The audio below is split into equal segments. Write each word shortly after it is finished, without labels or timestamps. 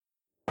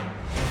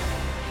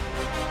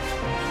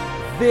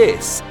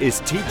This is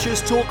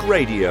Teachers Talk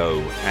Radio,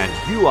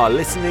 and you are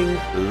listening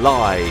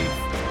live.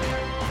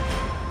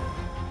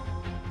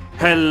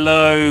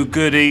 Hello,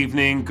 good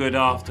evening, good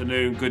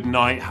afternoon, good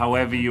night,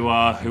 however you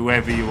are,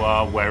 whoever you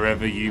are,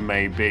 wherever you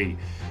may be.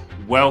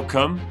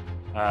 Welcome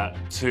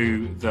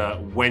to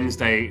the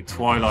Wednesday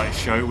Twilight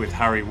Show with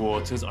Harry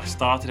Waters. I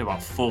started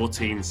about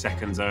 14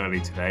 seconds early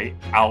today.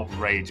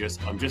 Outrageous.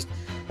 I'm just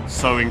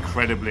so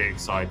incredibly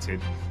excited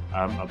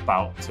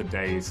about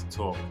today's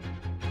talk.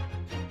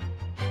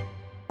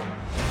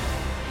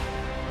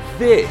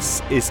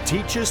 This is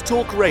Teachers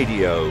Talk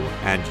Radio,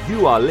 and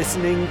you are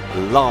listening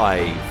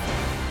live.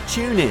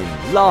 Tune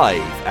in live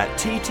at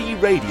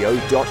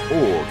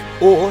ttradio.org,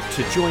 or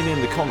to join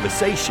in the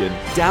conversation,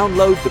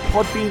 download the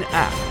Podbean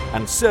app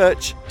and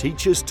search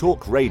Teachers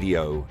Talk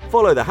Radio.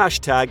 Follow the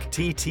hashtag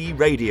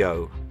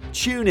TTRadio.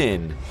 Tune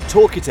in,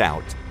 talk it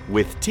out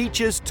with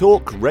Teachers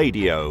Talk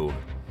Radio.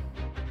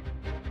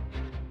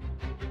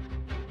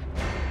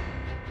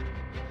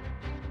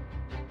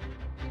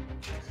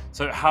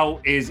 So how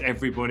is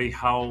everybody?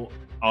 How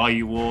are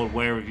you all?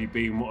 Where have you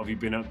been? What have you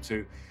been up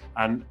to?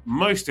 And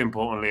most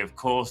importantly, of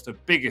course, the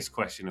biggest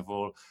question of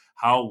all,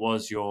 how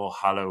was your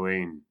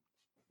Halloween?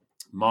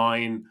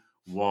 Mine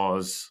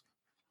was,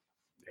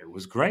 it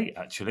was great,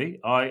 actually.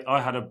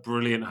 I had a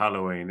brilliant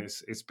Halloween.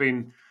 It's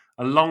been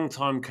a long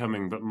time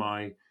coming, but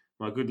my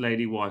good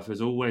lady wife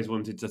has always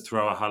wanted to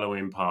throw a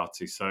Halloween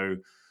party. So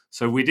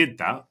we did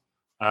that.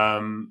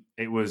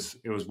 It was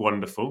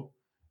wonderful.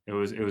 It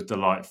was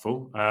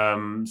delightful.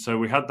 So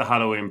we had the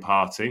Halloween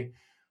party.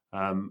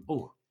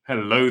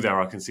 Hello there.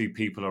 I can see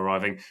people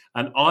arriving.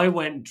 And I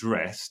went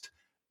dressed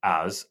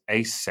as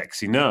a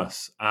sexy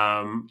nurse.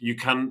 You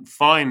can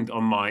find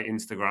on my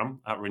Instagram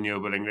at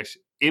Renewable English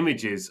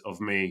images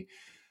of me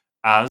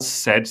as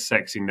said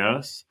sexy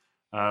nurse.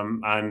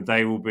 And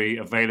they will be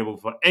available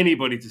for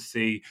anybody to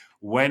see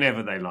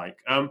whenever they like.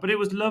 But it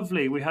was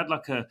lovely. We had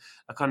like a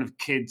kind of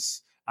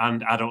kids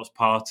and adults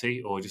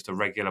party, or just a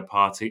regular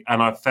party,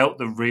 and I felt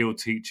the real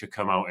teacher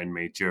come out in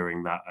me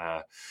during that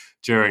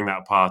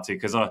party,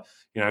 because I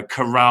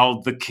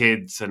corralled the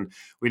kids, and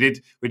we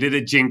did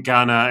a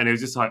gincana, and it was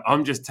just like,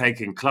 I'm just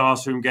taking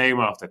classroom game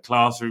after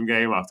classroom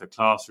game after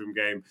classroom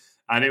game,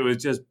 and it was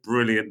just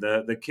brilliant.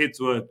 The kids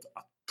were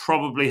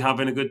probably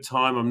having a good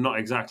time. I'm not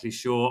exactly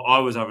sure. I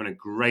was having a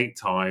great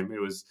time. It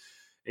was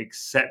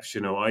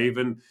exceptional. I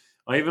even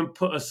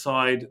put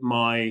aside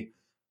my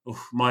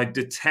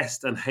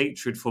detest and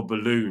hatred for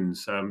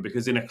balloons,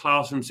 because in a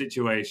classroom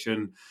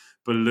situation,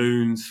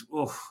 balloons,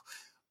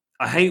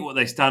 I hate what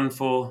they stand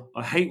for.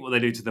 I hate what they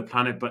do to the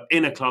planet. But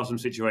in a classroom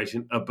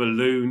situation, a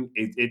balloon,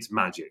 it's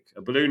magic.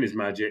 A balloon is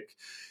magic.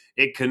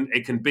 It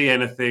can be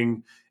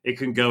anything. It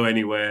can go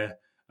anywhere.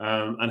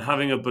 And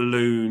having a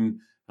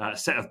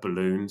set of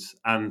balloons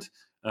and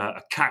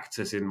a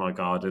cactus in my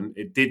garden,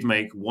 it did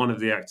make one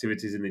of the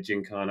activities in the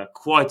gincana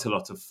quite a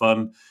lot of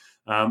fun.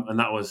 And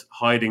that was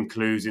hiding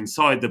clues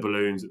inside the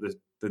balloons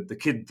that the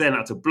kid then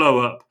had to blow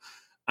up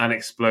and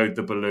explode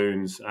the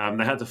balloons.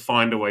 They had to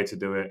find a way to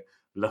do it.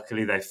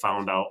 Luckily, they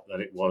found out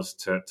that it was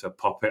to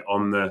pop it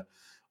on the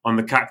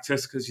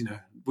cactus, because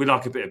we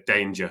like a bit of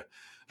danger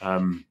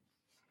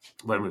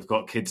when we've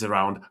got kids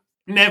around.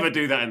 Never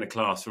do that in the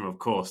classroom, of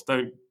course.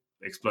 Don't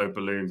explode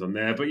balloons on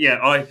there. But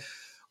yeah,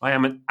 I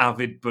am an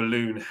avid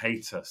balloon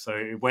hater, so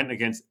it went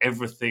against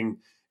everything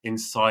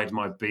inside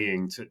my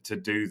being to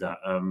do that.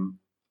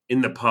 In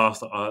the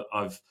past,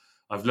 I've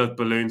loved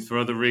balloons for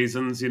other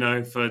reasons,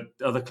 for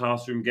other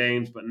classroom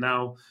games, but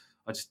now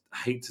I just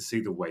hate to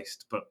see the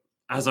waste. But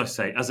as I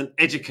say, as an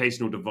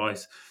educational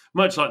device,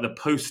 much like the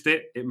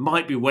Post-it, it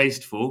might be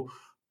wasteful,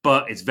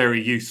 but it's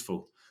very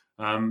useful.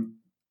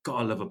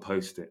 Gotta love a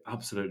Post-it.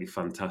 Absolutely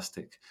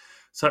fantastic.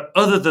 So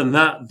other than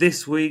that,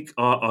 this week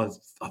I've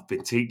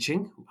been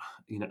teaching,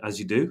 as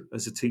you do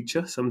as a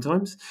teacher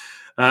sometimes.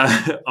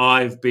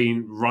 I've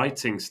been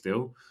writing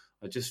still.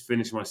 I just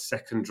finished my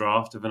second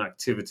draft of an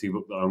activity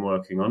book that I'm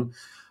working on.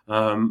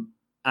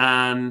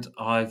 And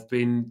I've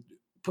been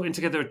putting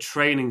together a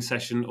training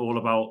session all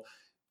about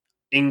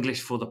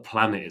English for the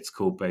planet, it's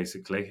called,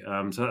 basically.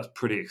 So that's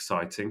pretty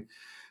exciting.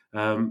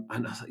 And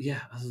other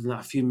than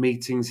that, a few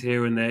meetings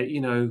here and there,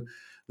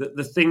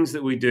 the things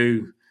that we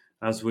do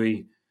as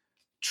we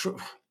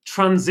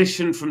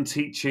transition from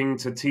teaching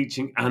to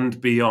teaching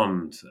and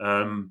beyond.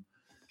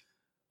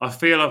 I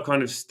feel I've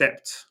kind of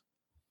stepped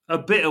a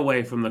bit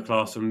away from the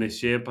classroom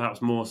this year,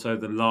 perhaps more so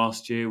than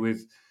last year,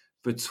 with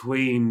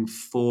between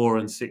 4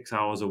 and 6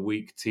 hours a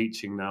week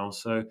teaching now.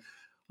 So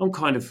I'm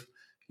kind of,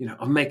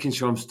 I'm making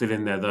sure I'm still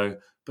in there though.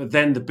 But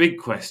then the big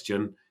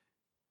question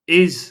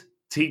is,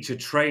 teacher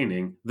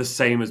training the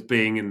same as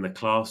being in the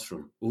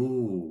classroom?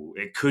 Ooh,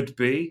 it could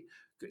be.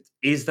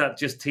 Is that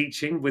just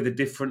teaching with a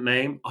different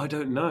name? I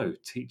don't know.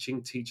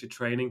 Teaching, teacher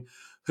training,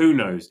 who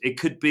knows? It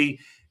could be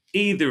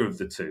either of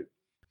the two.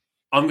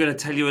 I'm going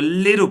to tell you a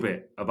little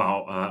bit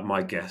about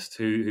my guest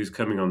who's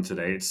coming on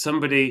today. It's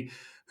somebody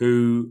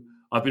who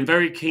I've been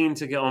very keen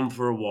to get on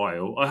for a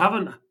while. I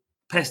haven't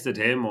pestered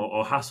him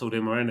or hassled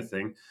him or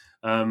anything.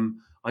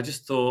 I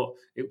just thought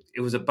it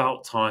was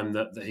about time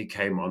that he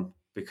came on.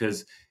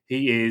 because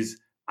he is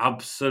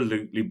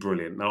absolutely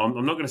brilliant. Now,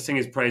 I'm not going to sing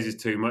his praises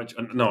too much.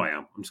 No, I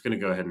am. I'm just going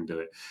to go ahead and do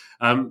it.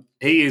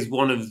 He is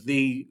one of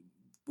the,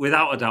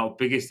 without a doubt,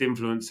 biggest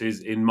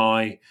influences in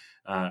my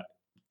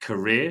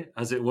career,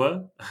 as it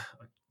were.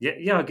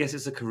 Yeah, I guess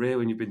it's a career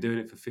when you've been doing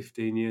it for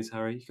 15 years,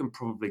 Harry. You can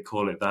probably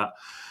call it that.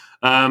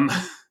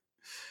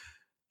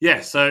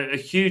 So a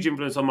huge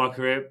influence on my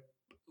career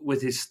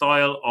with his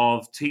style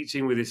of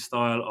teaching, with his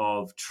style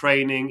of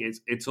training.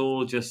 It's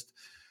all just,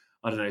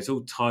 I don't know, it's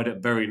all tied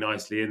up very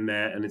nicely in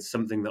there, and it's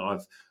something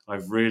that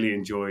I've really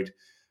enjoyed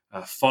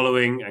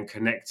following and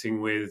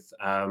connecting with,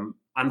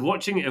 and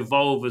watching it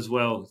evolve as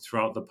well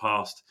throughout the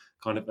past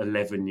kind of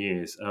 11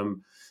 years.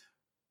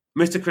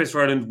 Mr. Chris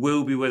Rowland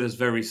will be with us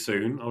very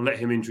soon. I'll let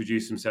him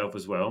introduce himself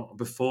as well.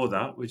 Before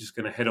that, we're just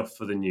going to head off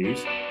for the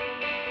news.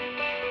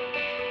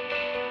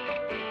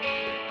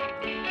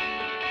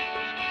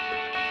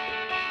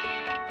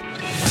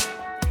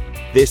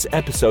 This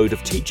episode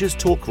of Teachers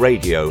Talk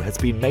Radio has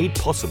been made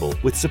possible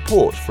with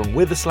support from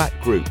Witherslack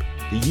Group,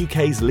 the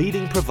UK's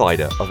leading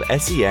provider of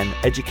SEN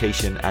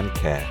education and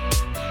care.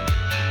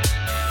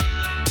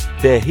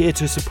 They're here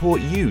to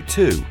support you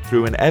too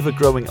through an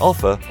ever-growing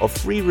offer of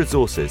free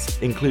resources,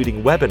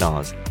 including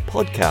webinars,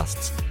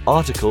 podcasts,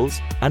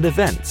 articles, and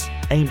events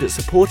aimed at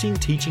supporting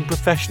teaching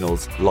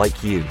professionals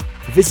like you.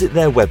 Visit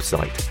their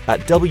website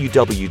at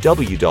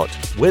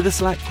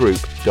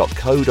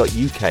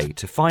www.witherslackgroup.co.uk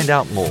to find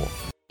out more.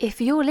 If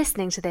you're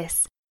listening to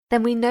this,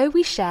 then we know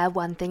we share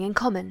one thing in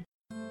common: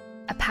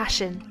 a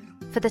passion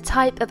for the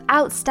type of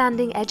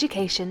outstanding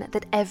education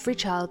that every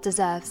child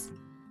deserves.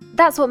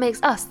 That's what makes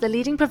us the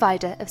leading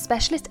provider of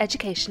specialist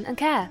education and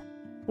care.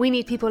 We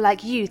need people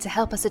like you to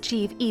help us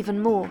achieve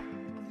even more.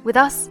 With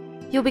us,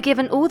 you'll be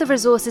given all the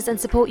resources and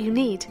support you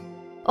need,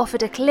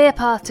 offered a clear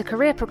path to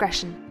career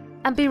progression,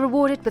 and be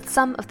rewarded with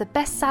some of the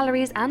best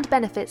salaries and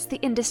benefits the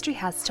industry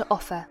has to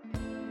offer.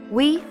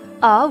 We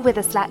are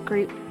Witherslack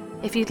Group.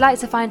 If you'd like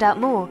to find out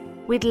more,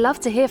 we'd love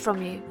to hear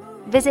from you.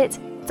 Visit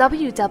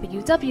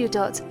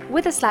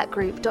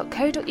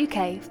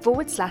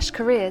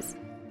www.witherslackgroup.co.uk/careers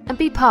and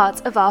be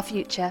part of our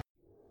future.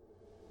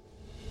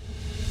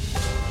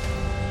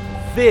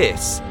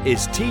 This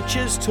is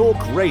Teachers Talk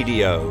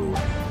Radio,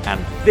 and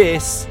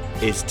this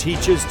is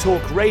Teachers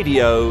Talk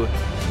Radio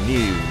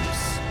News.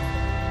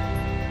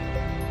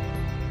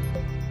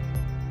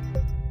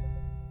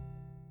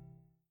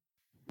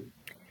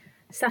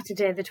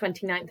 Saturday the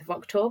 29th of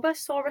October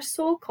saw a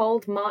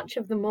so-called March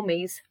of the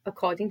Mummies,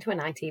 according to an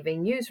ITV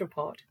News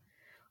report.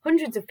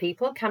 Hundreds of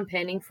people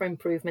campaigning for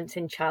improvements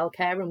in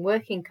childcare and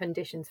working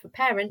conditions for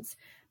parents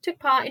took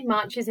part in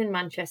marches in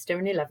Manchester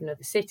and 11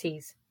 other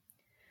cities.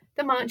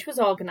 The march was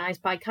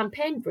organised by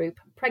campaign group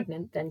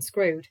Pregnant Then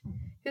Screwed,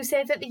 who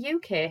say that the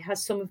UK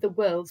has some of the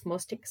world's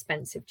most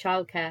expensive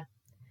childcare.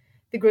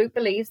 The group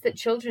believes that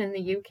children in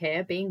the UK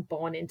are being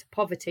born into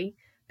poverty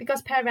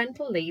because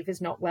parental leave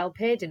is not well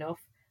paid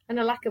enough, and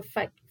a lack of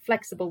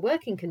flexible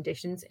working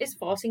conditions is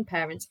forcing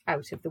parents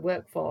out of the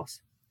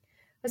workforce.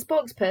 A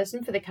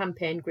spokesperson for the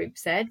campaign group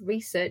said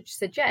research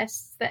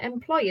suggests that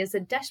employers are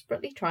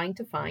desperately trying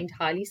to find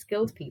highly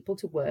skilled people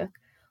to work,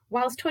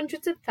 whilst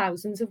hundreds of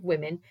thousands of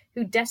women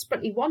who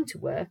desperately want to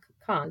work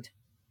can't.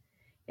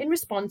 In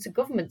response, a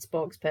government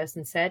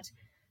spokesperson said,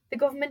 "The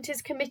government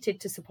is committed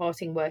to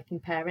supporting working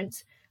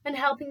parents and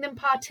helping them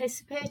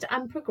participate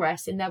and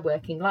progress in their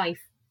working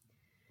life."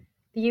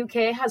 The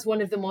UK has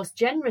one of the most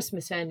generous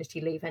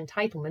maternity leave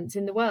entitlements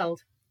in the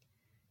world.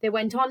 They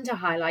went on to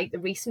highlight the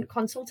recent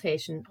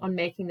consultation on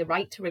making the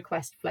right to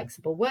request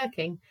flexible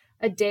working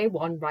a day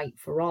one right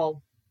for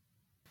all.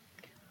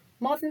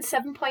 More than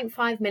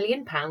 £7.5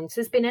 million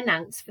has been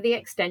announced for the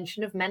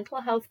extension of mental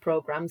health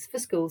programmes for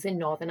schools in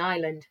Northern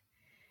Ireland.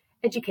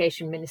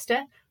 Education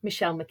Minister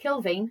Michelle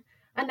McKilveen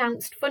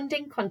announced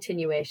funding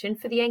continuation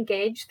for the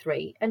Engage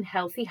 3 and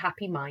Healthy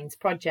Happy Minds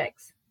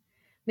projects.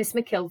 Ms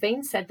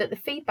McKilveen said that the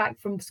feedback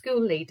from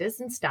school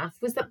leaders and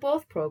staff was that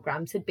both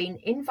programmes had been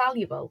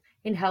invaluable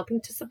in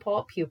helping to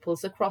support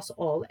pupils across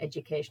all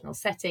educational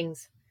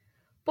settings.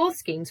 Both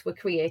schemes were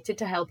created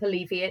to help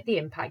alleviate the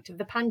impact of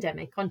the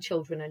pandemic on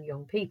children and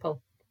young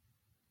people.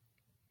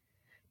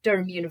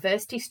 Durham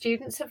University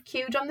students have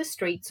queued on the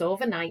streets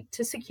overnight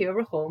to secure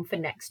a home for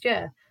next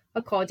year,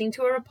 according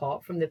to a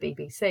report from the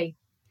BBC.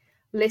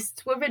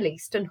 Lists were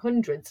released and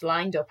hundreds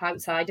lined up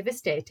outside of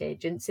estate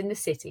agents in the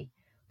city,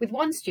 with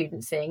one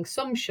student saying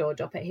some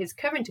showed up at his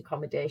current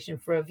accommodation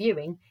for a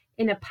viewing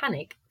in a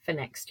panic for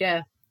next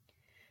year.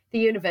 The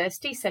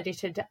university said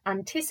it had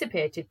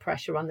anticipated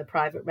pressure on the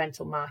private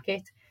rental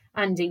market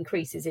and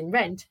increases in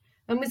rent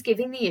and was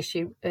giving the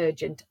issue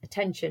urgent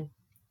attention.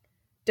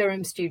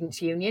 Durham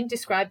Students' Union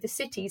described the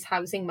city's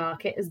housing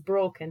market as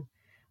broken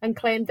and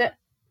claimed that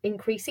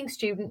increasing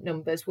student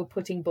numbers were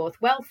putting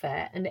both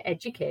welfare and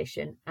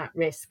education at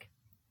risk.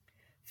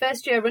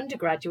 First-year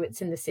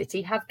undergraduates in the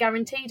city have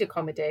guaranteed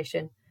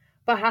accommodation,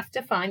 but have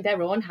to find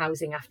their own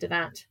housing after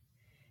that.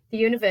 The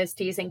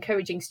university is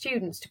encouraging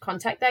students to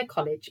contact their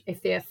college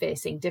if they are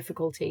facing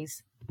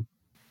difficulties.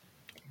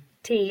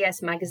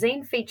 TES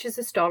magazine features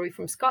a story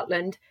from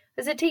Scotland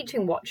as a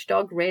teaching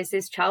watchdog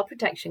raises child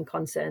protection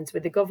concerns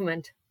with the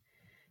government.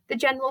 The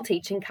General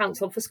Teaching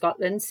Council for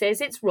Scotland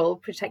says its role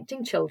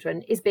protecting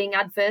children is being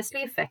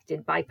adversely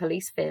affected by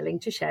police failing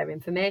to share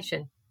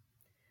information.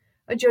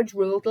 A judge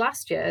ruled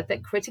last year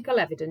that critical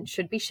evidence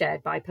should be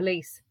shared by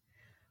police,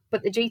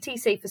 but the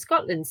GTC for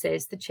Scotland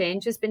says the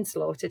change has been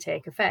slow to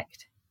take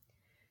effect.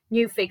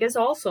 New figures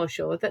also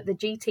show that the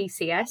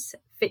GTCS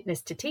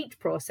Fitness to Teach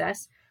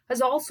process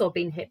has also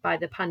been hit by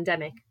the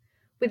pandemic,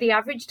 with the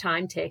average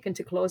time taken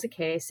to close a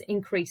case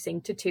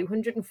increasing to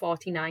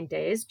 249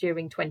 days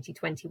during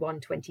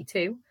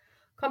 2021-22,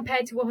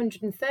 compared to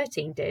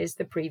 113 days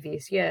the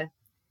previous year.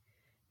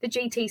 The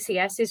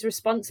GTCS is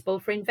responsible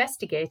for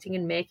investigating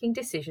and making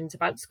decisions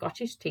about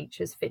Scottish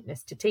teachers'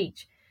 fitness to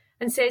teach,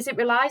 and says it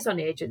relies on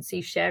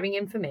agencies sharing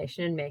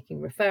information and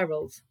making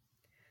referrals.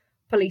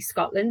 Police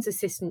Scotland's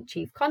Assistant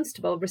Chief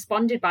Constable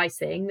responded by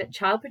saying that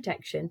child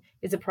protection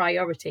is a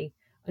priority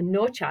and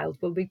no child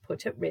will be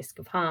put at risk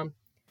of harm.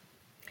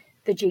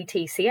 The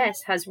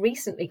GTCS has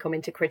recently come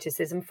into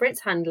criticism for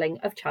its handling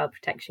of child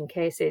protection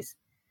cases.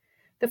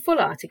 The full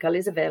article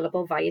is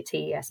available via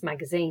TES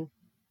magazine.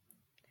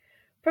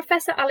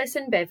 Professor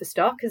Alison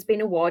Baverstock has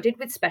been awarded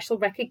with special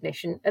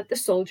recognition at the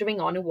Soldiering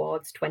On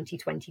Awards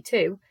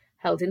 2022,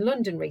 held in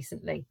London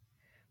recently.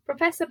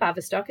 Professor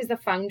Baverstock is the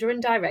founder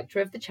and director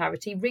of the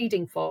charity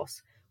Reading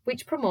Force,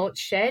 which promotes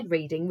shared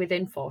reading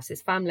within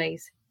Forces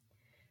families.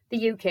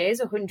 The UK's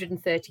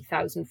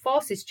 130,000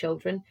 Forces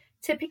children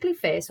typically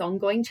face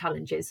ongoing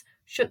challenges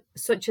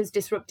such as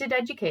disrupted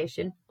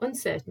education,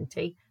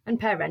 uncertainty, and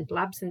parental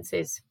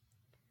absences.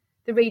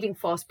 The Reading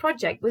Force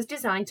project was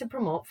designed to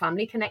promote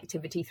family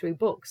connectivity through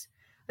books,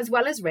 as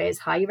well as raise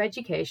higher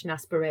education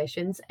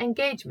aspirations,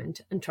 engagement,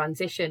 and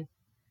transition.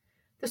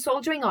 The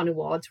Soldiering On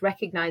Awards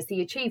recognise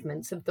the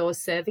achievements of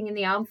those serving in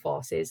the armed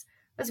forces,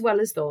 as well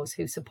as those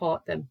who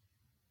support them.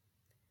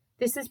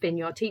 This has been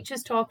your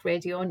Teachers Talk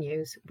Radio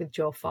News with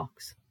Joe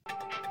Fox.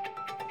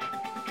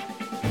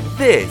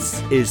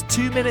 This is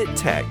 2 Minute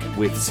Tech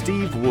with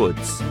Steve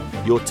Woods,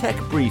 your tech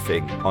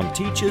briefing on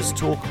Teachers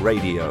Talk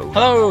Radio.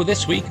 Hello,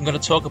 this week I'm going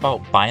to talk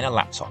about buying a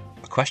laptop,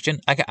 a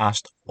question I get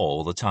asked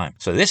all the time.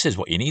 So this is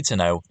what you need to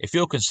know if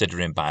you're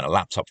considering buying a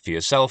laptop for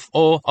yourself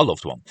or a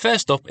loved one.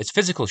 First up, it's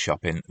physical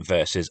shopping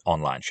versus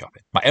online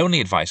shopping. My only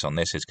advice on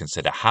this is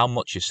consider how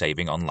much you're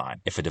saving online.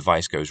 If a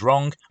device goes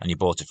wrong and you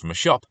bought it from a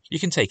shop, you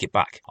can take it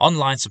back.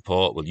 Online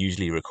support will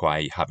usually require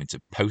you having to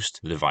post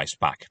the device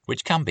back,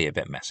 which can be a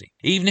bit messy.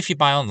 Even if you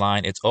buy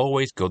online, it's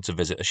always good to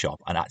visit a shop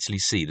and actually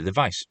see the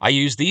device. I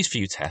use these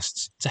few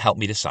tests to help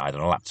me decide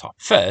on a laptop.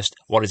 First,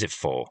 what is it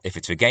for? If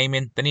it's for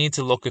gaming, then you need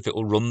to look if it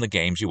will run the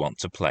games you want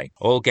to play.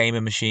 All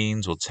gaming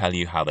machines will tell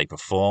you how they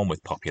perform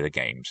with popular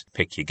games.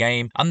 Pick your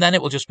game, and then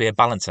it will just be a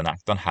balancing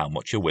act on how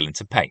much you're willing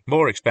to pay.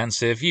 More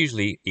expensive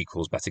usually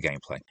equals better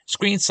gameplay.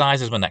 Screen size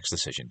is my next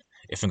decision.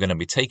 If I'm going to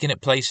be taking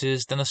it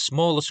places, then a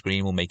smaller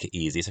screen will make it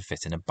easier to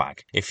fit in a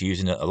bag. If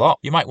using it a lot,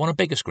 you might want a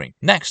bigger screen.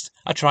 Next,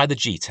 I try the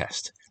G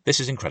test. This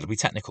is incredibly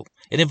technical.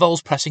 It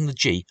involves pressing the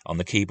G on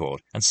the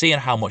keyboard and seeing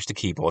how much the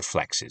keyboard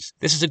flexes.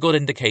 This is a good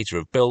indicator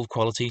of build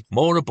quality.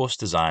 More robust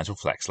designs will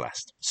flex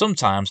less.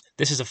 Sometimes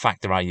this is a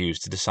factor I use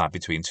to decide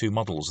between two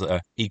models that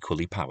are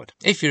equally powered.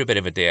 If you're a bit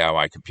of a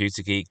DIY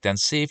computer geek, then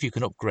see if you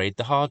can upgrade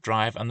the hard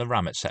drive and the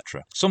RAM,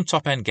 etc. Some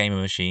top-end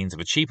gaming machines have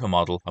a cheaper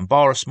model and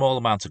bar a small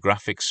amount of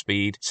graphics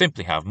speed,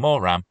 simply have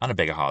more RAM and a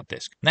bigger hard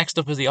disk. Next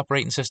up is the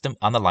operating system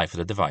and the life of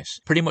the device.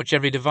 Pretty much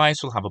every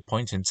device will have a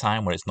point in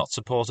time where it's not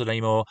supported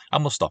anymore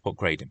and will stop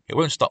upgrading. It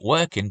won't stop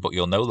working, but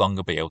you'll no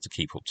longer be able to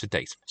keep up to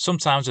date.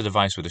 Sometimes a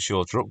device with a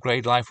shorter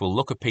upgrade life will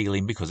look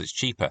appealing because it's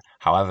cheaper.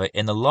 However,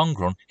 in the long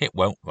run, it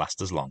won't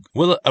last as long.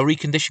 Will a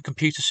reconditioned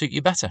computer suit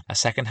you better? A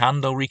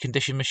second-hand or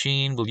reconditioned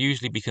machine will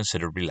usually be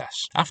considerably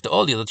less. After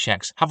all the other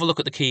checks, have a look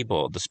at the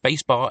keyboard. The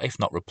spacebar, if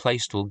not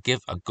replaced, will give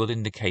a good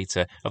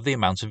indicator of the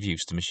amount of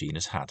use the machine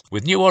has had.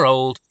 With new or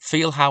old,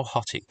 feel how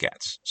hot it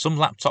gets. Some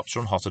laptops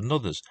run hotter than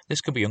others.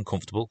 This can be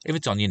uncomfortable if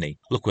it's on your knee.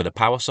 Look where the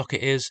power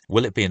socket is.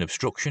 Will it be an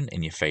obstruction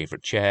in your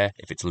favourite chair?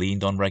 If it's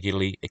leaned on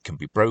regularly, it can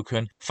be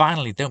broken.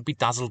 Finally, don't be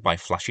dazzled by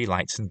flashy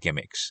lights and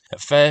gimmicks.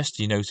 At first,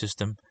 you notice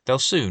them. They'll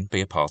soon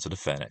be a part of the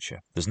furniture.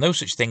 There's no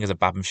such thing as a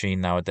bad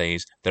machine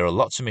nowadays. There are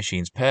lots of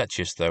machines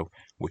purchased, though,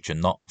 which are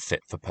not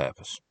fit for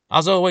purpose.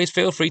 As always,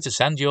 feel free to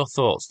send your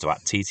thoughts to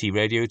 @TT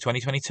Radio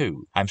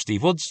 2022. I'm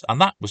Steve Woods, and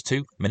that was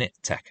 2 Minute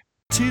Tech.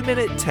 2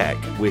 Minute Tech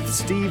with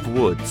Steve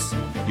Woods,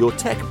 your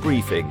tech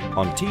briefing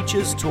on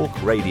Teachers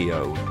Talk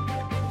Radio.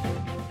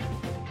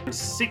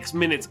 6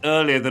 minutes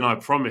earlier than I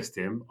promised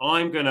him,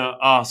 I'm going to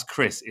ask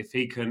Chris if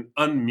he can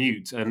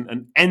unmute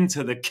and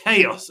enter the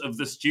chaos of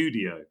the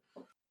studio.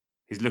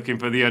 He's looking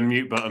for the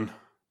unmute button.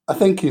 I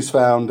think he's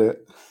found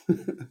it.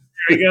 There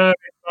we go.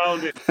 He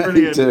found it.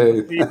 Brilliant.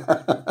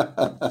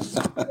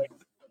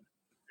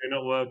 They're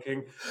not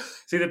working.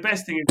 See, the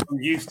best thing is I'm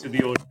used to the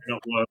audio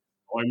not working.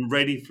 I'm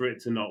ready for it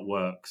to not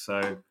work.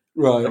 So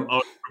right. I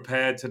was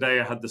prepared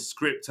today. I had the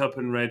script up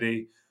and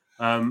ready.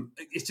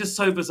 It's just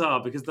so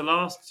bizarre because the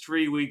last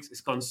 3 weeks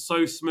it's gone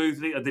so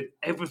smoothly. I did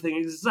everything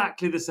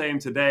exactly the same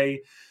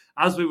today.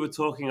 As we were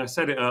talking, I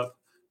set it up,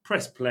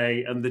 press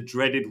play, and the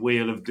dreaded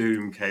wheel of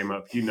doom came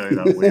up. You know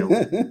that wheel.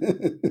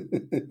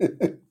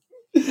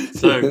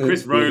 So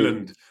Chris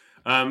Rowland.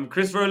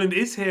 Chris Rowland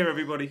is here,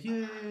 everybody.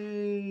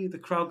 Yay! The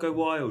crowd go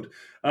wild.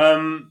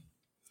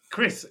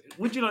 Chris,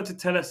 would you like to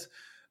tell us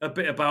a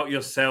bit about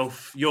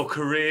yourself, your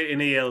career in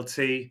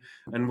ELT,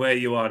 and where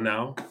you are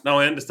now? Now,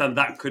 I understand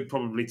that could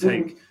probably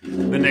take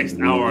the next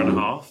hour and a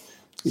half.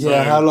 So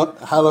Yeah,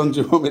 how long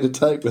do you want me to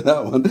take with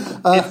that one?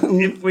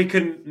 if we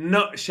can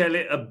nutshell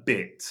it a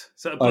bit.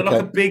 So, but Okay.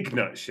 like a big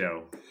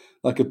nutshell.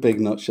 Like a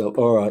big nutshell.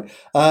 All right.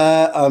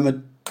 I'm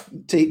a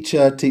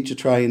teacher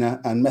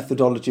trainer, and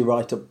methodology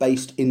writer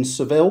based in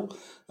Seville.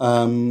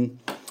 And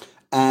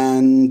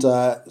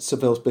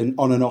Seville's been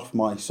on and off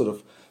my sort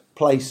of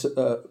point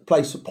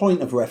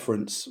of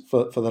reference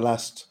for the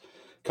last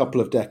couple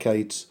of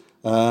decades.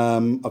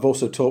 I've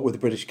also taught with the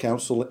British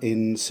Council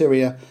in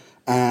Syria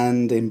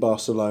and in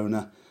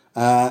Barcelona,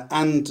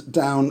 and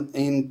down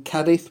in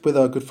Cadiz with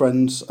our good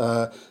friends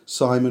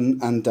Simon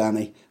and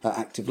Danny at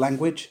Active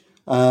Language,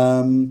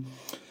 and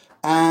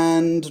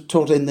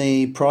taught in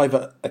the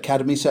private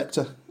academy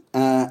sector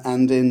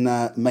and in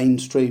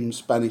mainstream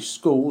Spanish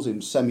schools, in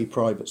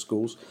semi-private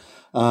schools.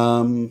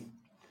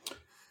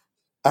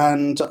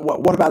 And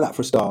what about that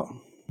for a start?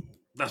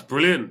 That's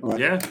brilliant. Right.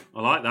 Yeah,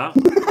 I like that.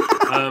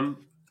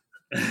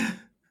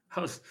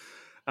 That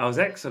was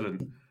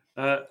excellent.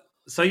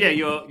 So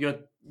yeah,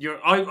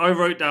 I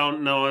wrote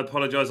down. No, I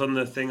apologise on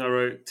the thing. I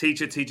wrote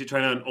teacher,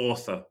 trainer, and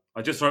author.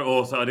 I just wrote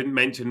author. I didn't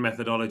mention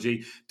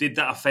methodology. Did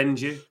that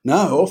offend you?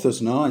 No,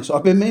 author's nice.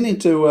 I've been meaning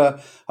to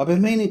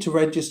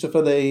register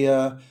for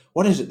the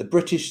what is it? The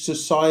British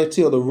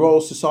Society or the Royal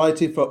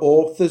Society for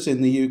Authors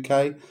in the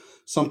UK,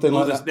 something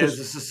like that. There's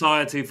a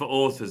Society for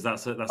Authors.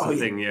 That's a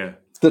thing. Yeah.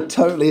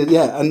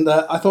 And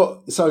I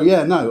thought so.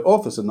 Yeah, no,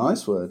 author's a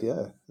nice word.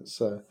 Yeah, it's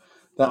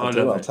that'll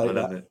do. I'll take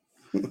that.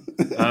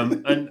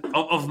 And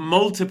of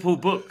multiple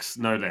books,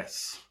 no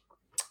less.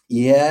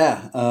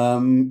 Yeah,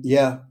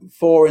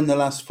 4 in the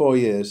last 4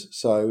 years.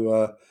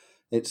 So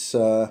it's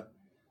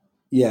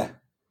yeah.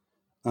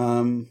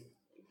 That's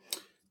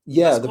quite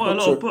a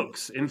lot of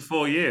books in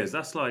 4 years.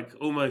 That's like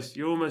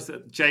you're almost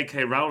at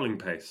J.K. Rowling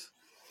pace.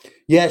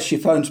 Yeah, she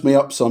phones me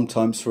up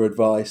sometimes for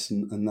advice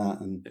and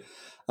that. And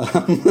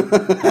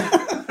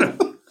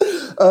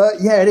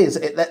yeah, it is.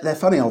 They're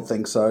funny old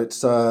things. So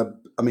it's, I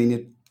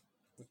mean,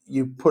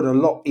 you put a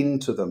lot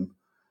into them.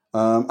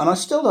 And I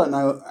still don't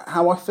know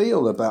how I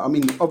feel about. I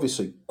mean,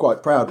 obviously,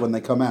 quite proud when they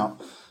come out.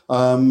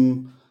 But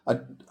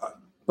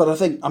I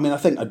think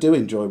I do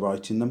enjoy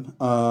writing them.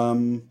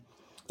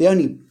 The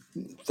only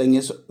thing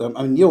is,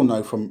 I mean, you'll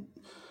know from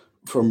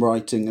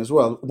writing as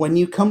well. When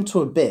you come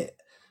to a bit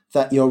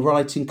that you're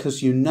writing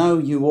because you know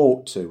you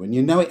ought to, and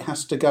you know it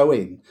has to go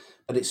in,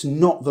 but it's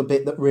not the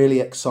bit that really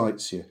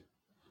excites you.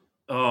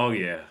 Oh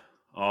yeah,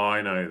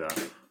 I know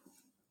that.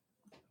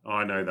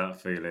 I know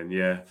that feeling.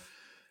 Yeah.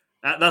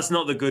 That's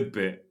not the good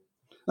bit.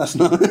 That's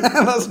not the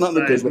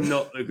good bit.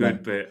 Not the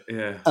good bit.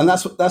 Yeah. And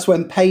that's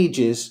when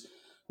pages,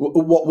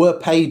 what were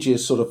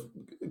pages sort of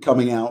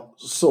coming out,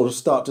 sort of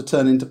start to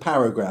turn into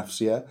paragraphs.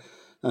 Yeah,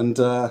 and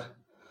that.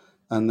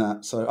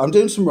 So I'm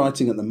doing some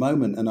writing at the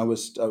moment, and I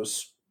was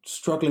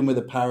struggling with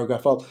a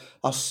paragraph. I'll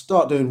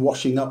start doing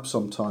washing up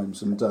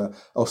sometimes, and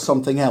or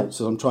something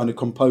else as I'm trying to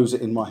compose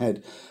it in my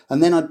head.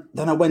 And then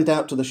I went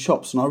out to the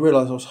shops, and I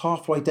realised I was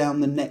halfway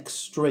down the next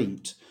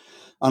street.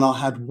 And I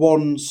had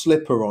one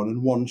slipper on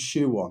and one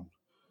shoe on.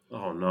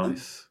 Oh,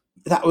 nice.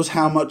 And that was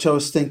how much I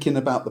was thinking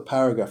about the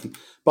paragraph. And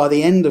by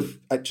the end of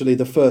actually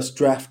the first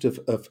draft of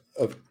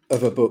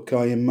a book,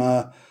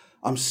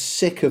 I'm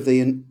sick of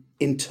the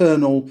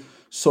internal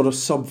sort of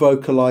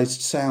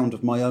sub-vocalized sound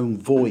of my own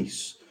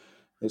voice.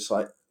 It's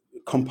like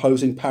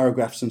composing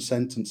paragraphs and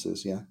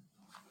sentences. Yeah.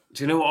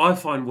 Do you know what I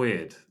find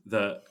weird?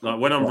 That like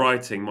when I'm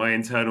writing, my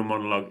internal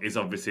monologue is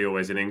obviously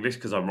always in English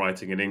because I'm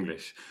writing in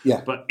English.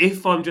 Yeah. But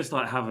if I'm just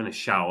like having a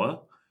shower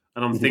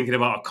and I'm thinking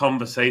about a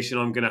conversation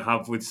I'm going to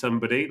have with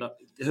somebody, like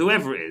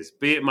whoever it is,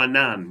 be it my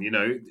nan,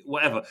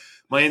 whatever,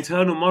 my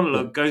internal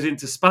monologue goes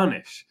into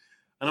Spanish.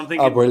 And I'm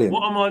thinking,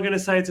 what am I going to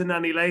say to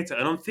Nanny later?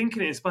 And I'm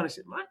thinking it in Spanish.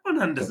 My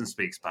nan doesn't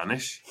speak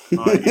Spanish.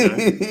 Like,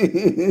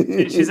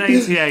 she's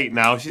 88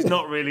 now. She's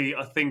not really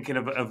thinking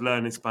of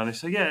learning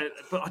Spanish. So, yeah,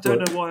 but I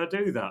don't know why I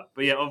do that.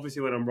 But, yeah,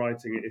 obviously when I'm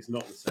writing it, it's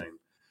not the same.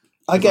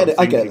 I get it.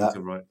 I get that.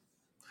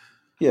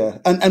 Yeah.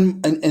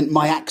 And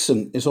my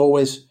accent is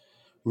always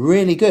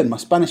really good. My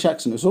Spanish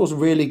accent is always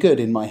really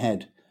good in my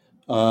head.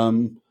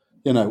 When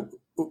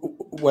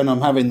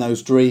I'm having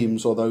those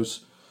dreams or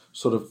those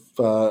sort of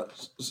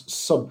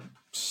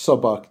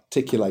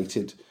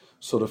sub-articulated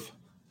sort of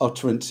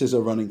utterances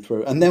are running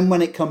through, and then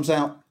when it comes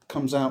out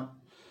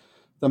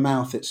the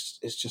mouth, it's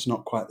just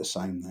not quite the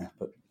same there.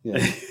 But yeah,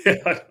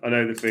 I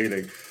know the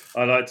feeling.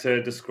 I like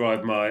to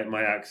describe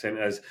my accent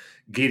as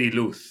giri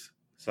luz.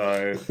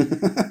 So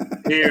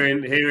here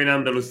in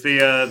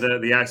Andalusia,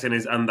 the accent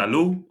is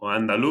andaluz or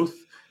andaluz,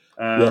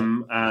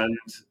 and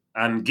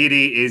and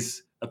giddy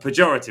is a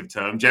pejorative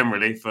term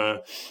generally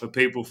for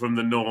people from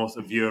the north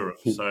of Europe.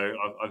 So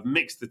I've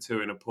mixed the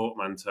two in a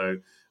portmanteau,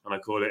 and I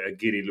call it a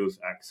giddy Luth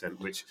accent,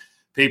 which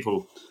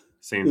people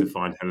seem to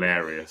find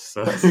hilarious.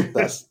 So.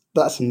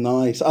 That's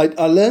nice. I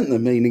learned the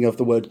meaning of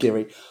the word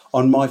giddy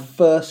on my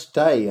first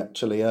day,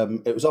 actually.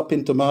 It was up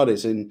in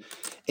Tomades in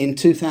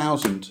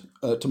 2000.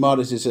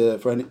 Tomades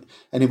is, for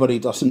anybody who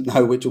doesn't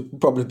know, which will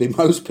probably be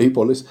most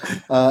people, is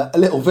a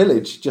little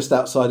village just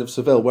outside of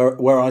Seville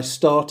where I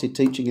started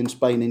teaching in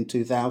Spain in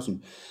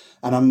 2000.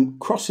 And I'm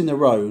crossing the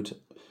road.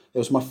 It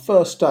was my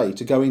first day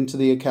to go into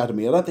the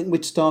academy. I don't think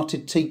we'd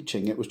started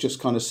teaching. It was just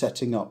kind of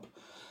setting up.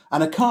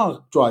 And a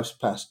car drives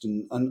past,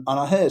 and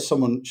I hear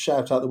someone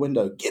shout out the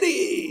window,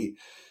 "Giddy!"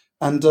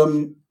 And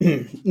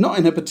not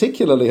in a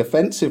particularly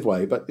offensive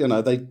way, but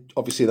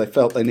they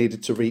felt they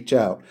needed to reach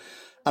out.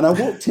 And I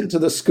walked into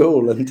the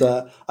school, and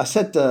I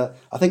said,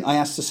 I think I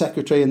asked the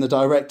secretary and the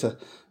director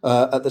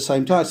at the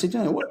same time. I said,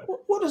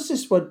 what does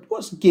this word?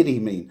 What's giddy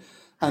mean?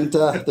 And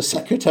the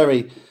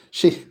secretary,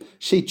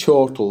 she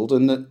chortled,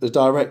 and the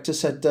director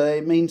said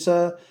it means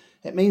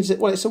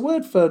it's a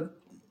word for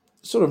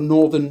sort of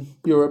Northern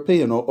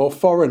European or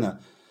foreigner.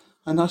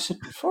 And I said,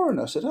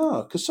 foreigner? I said,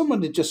 because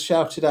someone had just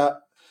shouted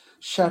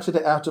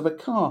it out of a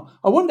car.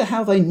 I wonder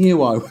how they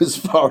knew I was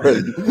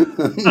foreign.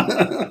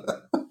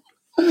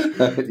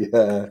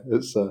 Yeah,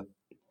 it's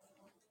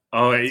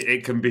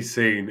it can be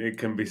seen. It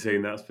can be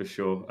seen, that's for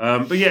sure.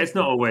 But yeah, it's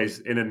not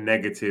always in a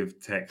negative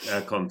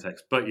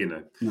context, but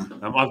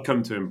I've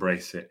come to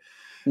embrace it.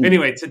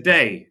 Anyway,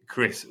 today,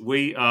 Chris,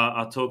 we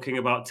are talking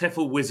about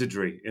TEFL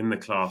wizardry in the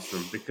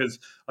classroom, because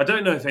I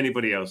don't know if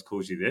anybody else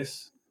calls you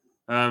this.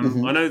 I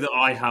know that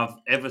I have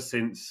ever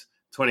since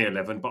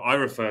 2011, but I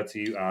refer to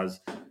you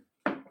as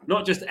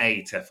not just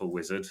a TEFL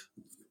wizard.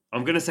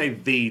 I'm going to say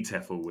the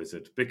TEFL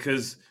wizard,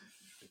 because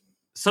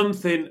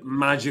something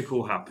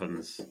magical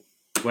happens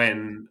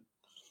when...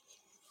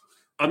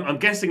 I'm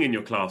guessing in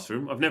your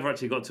classroom. I've never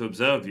actually got to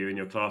observe you in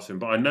your classroom,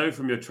 but I know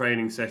from your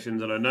training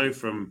sessions, and I know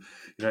from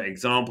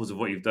examples of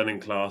what you've done in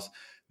class,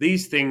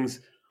 these things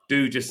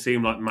do just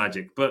seem like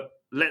magic. But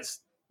let's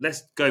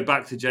go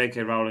back to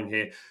J.K. Rowling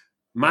here.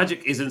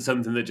 Magic isn't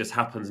something that just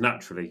happens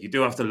naturally. You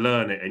do have to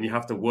learn it, and you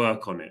have to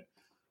work on it.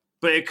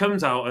 But it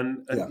comes out,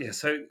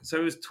 so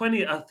it was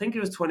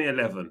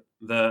 2011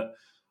 that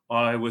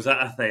I was at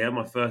Athea,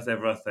 my first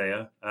ever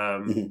Athea,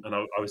 and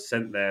I was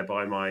sent there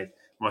by my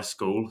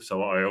school,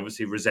 so I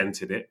obviously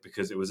resented it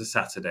because it was a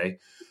Saturday.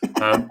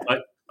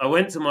 I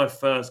went to my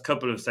first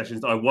couple of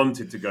sessions that I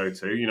wanted to go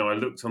to. I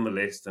looked on the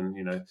list, and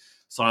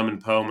Simon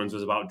Perlman's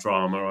was about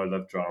drama. I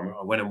love drama.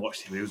 I went and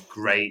watched him. He was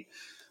great,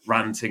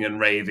 ranting and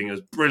raving. It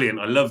was brilliant.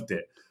 I loved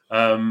it.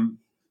 And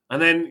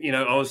then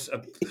I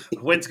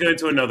went to go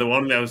into another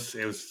one. It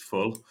was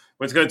full.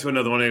 Went to go into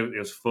another one. It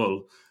was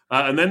full.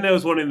 And then there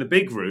was one in the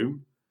big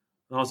room,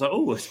 and I was like,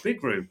 "Oh, it's a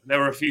big room." There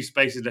were a few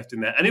spaces left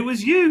in there, and it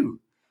was you.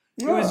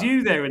 It was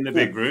you there in the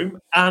big room.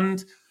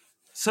 And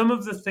some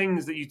of the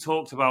things that you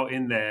talked about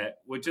in there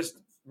were just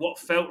what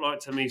felt like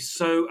to me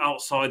so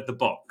outside the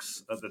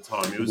box at the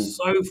time. It was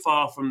so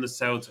far from the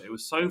CELTA. It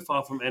was so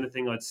far from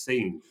anything I'd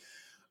seen.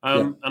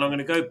 And I'm going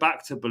to go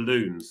back to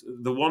balloons.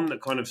 The one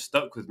that kind of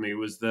stuck with me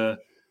was the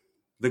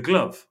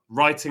glove,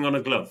 writing on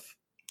a glove.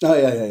 Oh,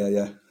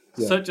 yeah.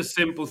 Such a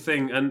simple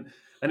thing. And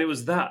it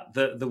was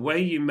the way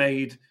you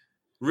made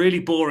really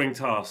boring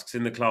tasks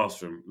in the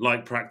classroom,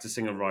 like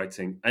practicing and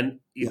writing, and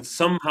it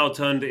somehow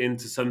turned it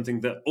into something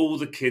that all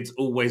the kids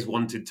always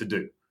wanted to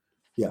do.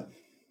 Yeah.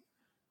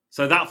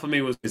 So that for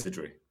me was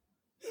wizardry.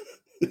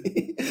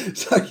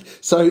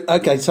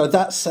 So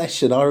that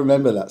session, I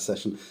remember that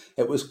session.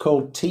 It was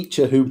called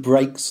Teacher Who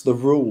Breaks the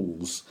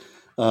Rules,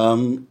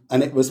 and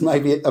it was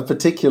maybe a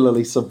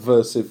particularly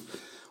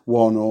subversive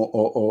one,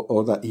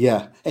 or that.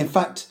 Yeah. In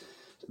fact,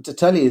 to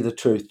tell you the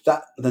truth,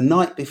 that the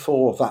night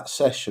before that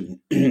session.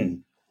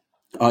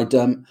 I'd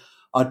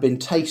been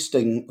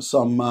tasting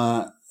some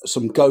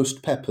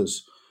ghost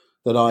peppers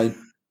that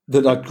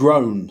I'd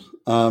grown,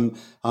 and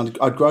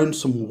I'd grown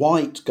some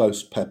white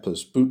ghost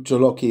peppers,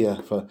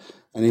 Butolochia, for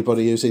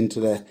anybody who's into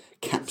their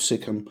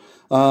capsicum,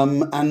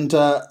 and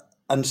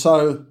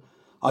so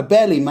I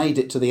barely made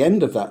it to the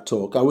end of that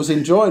talk. I was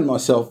enjoying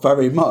myself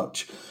very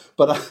much,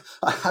 but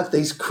I had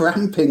these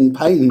cramping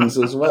pains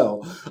as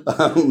well,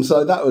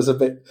 so that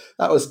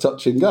was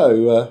touch and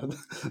go,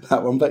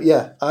 that one. But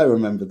yeah, I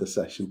remember the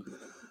session.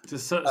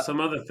 Just some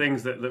other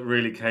things that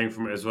really came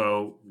from it as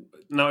well.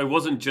 No, it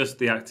wasn't just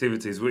the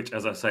activities, which,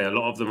 as I say, a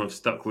lot of them have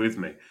stuck with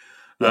me.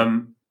 Yeah.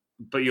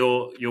 But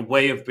your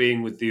way of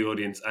being with the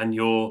audience and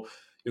your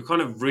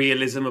kind of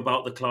realism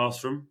about the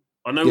classroom.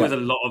 I know with a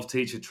lot of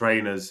teacher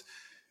trainers,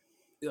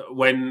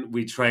 when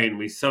we train,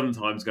 we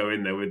sometimes go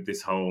in there with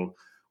this whole,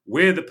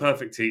 we're the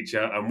perfect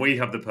teacher and we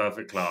have the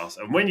perfect class.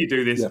 And when you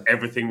do this,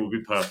 everything will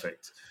be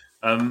perfect.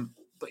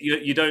 But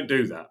you don't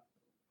do that.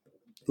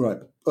 Right.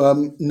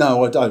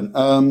 No, I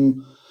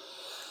don't.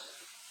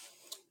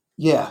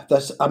 Yeah,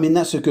 that's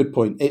a good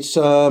point. It's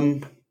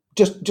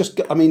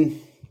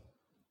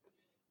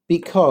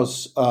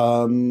because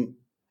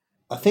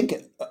I think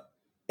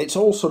it's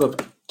all sort of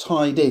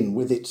tied in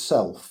with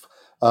itself,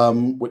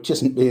 which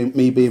isn't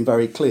me being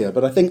very clear.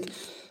 But I think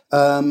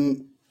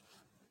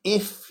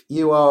if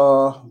you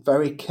are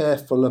very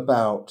careful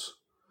about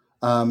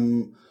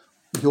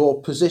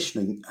your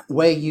positioning,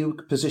 where you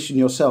position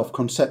yourself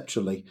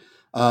conceptually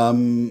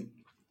in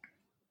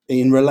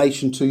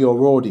relation to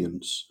your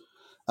audience,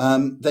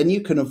 then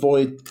you can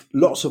avoid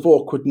lots of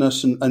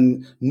awkwardness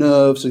and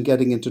nerves and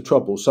getting into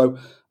trouble. So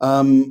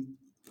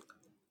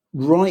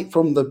right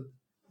from the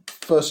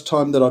first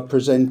time that I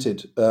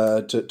presented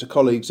to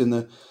colleagues in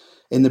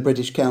the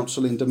British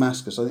Council in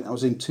Damascus, I think that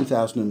was in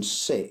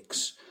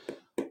 2006,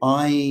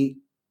 I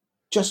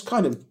just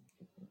kind of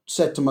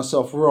said to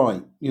myself,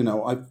 right,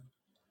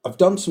 I've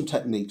done some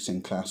techniques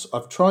in class,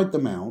 I've tried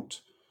them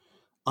out,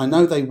 I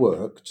know they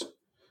worked,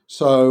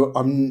 so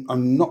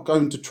I'm not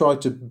going to try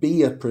to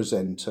be a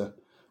presenter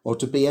or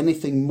to be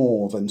anything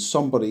more than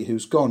somebody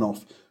who's gone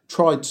off,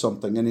 tried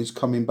something, and is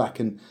coming back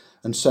and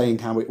saying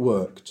how it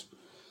worked.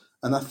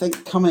 And I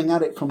think coming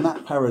at it from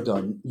that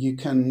paradigm, you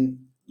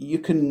can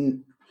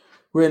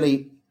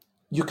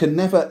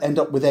never end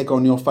up with egg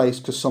on your face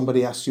because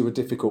somebody asks you a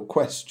difficult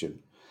question.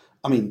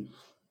 I mean,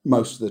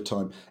 most of the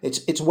time,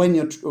 it's when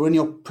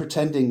you're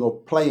pretending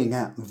or playing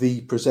at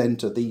the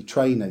presenter, the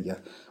trainer, yeah.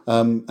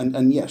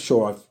 And yeah,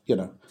 sure,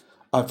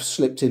 I've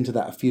slipped into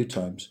that a few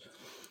times,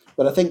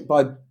 but I think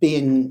by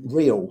being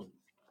real,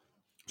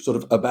 sort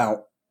of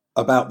about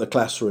the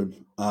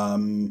classroom,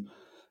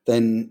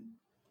 then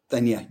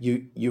yeah,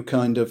 you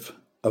kind of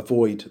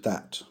avoid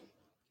that.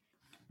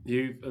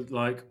 You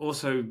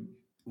also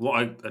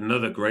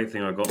another great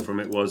thing I got from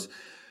it was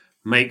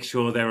make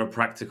sure there are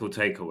practical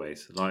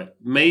takeaways. Like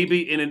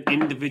maybe in an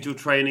individual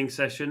training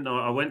session,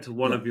 I went to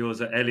one of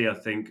yours at Ellie, I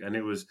think, and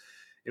it was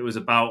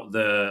about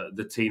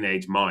the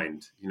teenage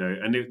mind,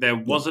 and there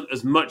wasn't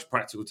as much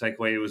practical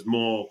takeaway. It was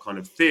more kind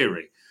of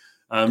theory.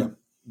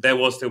 There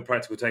was still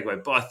practical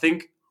takeaway, but I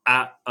think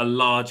at a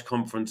large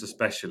conference,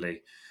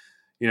 especially,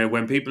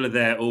 when people are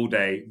there all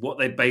day, what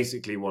they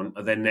basically want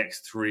are their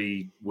next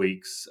 3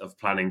 weeks of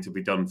planning to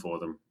be done for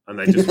them. And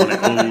they just want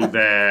it all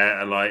there.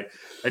 And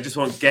they just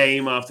want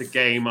game after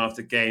game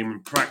after game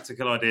and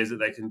practical ideas that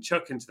they can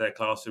chuck into their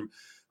classroom.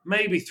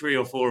 Maybe 3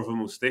 or 4 of them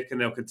will stick and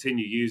they'll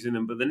continue using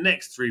them. But the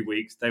next 3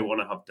 weeks, they want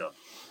to have done.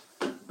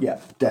 Yeah,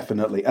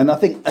 definitely. And I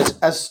think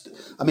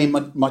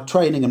my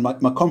training and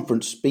my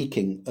conference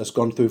speaking has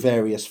gone through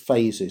various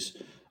phases.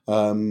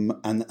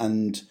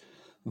 And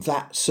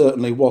that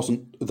certainly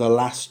wasn't the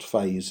last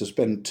phase. There's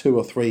been 2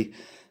 or 3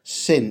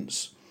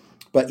 since.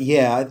 But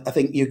yeah, I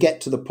think you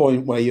get to the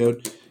point where you're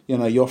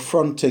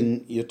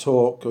fronting your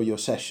talk or your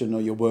session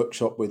or your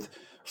workshop with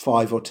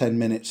 5 or 10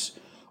 minutes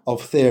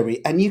of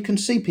theory, and you can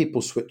see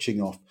people switching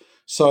off.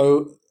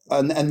 So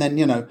and then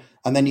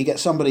you get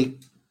somebody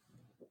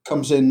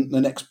comes in,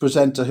 the next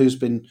presenter who's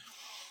been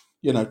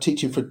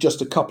teaching for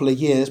just a couple of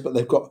years, but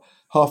they've got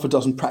half a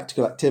dozen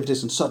practical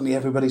activities, and suddenly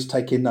everybody's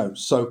taking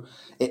notes. So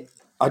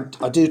I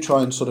do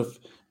try and sort of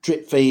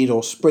drip feed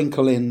or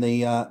sprinkle in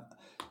the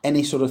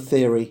any sort of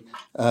theory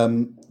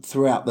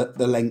throughout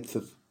the length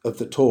of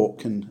the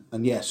talk, and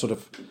sort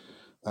of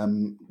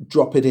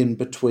drop it in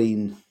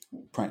between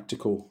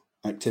practical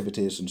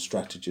activities and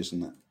strategies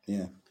and that.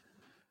 Yeah.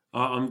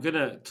 I'm going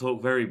to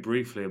talk very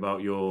briefly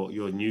about your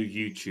new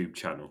YouTube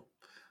channel.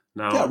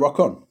 Now, yeah, rock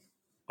on.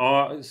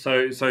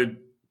 So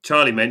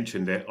Charlie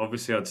mentioned it.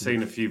 Obviously, I'd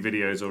seen a few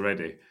videos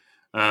already.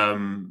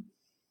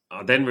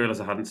 I then realised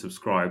I hadn't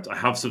subscribed. I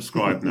have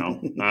subscribed now.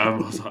 I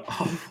was like,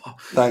 oh,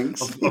 thanks.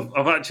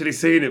 I've actually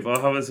seen it, but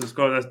I haven't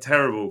subscribed. That's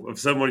terrible of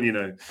someone,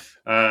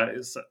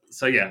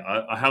 So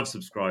yeah, I have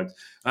subscribed.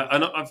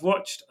 And I've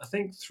watched, I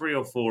think, 3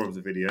 or 4 of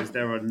the videos.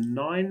 There are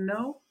 9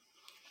 now?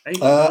 8,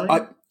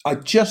 9? I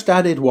just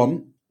added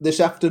one this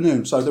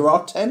afternoon, so there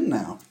are 10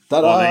 now.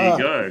 Oh, there you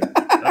go.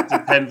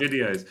 That's 10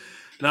 videos.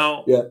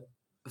 Now, yeah.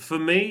 For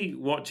me,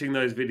 watching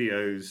those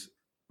videos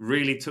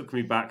really took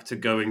me back to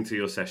going to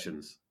your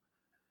sessions.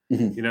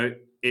 Mm-hmm.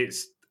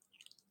 It's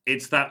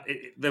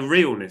the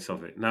realness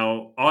of it.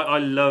 Now, I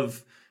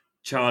love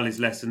Charlie's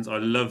lessons. I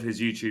love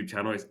his YouTube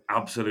channel. It's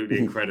absolutely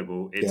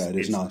incredible.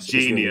 It's nice. Genius. It's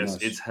really nice.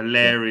 It's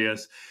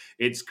hilarious.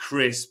 Yeah. It's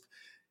crisp.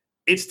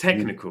 It's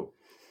technical.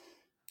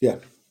 Yeah.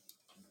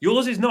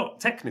 Yours is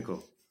not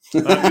technical.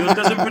 Yours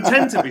doesn't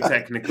pretend to be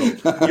technical.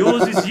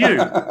 Yours is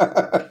you.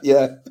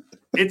 Yeah.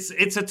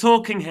 It's a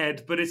talking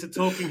head, but it's a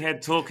talking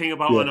head talking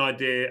about an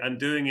idea and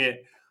doing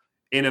it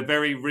in a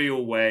very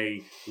real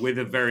way with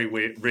a very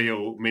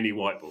real mini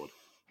whiteboard.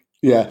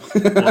 Yeah.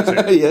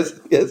 yes,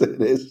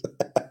 it is.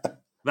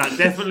 That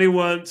definitely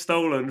weren't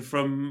stolen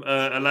from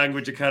a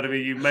language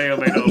academy you may or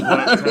may not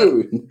have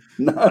worked at.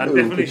 No. And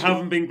definitely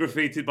haven't been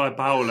graffitied by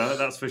Paula,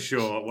 that's for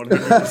sure.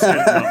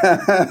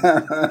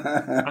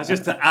 100%. That's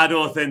just to add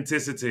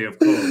authenticity, of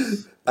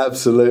course.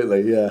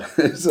 Absolutely, yeah.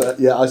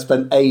 I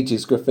spent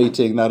ages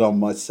graffitiing that on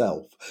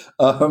myself.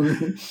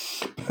 And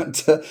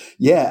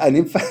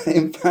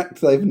in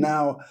fact, they've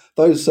now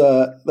those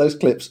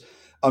clips.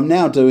 I'm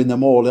now doing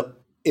them all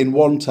in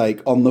one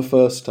take on the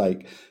first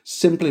take,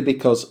 simply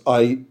because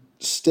I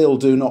still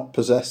do not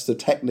possess the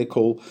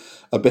technical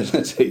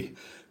ability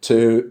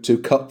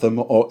to cut them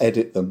or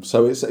edit them.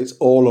 So it's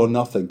all or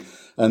nothing.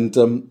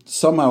 And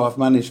somehow I've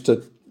managed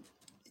to,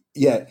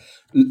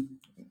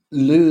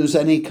 lose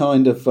any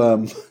kind of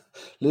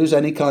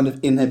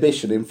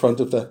inhibition in front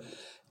of the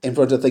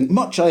thing.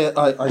 Much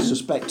I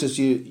suspect as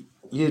you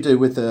do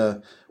with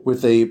the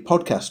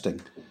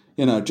podcasting.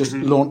 Just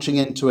launching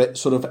into it,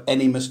 sort of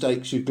any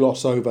mistakes you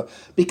gloss over,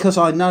 because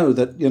I know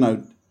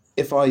that,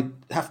 if I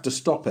have to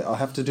stop it, I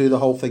have to do the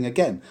whole thing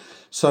again.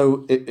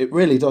 So it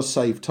really does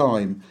save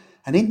time.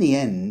 And in the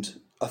end,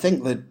 I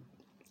think that,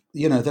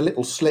 the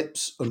little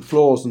slips and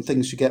flaws and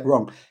things you get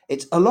wrong,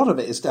 a lot of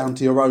it is down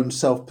to your own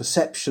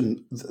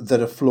self-perception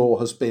that a flaw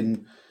has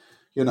been,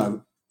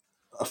 or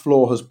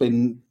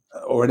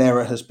an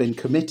error has been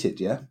committed.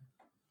 Yeah.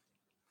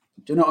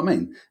 Do you know what I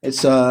mean?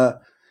 So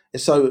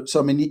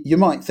I mean, you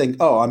might think,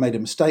 oh, I made a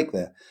mistake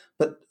there,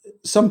 but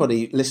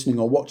somebody listening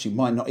or watching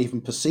might not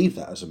even perceive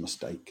that as a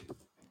mistake.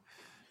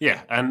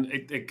 Yeah, and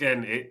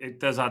it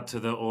does add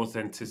to the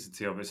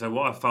authenticity of it. So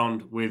what I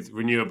found with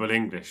Renewable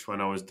English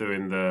when I was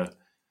doing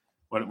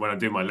when I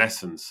do my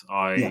lessons,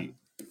 I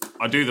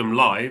do them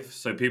live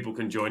so people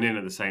can join in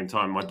at the same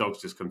time. My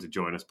dog's just come to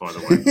join us, by the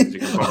way. You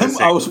can probably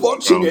see I was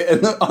watching it,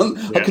 and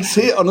I could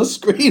see it on a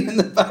screen in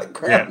the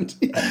background.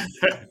 Yeah.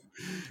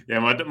 Yeah,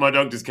 my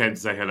dog just came to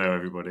say hello,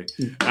 everybody.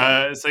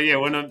 So yeah,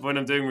 when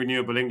I'm doing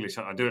Renewable English,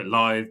 I do it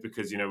live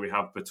because we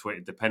have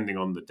depending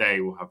on the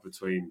day, we'll have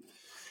between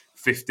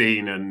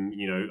 15 and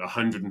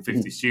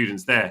 150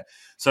 students there.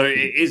 So it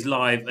is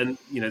live, and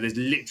there's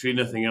literally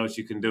nothing else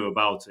you can do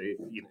about it.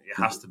 It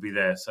has to be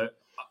there. So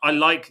I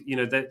like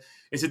that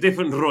it's a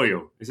different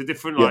rollo. It's a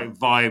different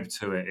vibe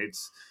to it.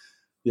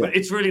 But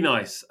it's really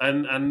nice.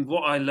 And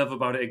what I love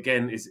about it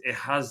again is it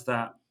has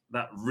that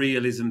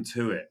realism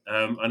to it.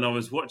 And I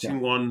was watching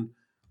one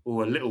a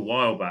little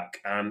while back,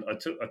 and I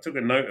took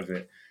a note of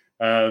it.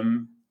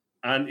 And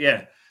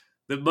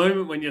the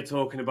moment when you're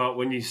talking about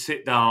when you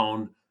sit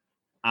down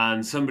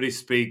and somebody's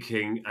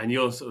speaking and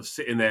you're sort of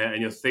sitting there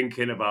and you're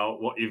thinking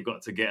about what you've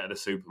got to get at a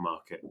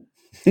supermarket.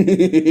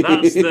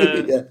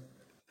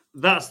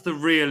 That's the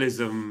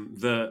realism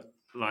that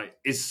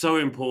is so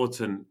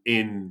important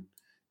in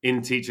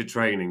teacher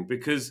training,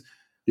 because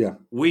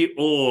we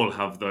all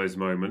have those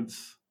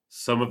moments.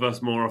 Some of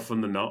us more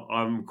often than not.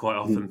 I'm quite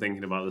often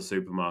thinking about the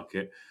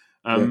supermarket.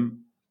 But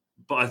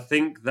I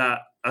think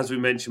that, as we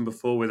mentioned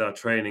before with our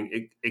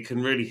training, it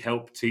can really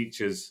help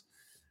teachers,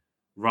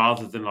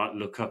 rather than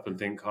look up and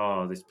think,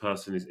 oh, this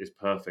person is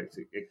perfect.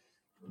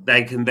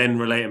 They can then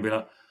relate and be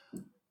like,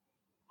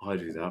 I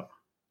do that.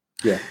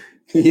 Yeah.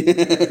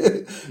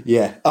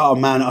 Yeah. Oh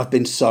man, I've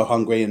been so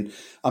hungry, and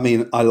I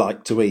mean, I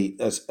like to eat,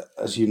 as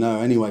you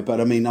know, anyway.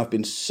 But I mean, I've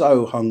been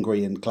so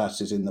hungry in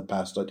classes in the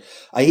past. It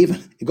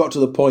got to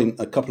the point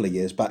a couple of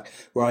years back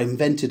where I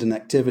invented an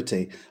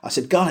activity. I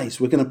said,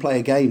 guys, we're going to play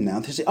a game now.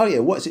 They said, oh yeah,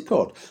 what is it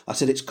called? I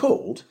said, it's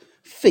called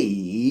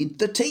Feed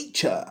the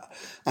Teacher.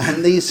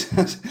 And they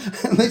said,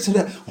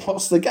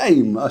 what's the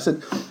game? I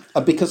said,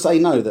 because they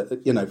know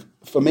that,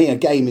 for me, a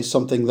game is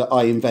something that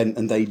I invent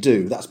and they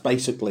do. That's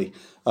basically,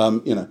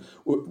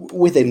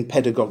 within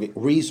pedagogic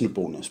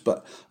reasonableness.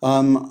 But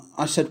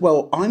I said,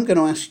 well, I'm going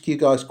to ask you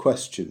guys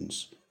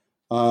questions.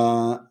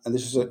 And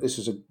this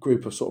is a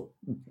group of sort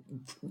of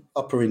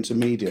upper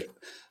intermediate.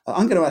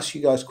 I'm going to ask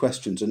you guys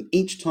questions. And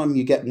each time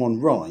you get one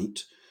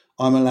right,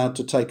 I'm allowed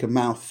to take a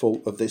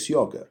mouthful of this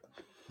yogurt.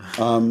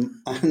 And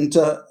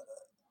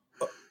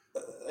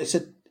I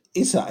said,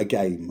 is that a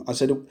game? I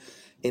said,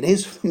 it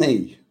is for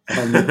me.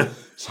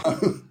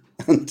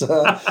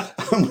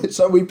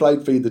 So we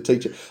played Feed the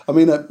Teacher. I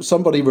mean,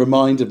 somebody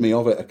reminded me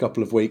of it a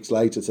couple of weeks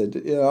later, said,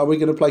 are we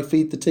going to play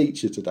Feed the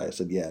Teacher today? I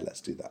said, yeah, let's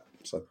do that.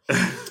 So,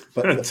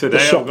 but today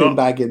the shopping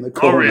bag in the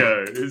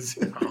corner. Oreos.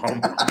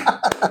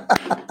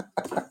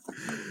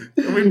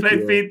 Can we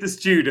play Feed the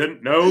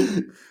Student? No.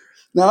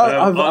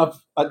 No,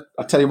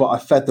 I tell you what, I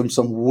fed them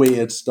some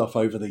weird stuff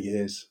over the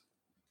years.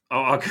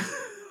 Oh, I can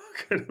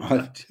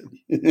imagine.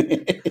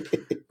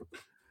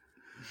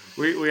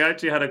 We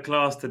actually had a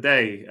class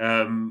today.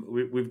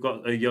 We've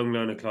got a young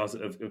learner class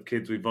of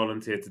kids we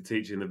volunteer to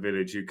teach in the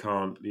village who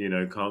can't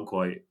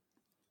quite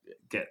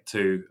get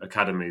to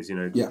academies,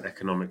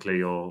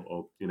 economically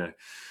or.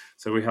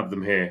 So we have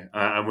them here,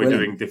 and we're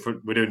doing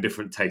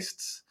different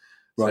tastes.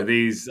 Right. So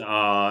these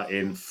are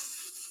in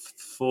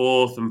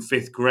 4th and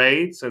 5th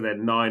grade, so they're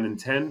 9 and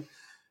 10, and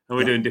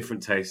we're doing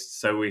different tastes.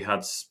 So we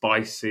had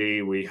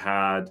spicy, we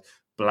had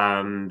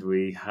bland,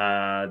 we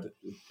had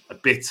a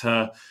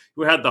bitter,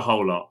 we had the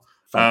whole lot.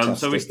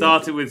 So we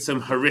started with some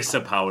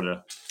harissa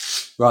powder.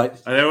 Right.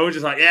 And they were all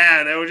just like,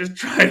 they were just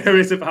trying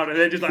harissa powder.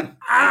 They're just like,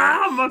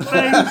 my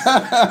face.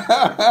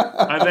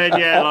 And then,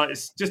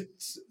 it's just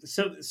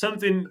there's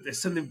something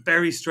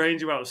very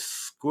strange about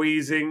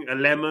squeezing a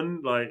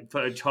lemon,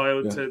 for a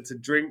child to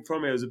drink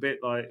from. It was a bit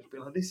like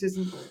this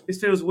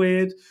feels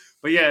weird.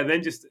 But and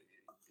then just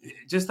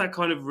that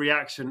kind of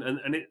reaction.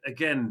 And it,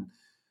 again,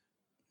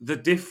 the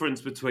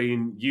difference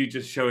between you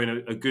just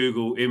showing a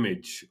Google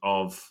image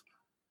of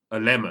a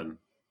lemon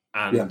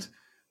and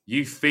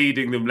you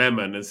feeding them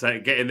lemon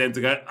and getting them to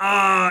go,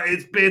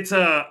 it's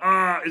bitter,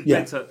 it's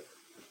bitter.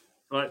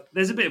 Right,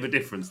 there's a bit of a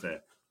difference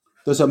there.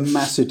 There's a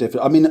massive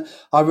difference. I mean,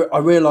 I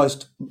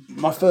realised in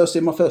my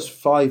first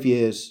 5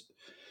 years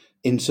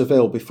in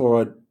Seville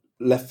before I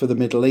left for the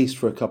Middle East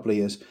for a couple of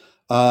years.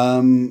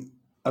 I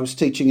was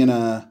teaching in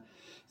a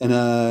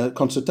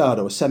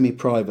concertado, a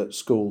semi-private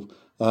school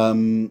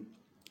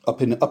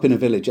up in a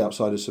village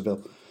outside of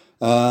Seville,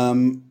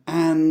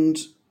 and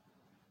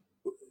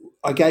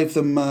I gave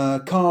them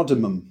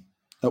cardamom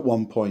at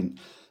one point.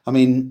 I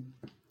mean,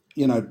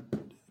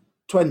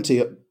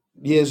 20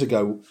 years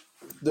ago,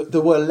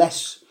 there were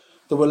less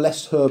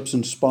herbs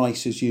and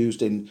spices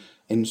used in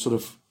sort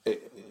of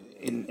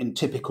in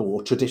typical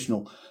or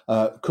traditional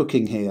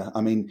cooking here.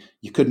 I mean,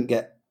 you couldn't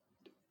get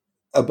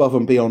above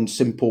and beyond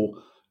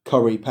simple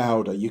curry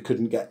powder. You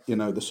couldn't get,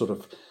 the sort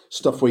of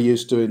stuff we're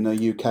used to in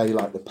the UK,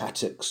 like the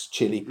Patek's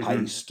chili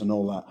paste and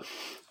all that.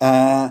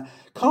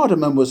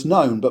 Cardamom was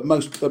known, but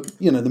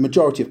the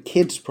majority of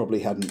kids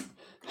probably hadn't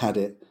had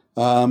it.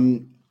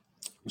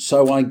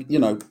 So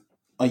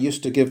I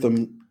used to give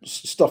them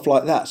stuff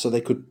like that so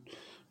they could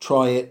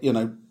try it,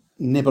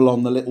 nibble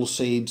on the little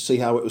seeds, see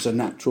how it was a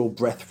natural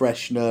breath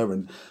freshener,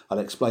 and I'd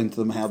explain to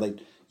them how they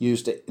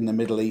used it in the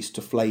Middle East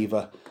to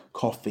flavour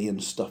coffee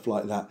and stuff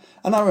like that.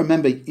 And I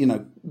remember,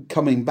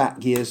 coming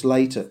back years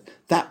later,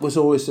 that was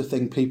always the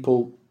thing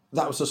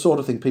that was the sort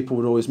of thing people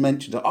would always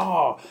mention.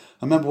 I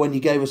remember when you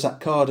gave us that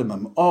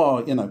cardamom.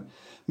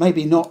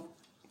 Maybe not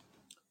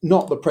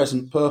the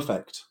present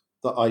perfect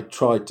that I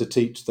tried to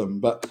teach them,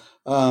 but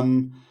I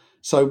mean,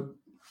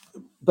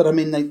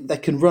 they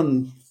can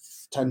run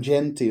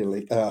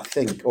tangentially, I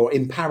think, or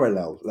in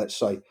parallel, let's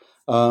say.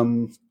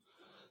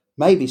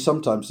 Maybe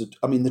sometimes,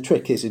 the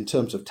trick is, in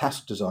terms of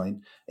task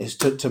design, is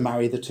to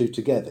marry the two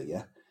together,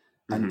 yeah?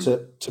 And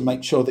to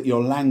make sure that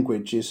your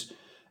language is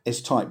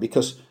tight,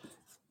 because,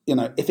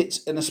 if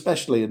it's, and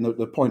especially, and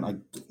the point I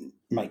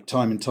make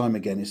time and time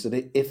again is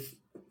that if,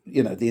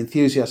 the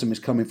enthusiasm is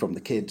coming from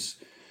the kids,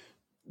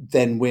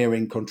 then we're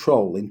in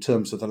control in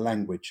terms of the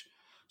language.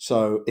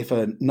 So if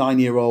a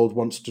 9-year-old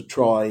wants to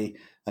try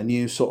a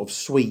new sort of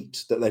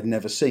sweet that they've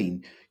never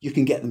seen, you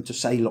can get them to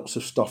say lots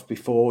of stuff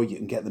before. You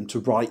can get them to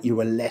write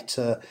you a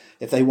letter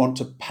if they want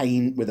to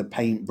paint with a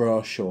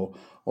paintbrush or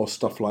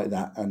stuff like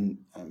that. And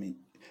I mean,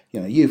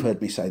 you've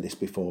heard me say this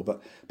before,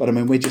 but I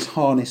mean, we just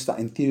harness that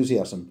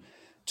enthusiasm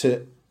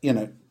to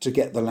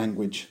get the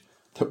language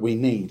that we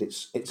need.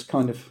 It's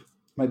kind of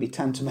maybe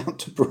tantamount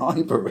to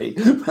bribery.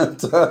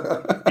 But,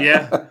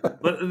 yeah,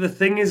 but the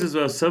thing is as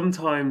well,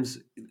 sometimes,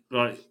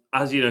 like,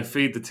 as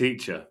feed the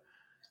teacher,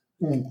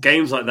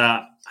 games like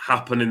that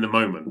happen in the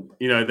moment.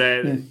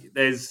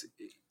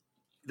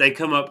 They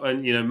come up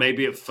and,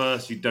 maybe at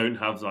first you don't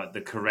have like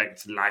the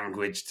correct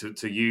language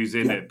to use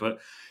in it, but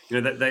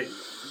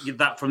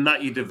that from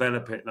that you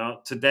develop it.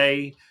 Now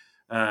today,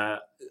 I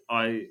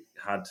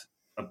had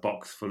a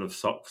box full of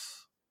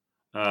socks.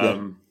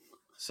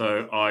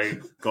 So I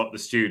got the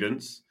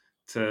students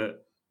to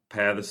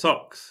pair the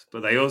socks,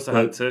 but they also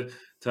had to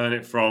turn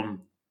it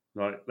from,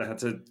 like, they had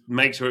to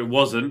make sure it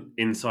wasn't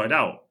inside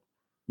out.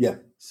 Yeah.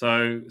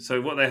 So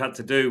what they had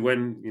to do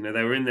when,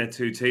 they were in their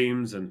two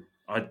teams, and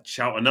I'd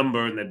shout a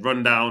number and they'd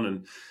run down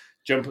and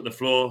jump at the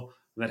floor,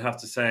 and they'd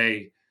have to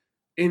say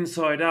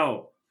inside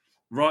out,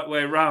 right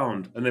way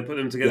round, and they put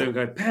them together and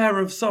go, pair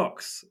of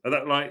socks. And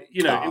that, like,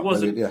 it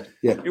wasn't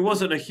it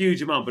wasn't a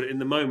huge amount, but in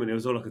the moment it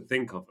was all I could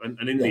think of.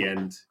 And in the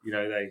end,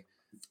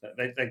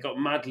 they got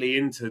madly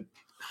into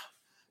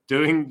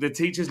doing the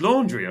teacher's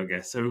laundry, I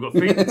guess. So we've got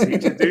feed the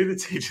teacher, do the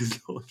teacher's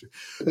laundry.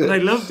 But they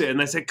loved it, and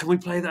they said, can we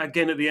play that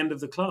again at the end of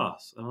the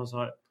class? And I was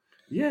like,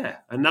 yeah.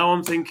 And now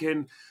I'm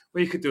thinking,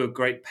 well, you could do a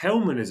great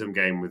Pelmanism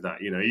game with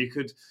that. You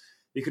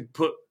could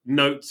put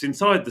notes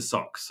inside the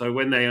socks. So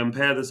when they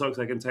unpair the socks,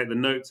 they can take the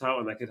notes out,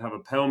 and they could have a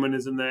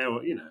Pelmanism there,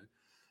 or,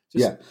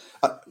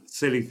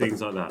 silly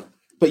things like that.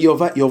 But you're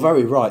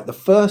very right. The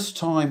first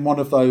time one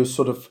of those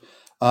sort of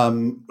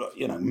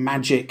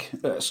magic,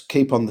 let's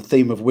keep on the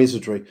theme of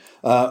wizardry,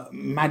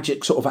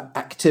 magic sort of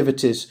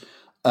activities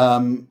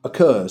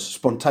occurs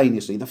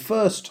spontaneously, the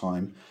first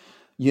time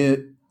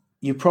you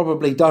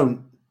probably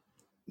don't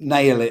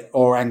nail it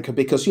or anchor,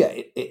 because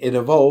it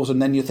evolves,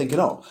 and then you're thinking,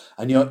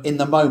 and you're in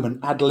the moment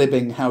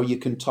ad-libbing how you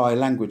can tie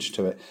language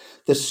to it.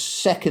 The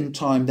second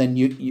time, then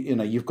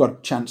you've got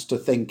a chance to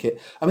think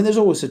it. I mean, there's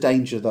always a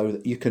danger though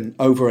that you can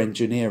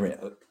over-engineer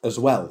it as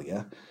well.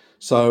 Yeah.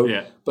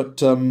 So,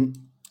 but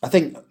I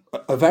think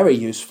a very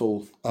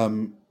useful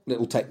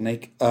little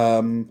technique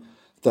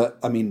that,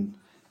 I mean,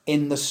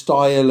 in the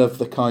style of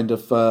the kind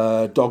of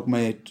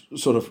dogma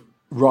sort of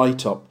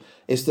write-up,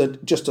 is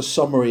that just a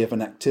summary of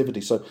an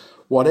activity. So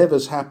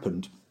whatever's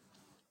happened,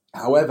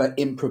 however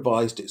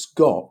improvised it's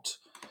got,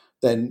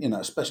 then,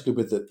 especially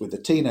with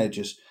the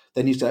teenagers,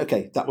 then you say,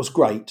 okay, that was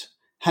great.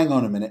 Hang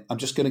on a minute. I'm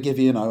just going to give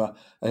you,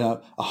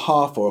 a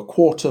half or a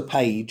quarter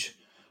page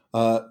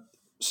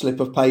slip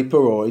of paper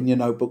or in your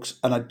notebooks,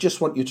 and I just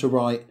want you to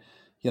write,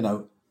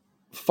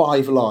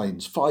 5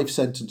 lines, 5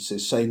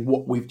 sentences saying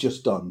what we've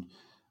just done.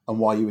 and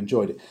why you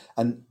enjoyed it.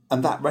 And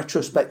that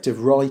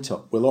retrospective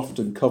write-up will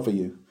often cover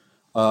you,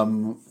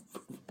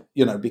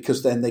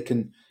 because then they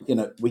can,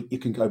 you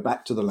can go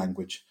back to the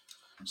language.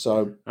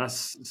 So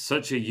that's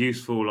such a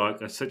useful,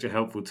 such a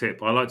helpful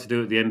tip. I like to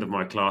do at the end of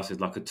my classes,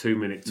 like a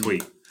 2-minute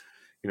tweet,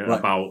 Right.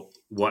 about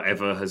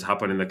whatever has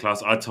happened in the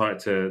class. I tie it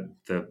to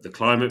the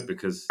climate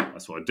because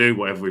that's what I do.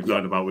 Whatever we've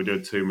learned about, we do a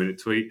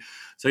 2-minute tweet.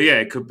 So yeah,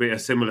 it could be a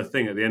similar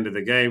thing at the end of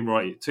the game,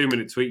 right?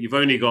 2-minute tweet. You've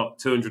only got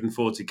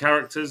 240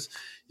 characters.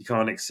 You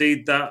can't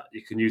exceed that.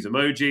 You can use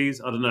emojis.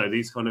 I don't know,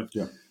 these kind of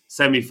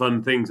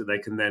semi-fun things that they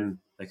can then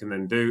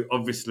do.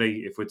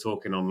 Obviously, if we're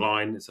talking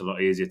online, it's a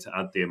lot easier to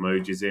add the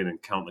emojis in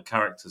and count the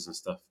characters and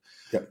stuff.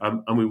 Yep.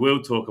 And we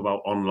will talk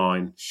about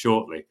online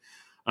shortly.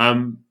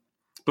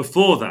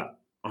 Before that,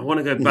 I want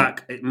to go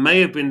back. It may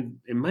have been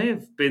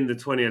the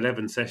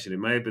 2011 session. It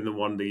may have been the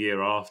one the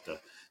year after,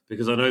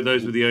 because I know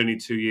those were the only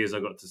 2 years I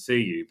got to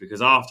see you.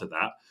 Because after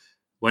that,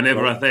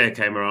 whenever Althea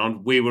came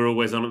around, we were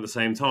always on at the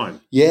same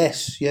time.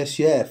 Yes,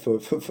 for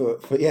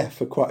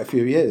quite a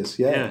few years.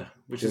 Yeah,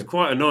 which is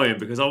quite annoying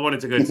because I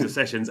wanted to go to the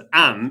sessions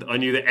and I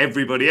knew that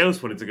everybody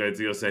else wanted to go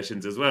to your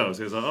sessions as well.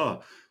 So it was like,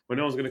 well,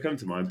 no one's going to come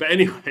to mine. But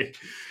anyway,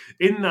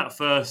 in that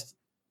first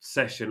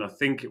session, I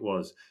think it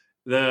was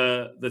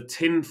the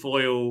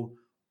tinfoil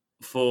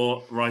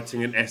for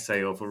writing an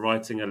essay or for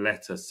writing a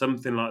letter,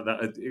 something like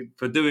that,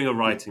 for doing a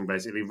writing,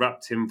 basically,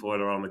 wrap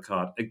tinfoil around the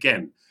card.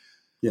 Again,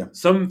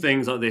 some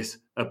things like this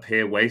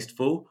appear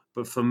wasteful,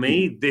 but for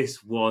me, this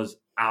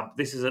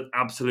is an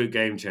absolute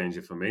game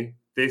changer for me.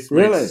 This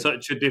made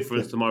such a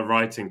difference to my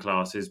writing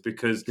classes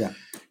because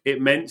it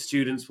meant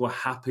students were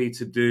happy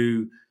to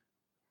do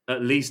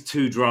at least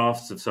 2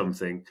 drafts of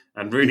something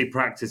and really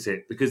practice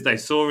it, because they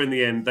saw in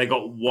the end they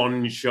got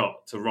one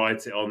shot to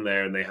write it on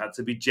there and they had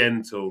to be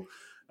gentle.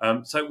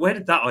 So where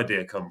did that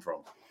idea come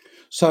from?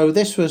 So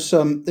this was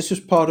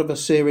part of a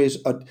series.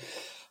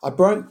 I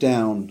broke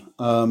down.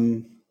 I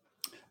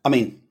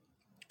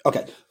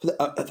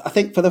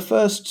think for the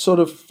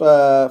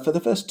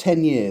first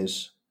 10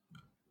 years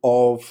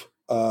of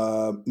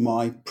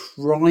my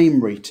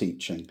primary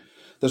teaching,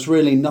 there's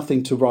really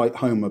nothing to write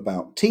home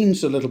about.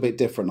 Teens are a little bit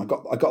different. I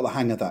got the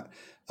hang of that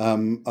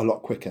a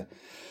lot quicker.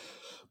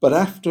 But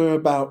after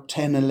about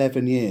 10,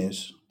 11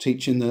 years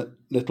teaching the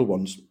little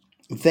ones,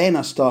 then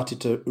I started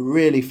to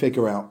really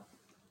figure out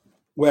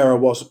where I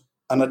was.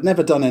 And I'd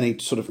never done any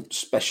sort of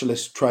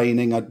specialist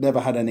training. I'd never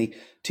had any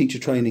teacher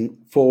training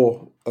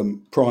for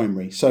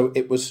primary. So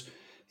it was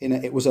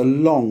a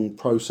long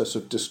process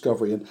of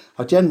discovery. And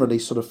I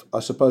generally I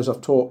suppose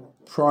I've taught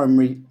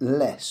primary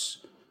less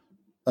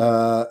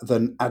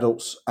than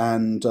adults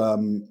and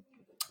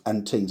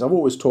teens. I've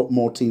always taught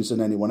more teens than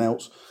anyone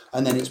else.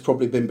 And then it's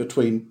probably been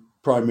between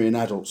primary and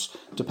adults,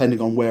 depending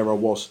on where I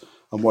was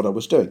and what I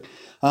was doing.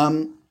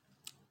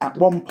 At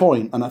one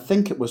point, and I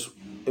think it was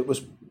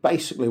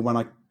basically when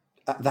at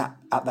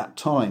that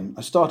time,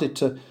 I started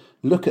to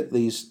look at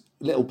these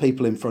little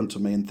people in front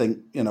of me and think,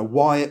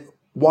 why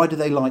do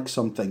they like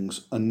some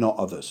things and not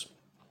others?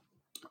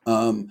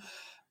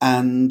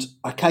 And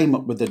I came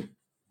up with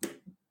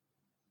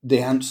the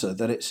answer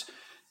that it's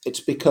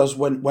because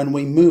when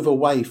we move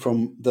away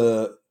from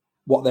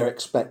what they're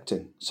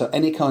expecting, so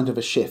any kind of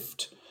a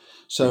shift.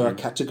 So I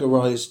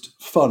categorized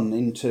fun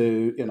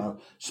into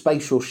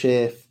spatial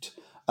shift,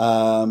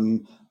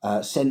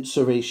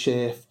 sensory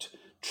shift,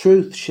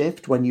 truth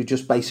shift, when you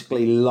just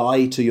basically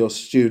lie to your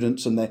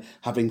students and they're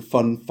having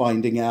fun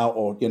finding out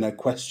or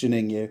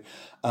questioning you,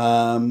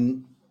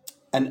 and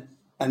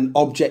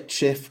object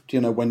shift,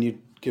 when you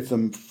give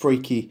them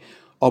freaky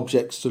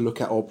objects to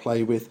look at or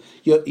play with.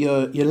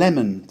 Your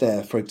lemon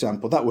there, for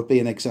example, that would be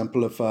an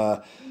example of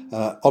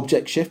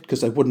object shift,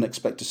 because they wouldn't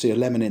expect to see a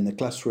lemon in the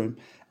classroom,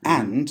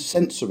 and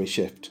sensory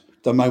shift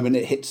the moment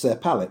it hits their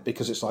palate,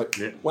 because it's like,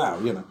 wow,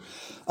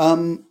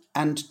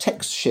 and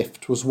text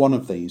shift was one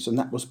of these, and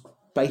that was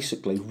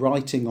basically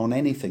writing on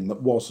anything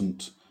that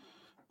wasn't,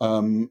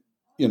 a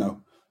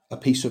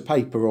piece of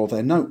paper or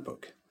their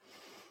notebook.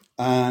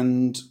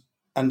 And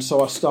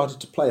so I started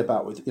to play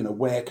about with,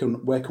 where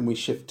can we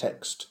shift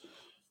text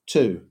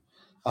to?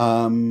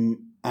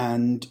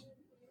 And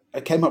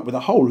I came up with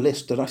a whole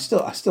list that I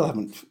still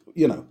haven't,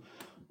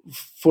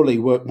 fully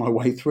worked my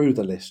way through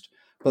the list.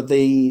 But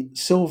the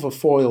silver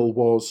foil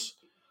was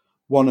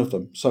one of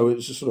them. So it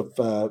was a sort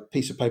of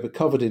piece of paper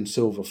covered in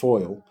silver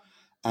foil.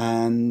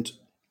 And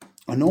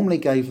I normally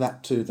gave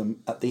that to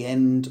them at the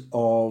end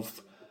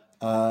of,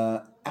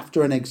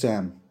 after an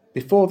exam.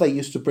 Before, they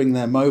used to bring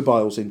their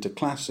mobiles into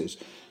classes.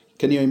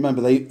 Can you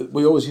remember?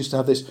 We always used to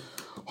have this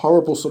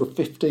horrible sort of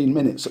 15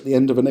 minutes at the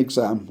end of an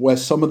exam where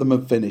some of them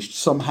had finished,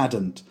 some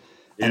hadn't.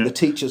 And the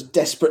teacher's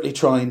desperately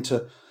trying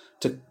to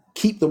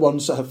keep the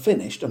ones that have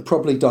finished and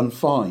probably done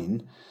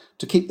fine,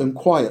 to keep them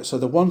quiet. So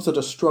the ones that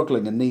are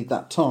struggling and need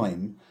that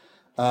time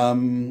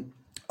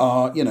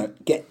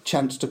get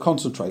chance to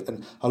concentrate.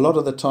 And a lot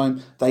of the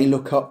time they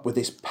look up with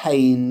this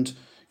pained,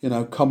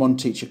 come on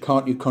teacher,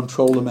 can't you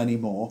control them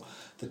anymore?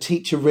 The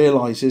teacher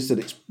realises that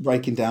it's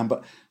breaking down,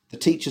 but the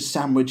teacher's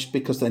sandwiched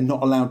because they're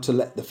not allowed to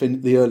let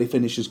the early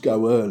finishers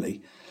go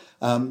early.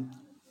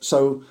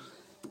 so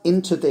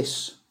into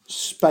this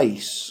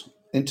space,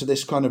 into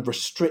this kind of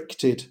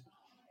restricted,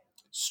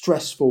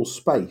 stressful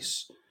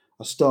space,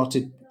 I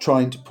started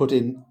trying to put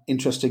in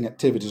interesting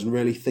activities and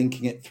really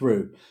thinking it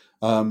through,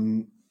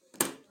 and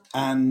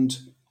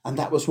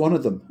that was one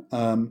of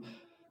them.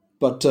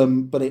 But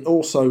it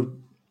also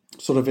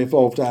sort of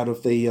evolved out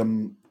of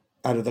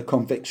the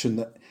conviction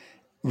that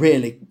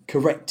really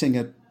correcting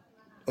a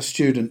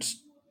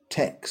student's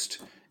text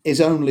is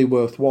only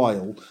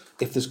worthwhile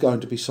if there's going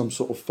to be some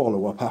sort of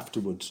follow-up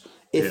afterwards.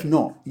 If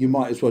not, you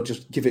might as well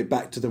just give it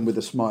back to them with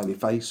a smiley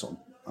face on,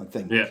 I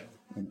think. Yeah.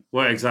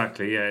 Well,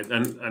 exactly, yeah.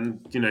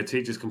 And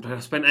teachers complain, I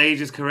spent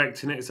ages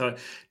correcting it. So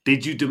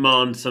did you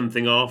demand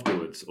something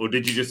afterwards? Or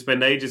did you just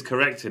spend ages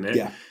correcting it,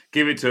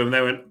 give it to them,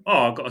 they went,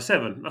 oh, I've got a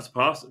 7, that's a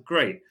pass,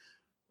 great.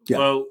 Yeah.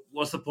 Well,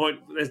 what's the point?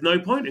 There's no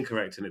point in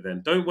correcting it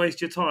then. Don't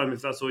waste your time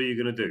if that's all you're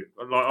going to do.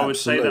 Like I would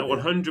say that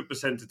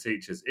 100% to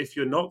teachers. If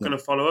you're not going to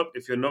follow up,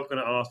 if you're not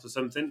going to ask for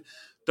something,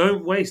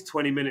 don't waste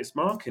 20 minutes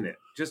marking it.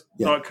 Just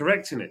like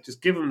correcting it.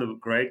 Just give them the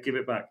grade, give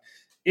it back.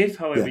 If,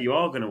 however, you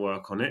are going to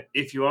work on it,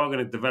 if you are going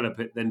to develop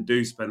it, then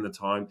do spend the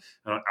time.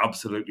 And I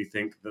absolutely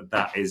think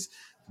that is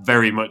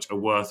very much a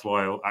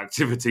worthwhile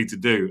activity to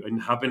do. And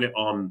having it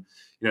on,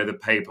 the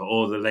paper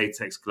or the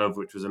latex glove,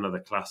 which was another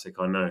classic,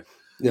 I know.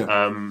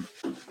 Yeah.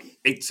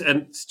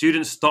 And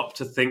students stop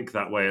to think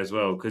that way as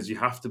well, because you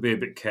have to be a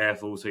bit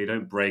careful so you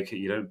don't break it,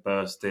 you don't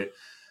burst it.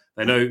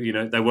 They know,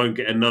 they won't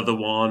get another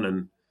one,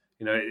 and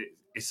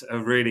it's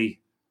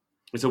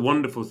a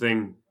wonderful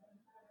thing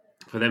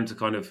for them to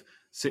kind of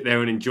sit there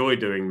and enjoy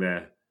doing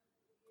their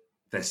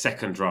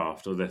second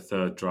draft or their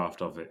third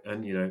draft of it,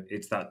 and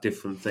it's that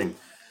different thing.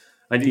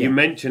 And you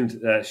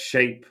mentioned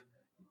shape.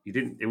 You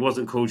didn't. It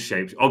wasn't called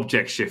shapes.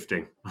 Object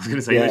shifting. I was going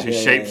to say you mentioned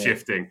shape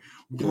shifting.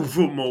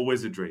 More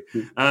wizardry.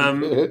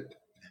 I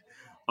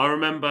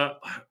remember.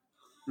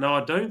 Now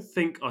I don't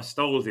think I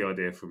stole the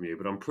idea from you,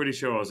 but I'm pretty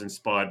sure I was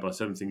inspired by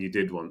something you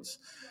did once,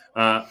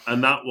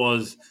 and that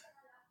was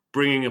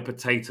bringing a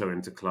potato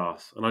into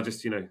class. And I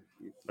just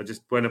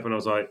went up and I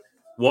was like,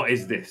 "What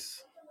is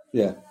this?"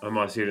 Yeah. And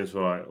my students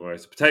were like, "Well,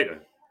 it's a potato."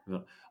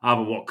 Like,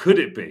 but what could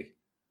it be?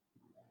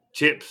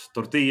 Chips,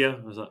 tortilla.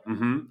 I was like,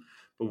 "Mm-hmm."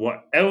 But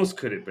what else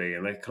could it be?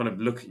 And they kind of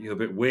look at you a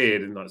bit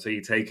weird, and so you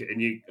take it and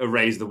you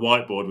erase the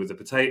whiteboard with the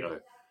potato,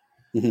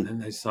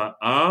 and they say,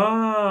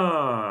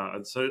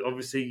 and so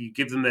obviously you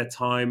give them their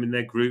time in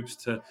their groups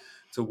to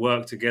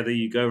work together.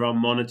 You go around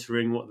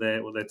monitoring what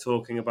they're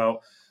talking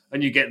about,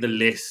 and you get the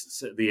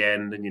lists at the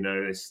end, and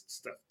this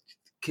stuff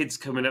teens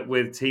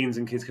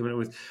and kids coming up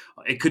with.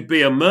 It could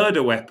be a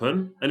murder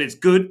weapon, and it's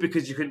good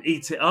because you can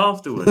eat it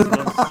afterwards.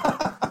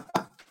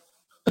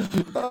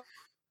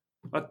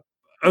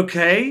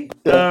 Okay,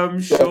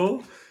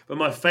 sure. But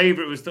my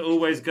favourite was to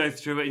always go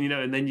through it,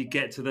 and then you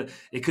get to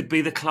it could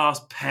be the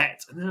class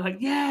pet. And they're like,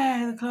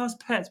 yeah, the class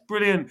pet's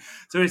brilliant.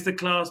 So it's the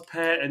class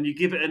pet, and you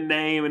give it a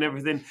name and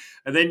everything.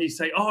 And then you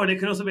say, oh, and it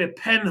can also be a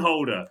pen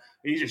holder.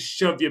 And you just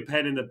shove your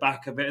pen in the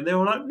back of it. And they're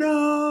all like,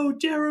 no,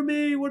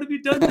 Jeremy, what have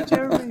you done to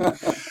Jeremy? But,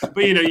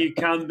 you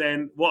can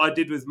then, what I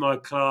did with my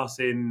class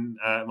in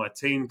my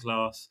teen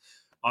class,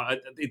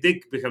 it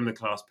did become the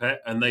class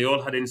pet, and they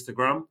all had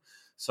Instagram.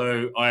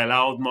 So I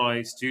allowed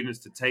my students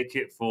to take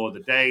it for the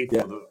day,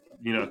 for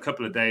a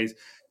couple of days,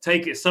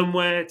 take it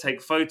somewhere,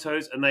 take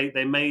photos, and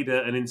they made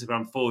an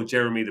Instagram for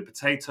Jeremy the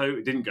Potato.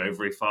 It didn't go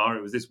very far.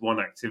 It was this one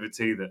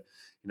activity that,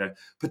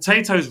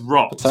 potatoes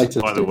rocked,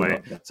 by the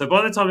way. So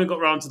by the time we got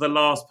around to the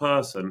last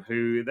person,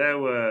 there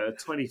were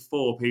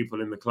 24 people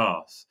in the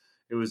class.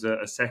 It was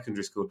a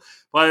secondary school.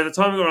 By the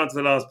time we got around to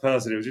the last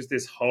person, it was just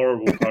this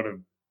horrible kind of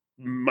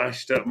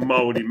mashed up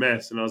moldy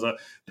mess, and I was like,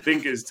 I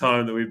think it's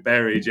time that we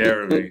bury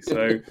Jeremy.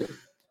 So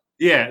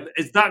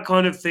it's that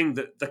kind of thing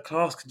that the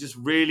class could just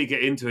really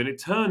get into, and it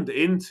turned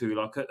into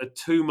like a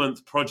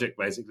 2-month project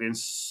basically, and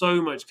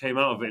so much came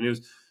out of it, and it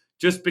was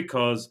just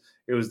because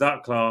it was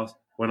that class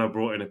when I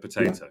brought in a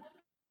potato.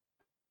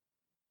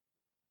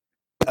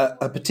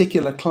 A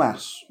particular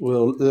class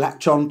will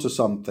latch on to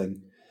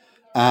something,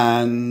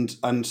 and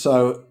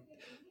so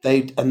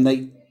they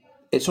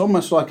it's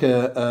almost like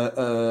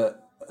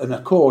an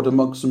accord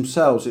amongst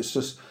themselves.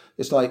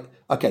 It's like,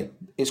 okay,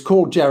 it's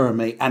called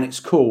Jeremy and it's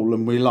cool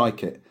and we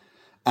like it,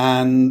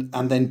 and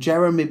then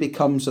Jeremy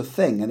becomes a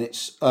thing, and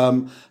it's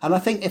and I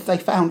think if they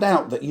found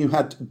out that you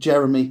had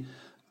Jeremy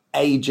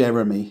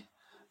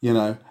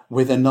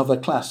with another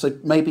class, they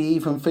maybe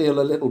even feel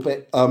a little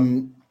bit a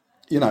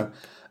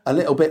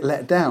little bit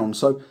let down.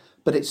 So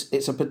but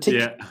it's a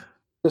particular,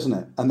 isn't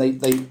it? And they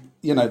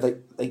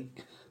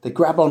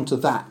grab onto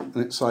that, and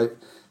it's like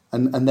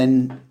and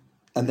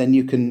then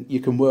you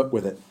can work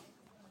with it.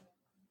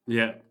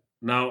 Yeah.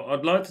 Now,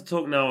 I'd like to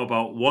talk now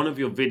about one of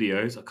your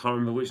videos. I can't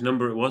remember which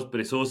number it was, but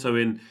it's also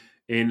in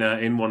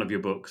one of your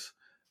books,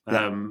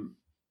 and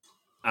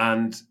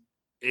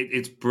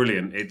it's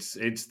brilliant. It's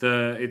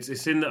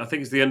in I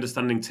think it's the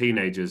Understanding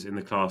Teenagers in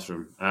the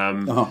Classroom,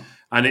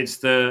 and it's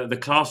the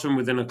classroom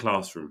within a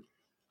classroom.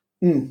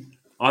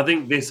 I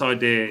think this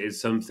idea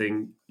is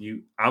something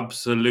you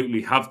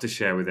absolutely have to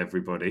share with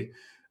everybody.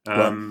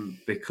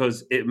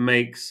 because it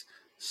makes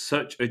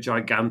such a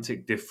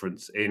gigantic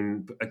difference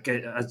in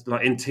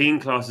teen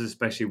classes,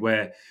 especially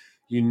where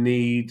you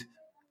need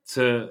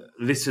to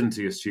listen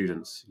to your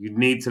students. You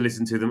need to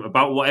listen to them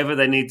about whatever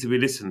they need to be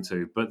listened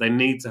to, but they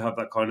need to have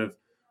that kind of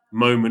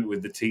moment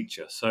with the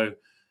teacher. So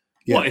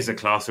what is a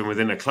classroom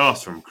within a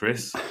classroom,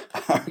 Chris?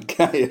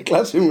 Okay, a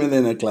classroom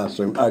within a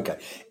classroom. Okay,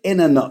 in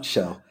a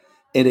nutshell,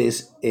 it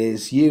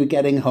is you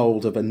getting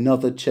hold of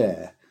another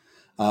chair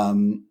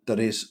that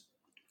is,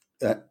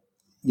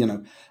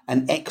 an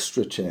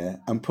extra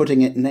chair, and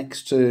putting it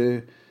next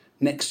to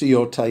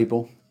your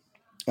table.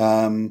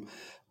 Either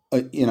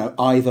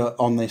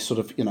on this sort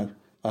of,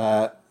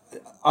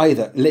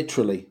 either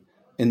literally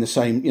in the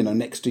same,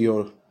 next to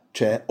your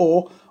chair,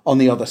 or on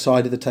the other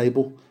side of the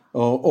table,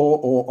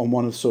 or on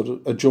one of the sort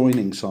of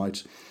adjoining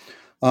sides,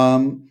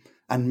 and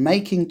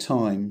making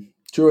time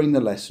during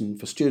the lesson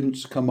for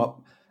students to come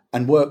up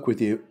and work with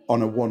you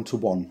on a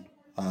one-to-one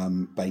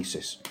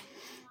basis.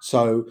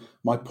 So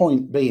my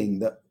point being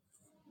that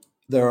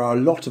there are a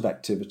lot of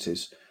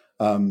activities,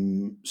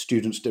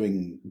 students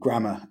doing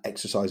grammar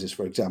exercises,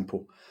 for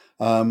example,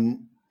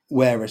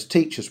 whereas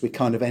teachers, we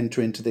kind of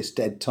enter into this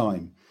dead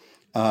time,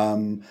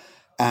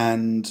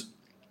 and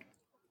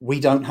we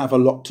don't have a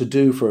lot to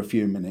do for a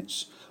few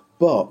minutes.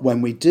 But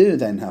when we do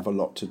then have a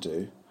lot to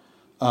do,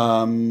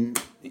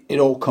 it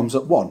all comes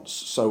at once.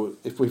 So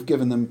if we've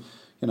given them,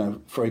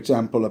 for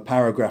example, a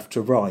paragraph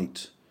to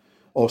write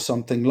or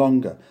something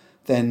longer,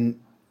 then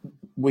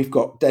we've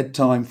got dead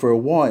time for a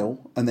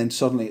while, and then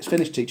suddenly it's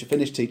finish teacher,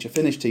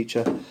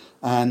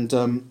 and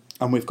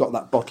we've got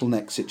that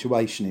bottleneck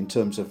situation in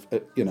terms of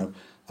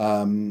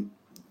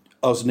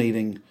us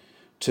needing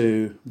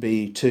to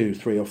be 2,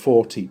 3, or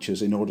 4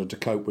 teachers in order to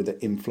cope with the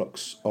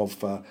influx of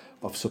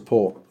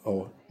support,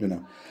 or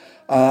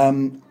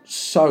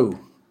so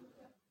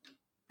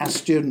as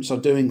students are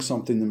doing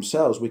something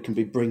themselves, we can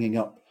be bringing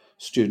up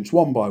students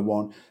one by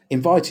one,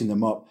 inviting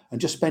them up, and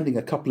just spending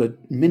a couple of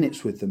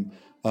minutes with them.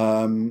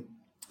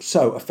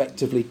 So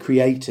effectively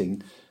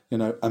creating,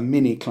 a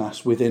mini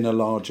class within a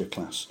larger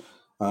class.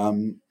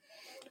 And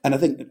I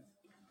think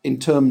in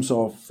terms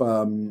of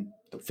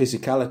the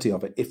physicality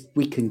of it, if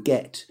we can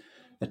get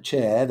a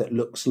chair that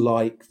looks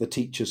like the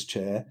teacher's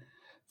chair,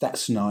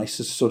 that's nice.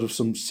 There's sort of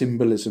some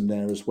symbolism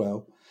there as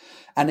well.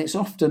 And it's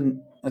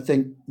often, I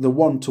think, the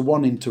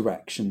one-to-one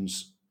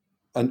interactions,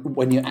 and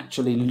when you're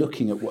actually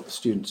looking at what the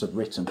students have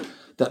written,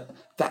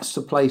 that's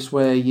the place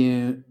where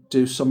you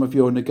do some of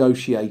your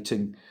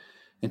negotiating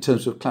in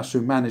terms of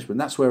classroom management.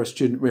 That's where a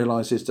student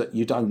realises that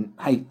you don't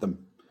hate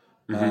them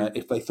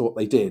if they thought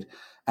they did,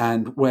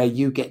 and where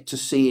you get to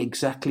see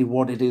exactly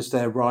what it is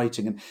they're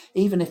writing. And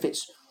even if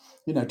it's,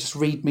 just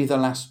read me the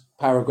last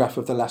paragraph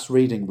of the last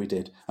reading we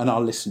did and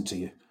I'll listen to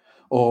you.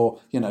 Or,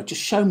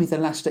 just show me the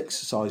last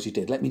exercise you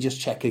did. Let me just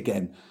check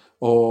again.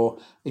 Or,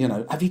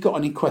 have you got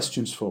any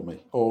questions for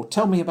me? Or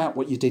tell me about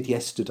what you did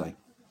yesterday.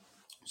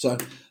 So,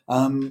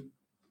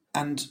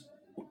 it's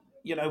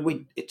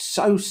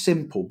so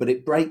simple, but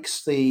it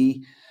breaks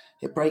the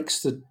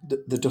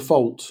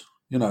default,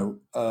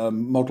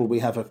 model we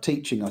have of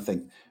teaching, I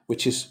think,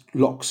 which is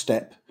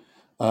lockstep,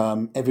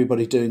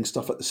 everybody doing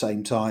stuff at the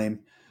same time,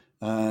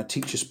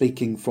 teacher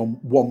speaking from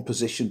one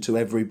position to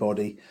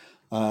everybody,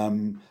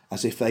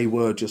 as if they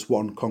were just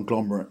one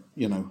conglomerate,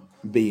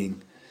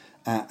 being,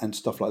 and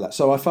stuff like that.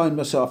 So I found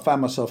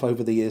myself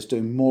over the years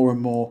doing more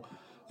and more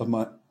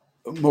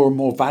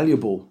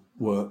valuable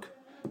work,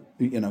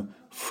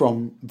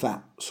 from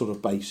that sort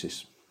of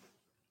basis.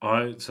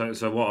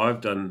 So what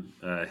I've done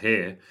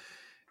here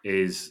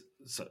is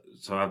so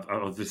I've,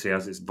 obviously,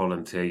 as it's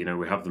volunteer,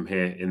 we have them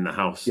here in the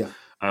house. Yeah.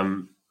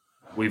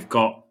 We've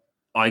got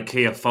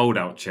IKEA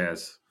fold-out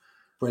chairs.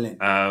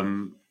 Brilliant.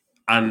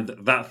 And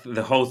that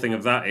the whole thing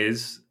of that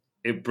is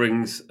it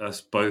brings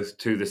us both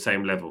to the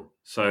same level.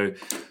 So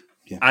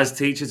as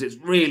teachers, it's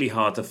really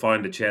hard to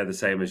find a chair the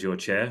same as your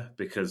chair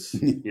because,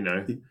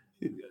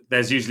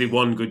 there's usually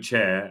one good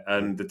chair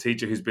and the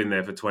teacher who's been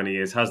there for 20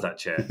 years has that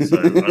chair. So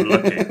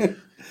unlucky.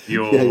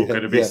 You're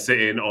going to be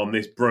sitting on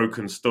this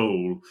broken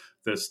stool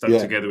that's stuck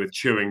together with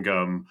chewing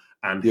gum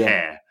and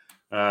hair.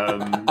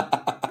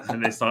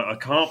 And it's like, I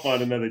can't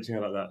find another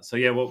chair like that. So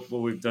what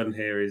we've done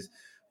here is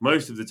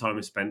most of the time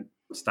is spent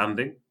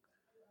standing.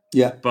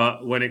 Yeah.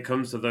 But when it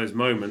comes to those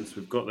moments,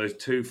 we've got those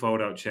 2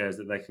 fold-out chairs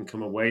that they can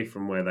come away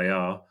from where they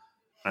are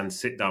and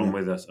sit down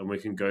with us, and we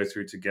can go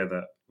through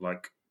together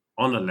like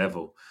on a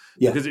level.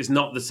 Because it's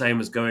not the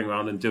same as going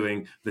around and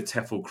doing the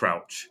TEFL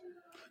crouch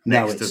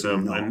next to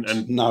them.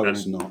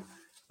 It's not.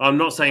 I'm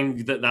not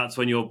saying that's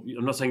when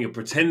I'm not saying you're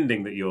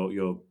pretending that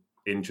you're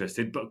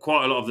interested, but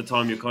quite a lot of the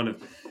time you're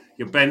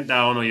bent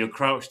down or you're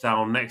crouched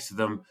down next to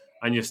them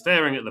and you're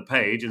staring at the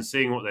page and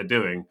seeing what they're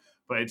doing,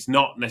 but it's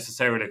not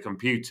necessarily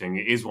computing.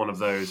 It is one of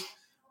those,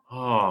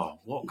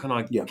 what can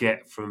I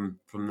get from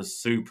the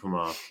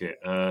supermarket?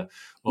 I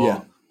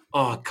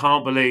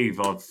can't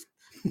believe I've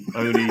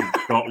only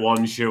got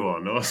one shoe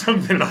on or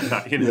something like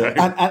that,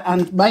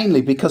 And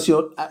mainly because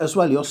you're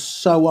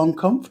so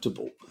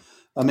uncomfortable.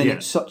 I mean, Yeah.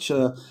 it's such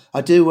a.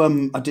 I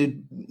do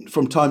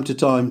from time to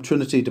time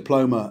Trinity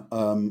diploma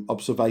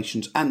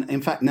observations, and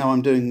in fact now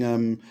I'm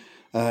doing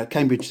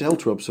Cambridge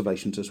Delta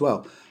observations as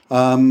well.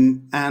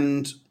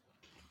 And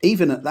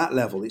even at that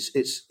level,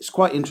 it's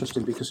quite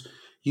interesting because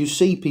you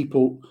see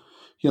people,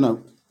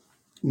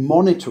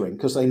 monitoring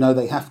because they know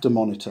they have to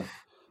monitor,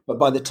 but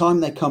by the time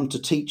they come to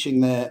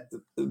teaching their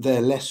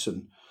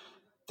lesson,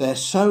 they're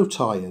so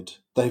tired.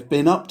 They've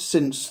been up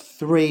since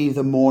 3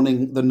 the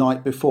morning the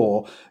night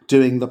before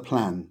doing the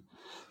plan.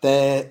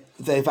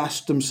 They've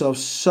asked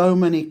themselves so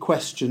many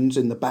questions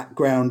in the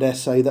background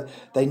essay that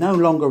they no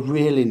longer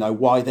really know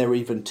why they're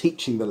even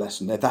teaching the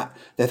lesson. They're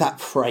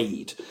that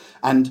frayed.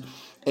 And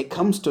it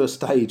comes to a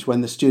stage when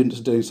the students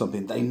are doing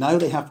something, they know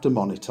they have to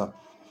monitor,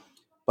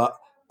 but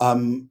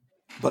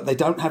they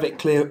don't have it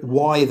clear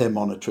why they're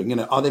monitoring.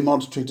 Are they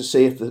monitoring to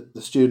see if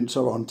the students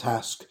are on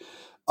task?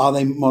 Are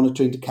they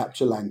monitoring to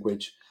capture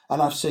language? And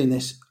I've seen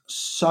this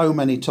so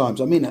many times.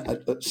 I mean,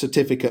 at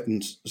certificate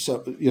and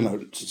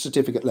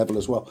certificate level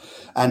as well,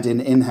 and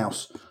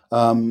in-house.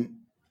 And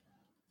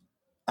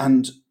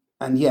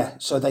yeah,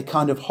 so they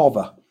kind of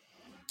hover,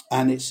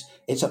 and it's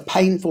a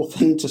painful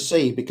thing to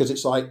see because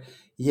it's like,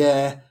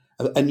 yeah,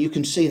 and you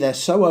can see they're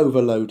so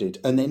overloaded,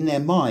 and in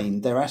their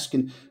mind they're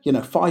asking,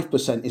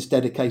 5% is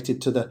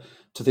dedicated to the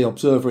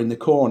observer in the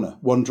corner,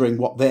 wondering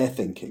what they're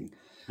thinking.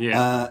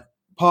 Yeah.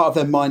 Part of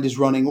their mind is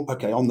running,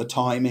 okay, on the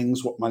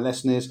timings, what my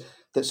lesson is.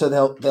 So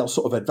they'll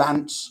sort of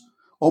advance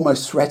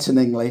almost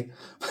threateningly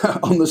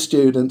on the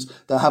students.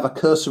 They'll have a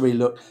cursory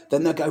look.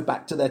 Then they'll go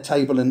back to their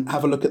table and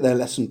have a look at their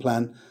lesson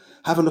plan.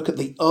 Have a look at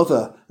the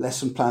other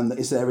lesson plan that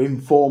is their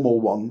informal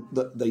one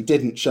that they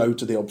didn't show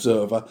to the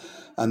observer,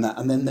 and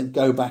then they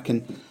go back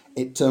and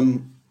it.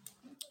 So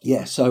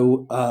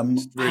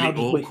it's really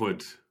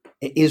awkward.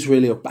 It is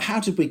really awkward. But how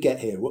did we get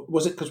here?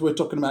 Was it because we were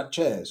talking about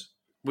chairs?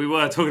 We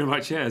were talking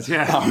about chairs,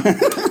 yeah.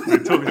 We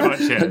were talking about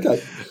chairs.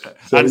 Okay.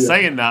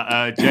 Saying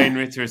that, Jane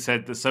Ritter has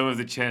said that some of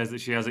the chairs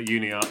that she has at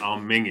uni are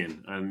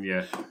minging. And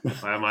yeah,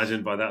 I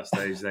imagine by that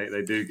stage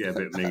they do get a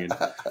bit minging.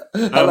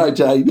 Hello,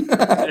 Jane.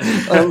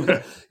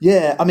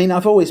 Yeah, I mean,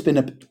 I've always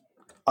been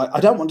I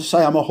don't want to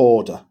say I'm a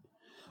hoarder,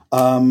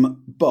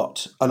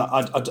 but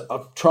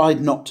I've tried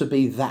not to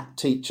be that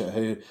teacher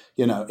who,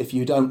 if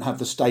you don't have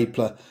the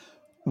stapler,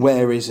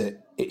 where is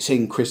it? It's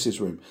in Chris's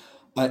room.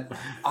 I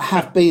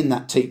have been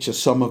that teacher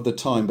some of the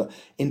time, but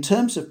in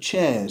terms of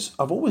chairs,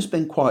 I've always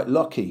been quite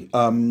lucky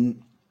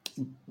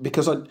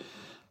because I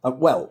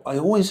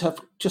always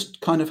have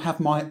just kind of have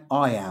my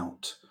eye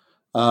out,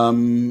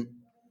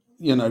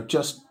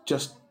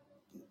 just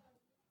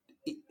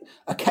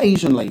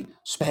occasionally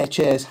spare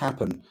chairs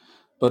happen,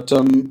 but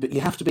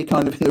you have to be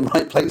kind of in the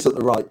right place at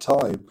the right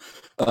time,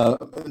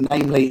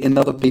 namely in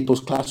other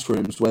people's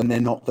classrooms when they're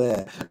not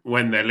there.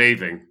 When they're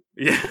leaving,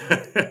 yeah.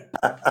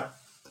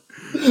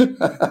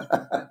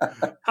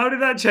 How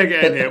did that chair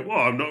get in here? Well,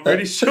 I'm not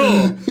really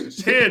sure.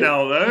 It's here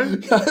now, though.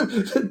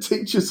 The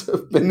teachers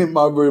have been in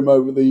my room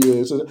over the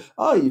years. And,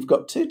 you've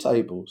got 2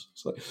 tables.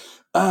 It's like,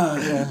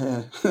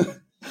 yeah.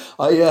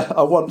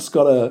 I once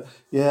got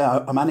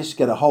I managed to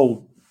get a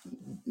whole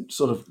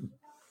sort of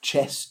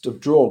chest of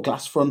drawer,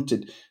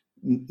 glass-fronted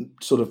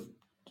sort of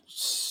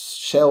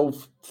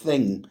shelf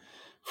thing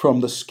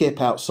from the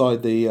skip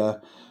outside the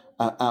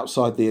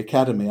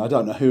academy. I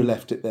don't know who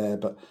left it there,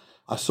 but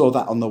I saw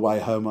that on the way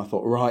home. I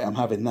thought, right, I'm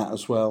having that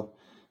as well.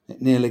 It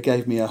nearly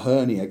gave me a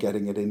hernia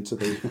getting it into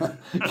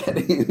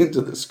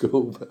the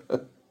school.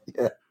 But,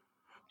 yeah.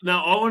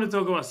 Now, I want to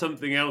talk about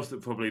something else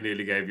that probably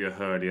nearly gave you a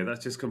hernia.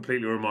 That's just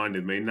completely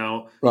reminded me.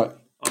 Now, right.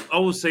 I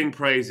will sing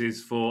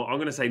praises for, I'm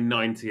going to say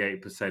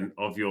 98%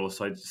 of your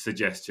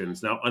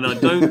suggestions. Now, and I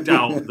don't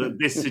doubt that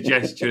this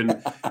suggestion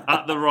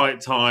at the right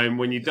time,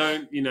 when you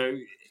don't,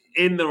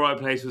 in the right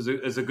place was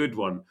a good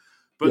one.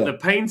 But the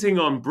painting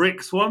on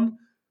bricks one,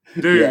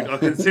 dude, I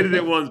considered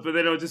it once, but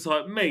then I was just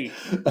like, mate,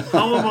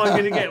 how am I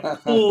going to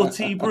get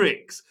 40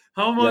 bricks?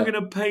 How am I going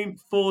to paint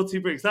 40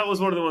 bricks? That was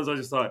one of the ones I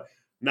was just like,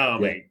 no,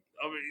 mate.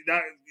 I mean,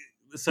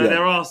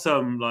 there are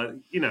some, like,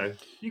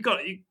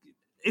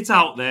 it's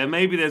out there.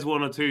 Maybe there's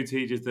 1 or 2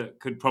 teachers that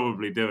could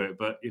probably do it,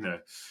 but,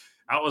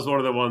 that was one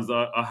of the ones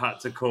that I had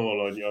to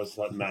call on you. I was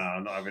like, nah,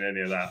 I'm not having any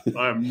of that.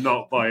 I am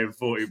not buying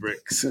 40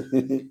 bricks. So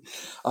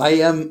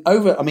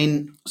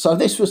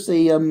this was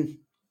the,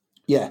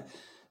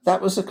 that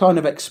was a kind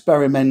of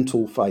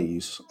experimental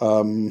phase.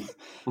 And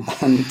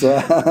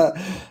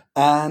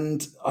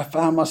I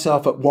found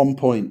myself at one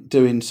point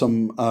doing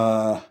some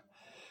fairly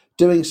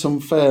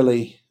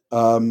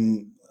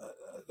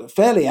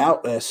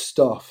out there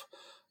stuff.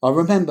 I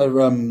remember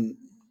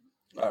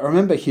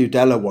Hugh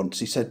Deller once,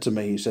 he said to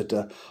me,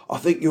 I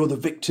think you're the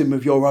victim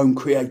of your own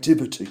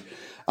creativity.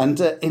 And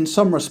in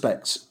some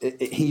respects,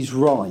 he's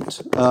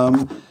right.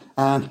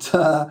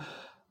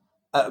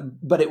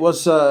 But it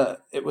was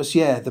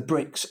the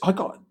bricks. I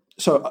got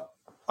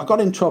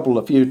in trouble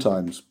a few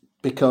times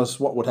because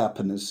what would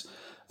happen is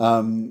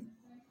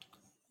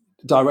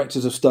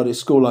directors of studies,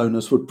 school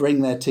owners would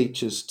bring their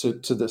teachers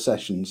to the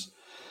sessions,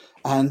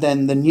 And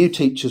then the new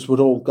teachers would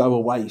all go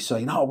away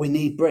saying, "Oh, we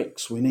need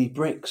bricks. We need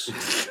bricks."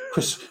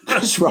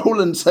 Chris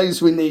Rowland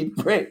says we need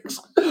bricks,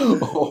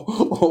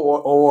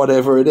 or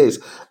whatever it is.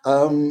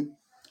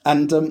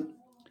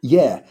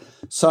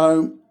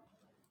 So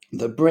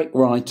the brick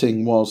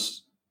writing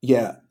was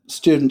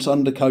students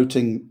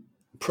undercoating,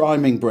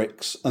 priming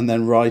bricks, and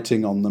then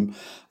writing on them.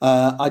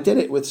 I did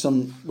it with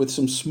some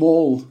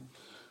small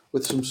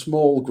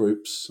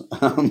groups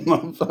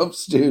of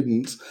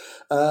students,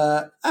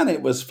 and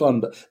it was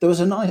fun. But there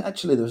was a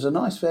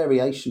nice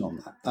variation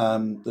on that.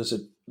 There's a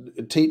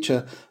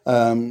teacher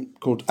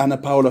called Ana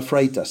Paula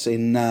Freitas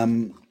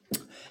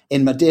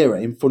in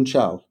Madeira, in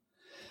Funchal,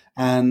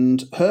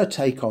 and her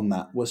take on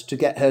that was to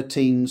get her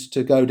teens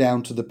to go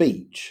down to the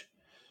beach,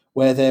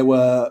 where there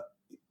were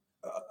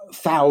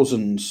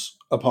thousands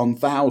upon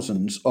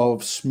thousands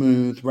of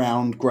smooth,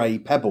 round, grey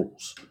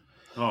pebbles.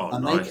 Oh,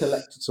 and nice. They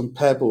collected some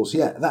pebbles.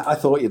 Yeah, I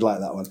thought you'd like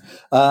that one.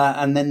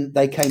 And then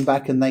they came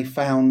back and they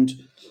found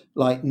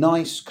like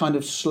nice kind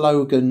of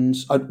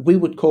slogans. We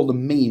would call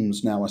them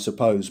memes now, I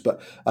suppose.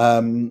 But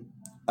and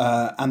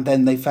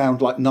then they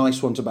found like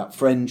nice ones about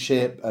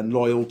friendship and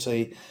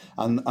loyalty,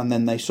 and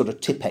then they sort of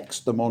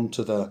Tipp-Ex'd them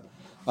onto the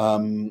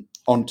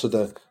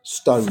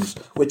stones,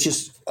 which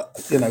is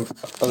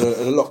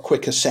a lot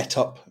quicker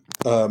setup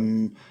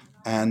and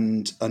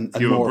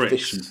more bricks.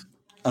 efficient.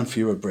 And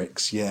fewer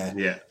bricks, yeah.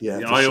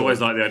 I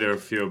always like the idea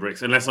of fewer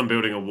bricks, unless I'm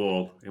building a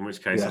wall, in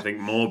which case I think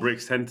more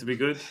bricks tend to be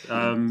good. It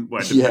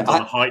depends on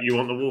the height you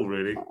want the wall,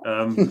 really.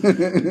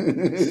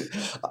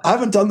 I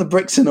haven't done the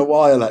bricks in a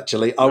while,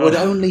 actually. I would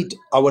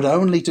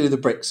only do the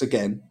bricks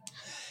again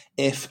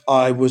if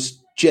I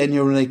was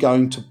genuinely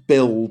going to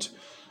build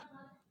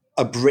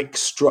a brick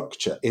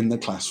structure in the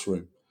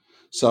classroom.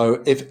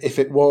 So if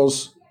it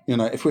was,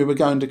 if we were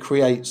going to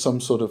create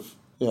some sort of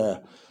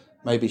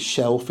maybe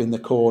shelf in the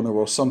corner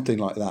or something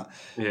like that,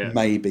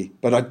 maybe.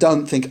 But I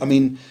don't think,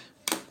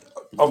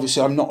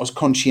 obviously I'm not as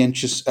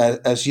conscientious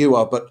as you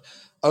are, but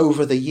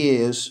over the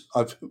years,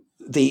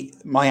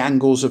 my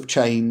angles have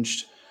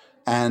changed,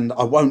 and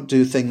I won't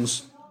do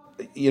things,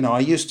 I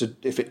used to,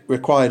 if it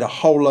required a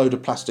whole load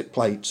of plastic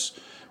plates,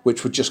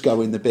 which would just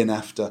go in the bin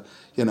after,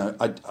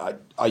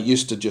 I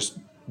used to just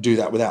do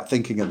that without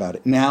thinking about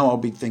it. Now I'll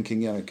be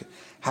thinking,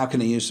 how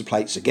can I use the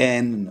plates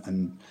again,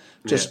 and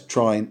just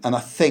trying, and I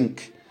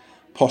think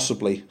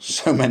possibly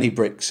so many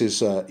bricks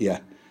is I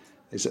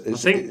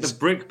think the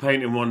brick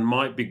painting one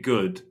might be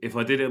good if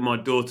I did it at my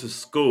daughter's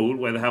school,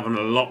 where they have an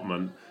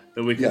allotment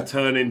that we can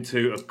turn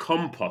into a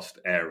compost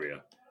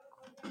area.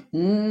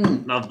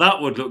 Now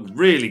that would look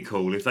really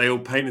cool if they all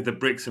painted the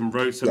bricks and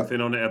wrote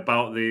something on it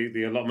about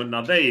the allotment.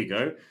 Now there you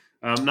go.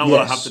 Now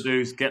what I have to do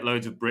is get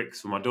loads of bricks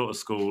for my daughter's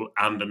school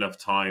and enough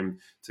time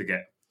to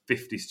get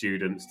 50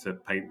 students to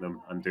paint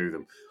them and do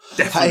them.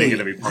 Definitely going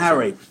to be possible.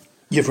 Harry,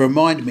 you've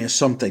reminded me of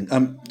something.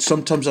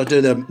 Sometimes I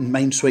do the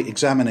main suite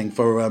examining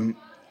for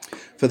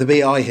the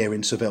BI here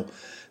in Seville.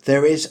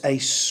 There is a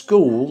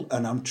school,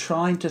 and I'm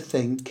trying to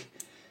think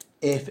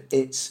if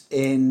it's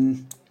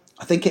in,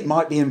 I think it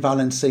might be in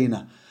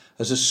Valencina.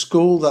 There's a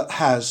school that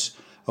has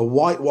a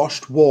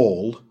whitewashed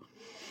wall,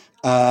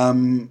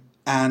 and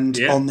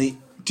on the,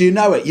 do you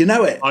know it? You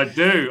know it? I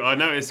do. I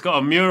know. It's got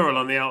a mural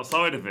on the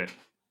outside of it.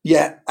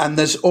 Yeah, and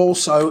there's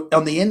also,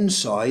 on the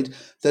inside,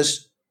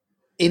 there's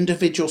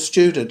individual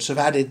students have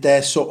added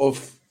their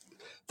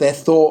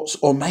thoughts,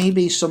 or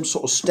maybe some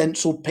sort of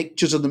stenciled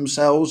pictures of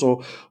themselves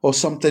or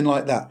something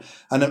like that,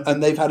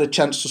 and they've had a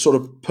chance to sort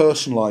of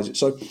personalize it.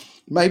 So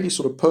maybe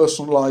sort of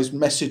personalized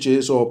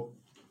messages, or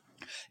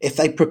if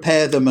they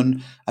prepare them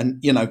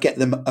and get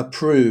them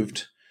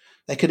approved,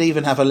 they could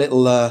even have a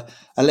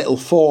little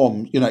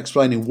form,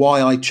 explaining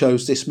why I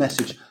chose this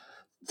message.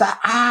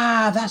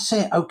 That's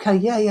it. Okay,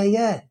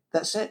 yeah.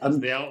 That's it.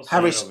 And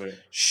Harry's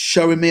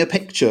showing me a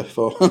picture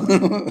for.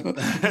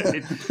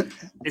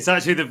 It's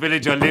actually the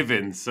village I live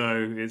in,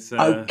 so it's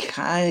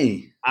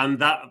okay. And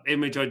that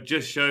image I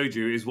just showed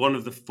you is one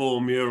of the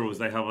 4 murals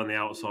they have on the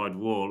outside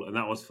wall, and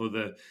that was for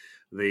the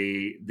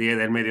Dia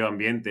del Medio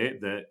Ambiente,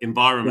 the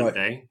Environment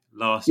Day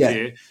last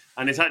year,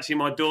 and it's actually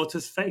my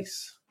daughter's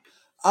face.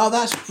 Oh,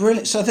 that's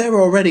brilliant! So they're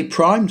already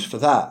primed for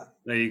that.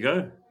 There you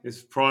go.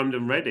 It's primed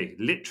and ready,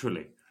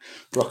 literally.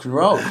 Rock and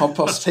roll,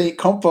 compost heap.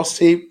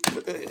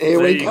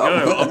 Here we go.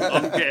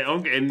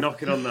 I'm getting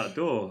knocking on that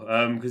door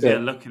because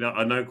lucky that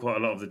I know quite a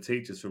lot of the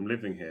teachers from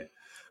living here.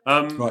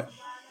 Right.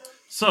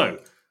 So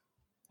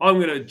I'm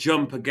going to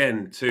jump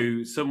again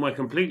to somewhere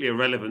completely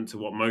irrelevant to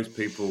what most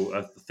people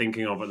are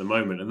thinking of at the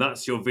moment, and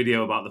that's your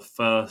video about the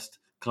first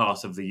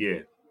class of the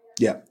year.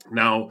 Yeah.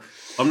 Now,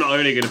 I'm not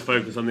only going to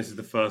focus on this as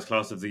the first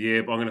class of the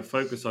year, but I'm going to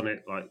focus on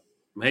it like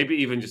maybe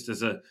even just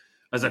as a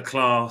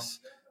class.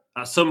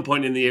 At some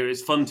point in the year,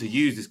 it's fun to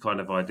use this kind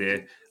of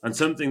idea, and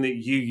something that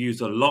you use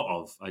a lot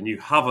of, and you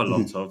have a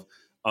lot of,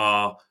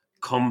 are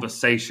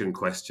conversation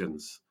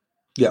questions.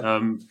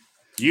 Yeah.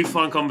 You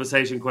find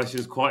conversation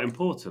questions quite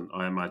important,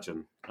 I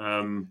imagine.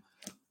 For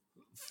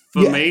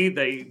me,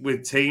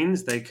 with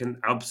teens, they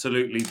can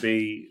absolutely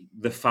be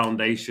the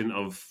foundation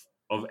of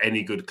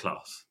any good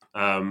class,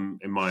 in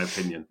my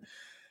opinion.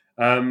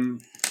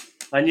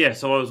 And yeah,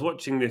 so I was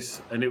watching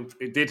this, and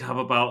it did have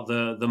about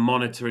the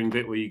monitoring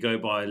bit where you go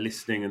by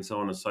listening and so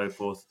on and so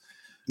forth,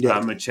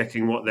 and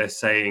checking what they're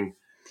saying.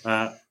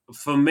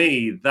 For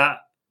me, that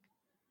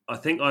I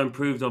think I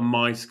improved on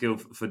my skill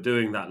for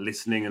doing that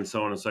listening and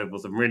so on and so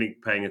forth, and really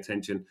paying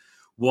attention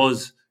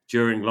was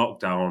during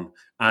lockdown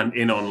and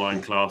in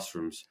online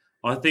classrooms.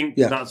 I think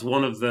that's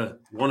one of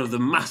the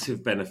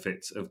massive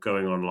benefits of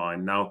going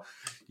online. Now,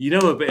 you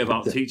know a bit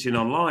about teaching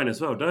online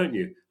as well, don't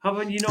you?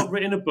 Haven't you not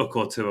written a book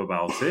or two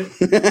about it?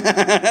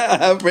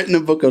 I've written a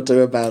book or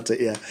two about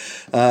it. Yeah.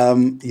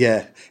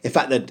 In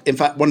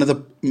fact, one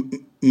of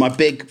my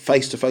big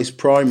face-to-face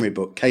primary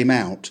book came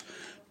out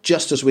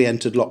just as we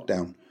entered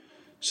lockdown.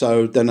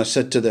 So then I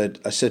said to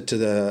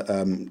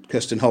the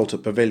Kirsten Holt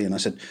at Pavilion, I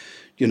said,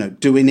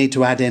 do we need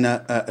to add in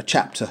a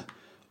chapter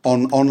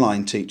on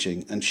online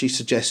teaching? And she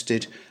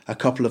suggested a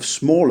couple of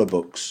smaller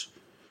books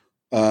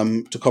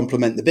to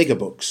complement the bigger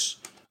books.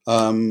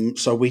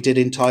 So we did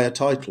entire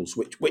titles,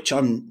 which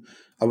I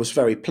was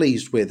very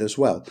pleased with as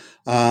well.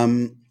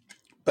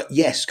 But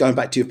yes, going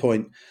back to your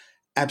point,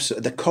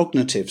 absolutely, the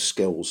cognitive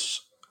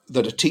skills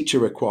that a teacher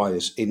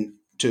requires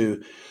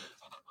to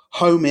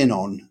home in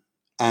on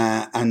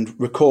and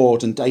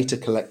record and data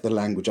collect the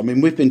language. I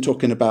mean, we've been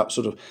talking about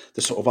the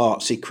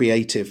artsy,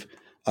 creative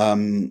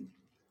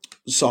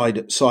side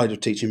of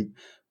teaching,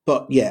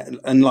 but yeah,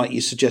 and like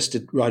you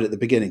suggested right at the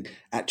beginning,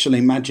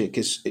 actually, magic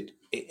it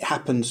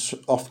happens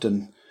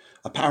often,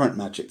 apparent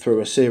magic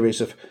through a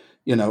series of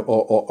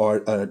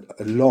or a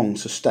long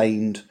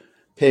sustained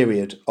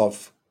period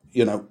of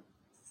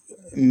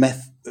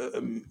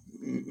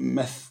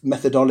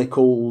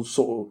methodological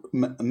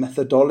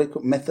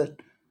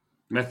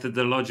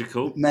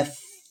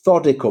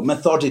methodical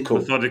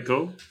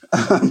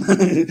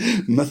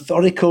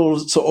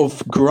sort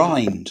of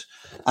grind.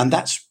 And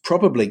that's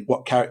probably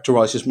what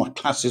characterizes my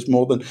classes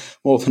more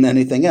than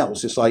anything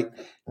else. It's like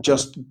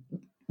just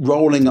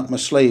rolling up my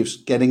sleeves,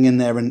 getting in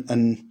there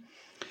and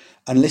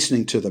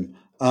listening to them.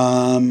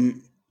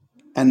 And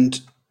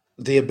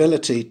the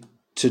ability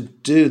to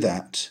do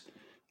that,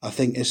 I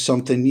think, is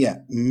something,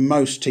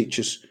 most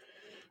teachers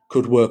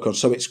could work on.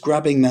 So it's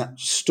grabbing that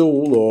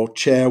stool or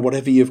chair,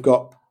 whatever you've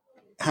got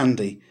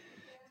handy,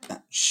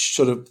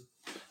 sort of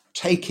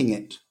taking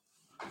it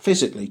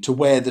physically to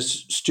where the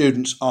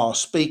students are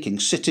speaking,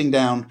 sitting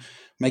down,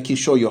 making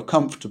sure you're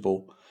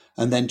comfortable,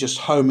 and then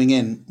just homing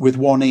in with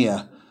one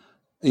ear,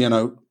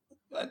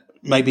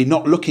 maybe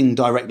not looking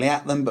directly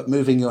at them, but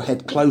moving your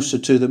head closer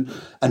to them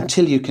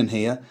until you can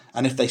hear.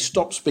 And if they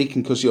stop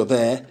speaking because you're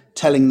there,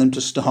 telling them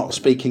to start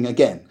speaking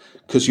again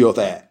because you're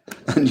there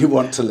and you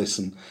want to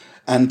listen.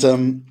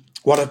 And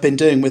what I've been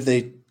doing with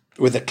a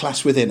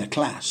class within a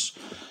class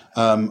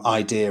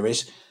idea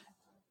is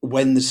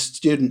when the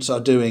students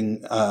are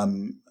doing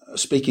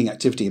speaking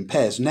activity in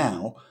pairs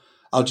now,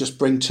 I'll just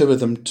bring two of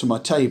them to my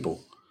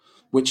table,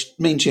 which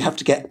means you have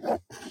to get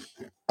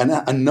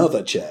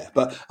another chair.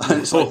 But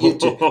it's like you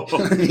two,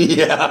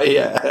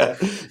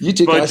 you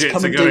two guys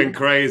come and going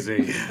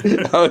crazy.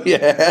 Oh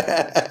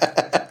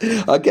yeah,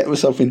 I get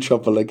myself in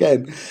trouble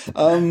again.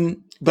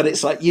 But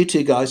it's like, you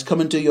two guys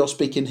come and do your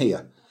speaking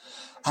here.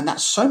 And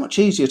that's so much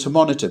easier to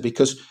monitor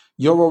because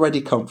you're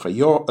already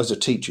comfy. As a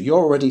teacher, you're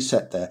already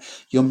set there.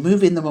 You're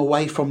moving them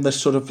away from the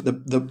sort of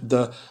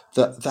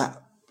that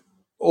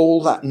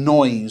all that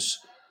noise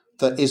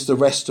that is the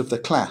rest of the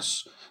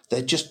class.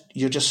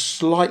 You're just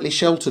slightly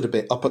sheltered a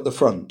bit up at the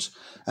front,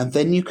 and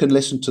then you can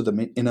listen to them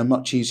in a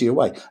much easier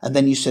way. And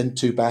then you send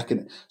two back,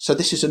 and so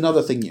this is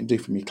another thing you can do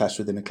from your class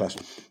within a class.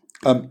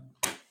 But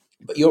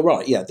you're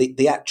right, yeah.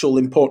 The actual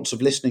importance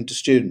of listening to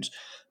students,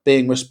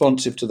 being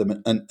responsive to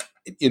them, and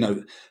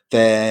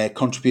their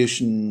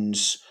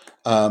contributions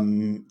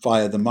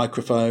via the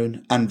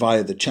microphone and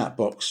via the chat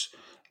box,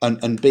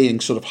 and being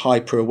sort of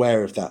hyper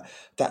aware of that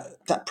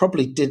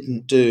probably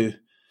didn't do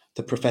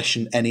the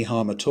profession any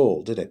harm at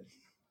all, did it?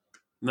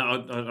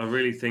 No, I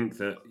really think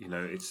that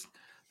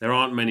there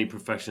aren't many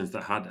professions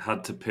that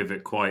had to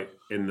pivot quite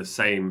in the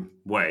same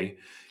way.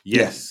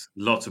 Yes,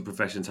 lots of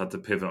professions had to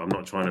pivot. I'm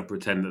not trying to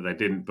pretend that they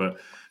didn't, but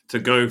to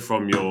go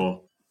from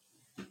your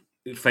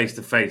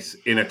face-to-face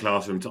in a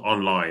classroom to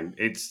online,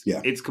 it's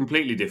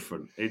completely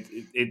different. And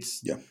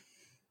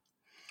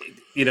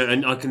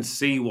I can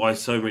see why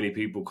so many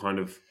people kind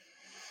of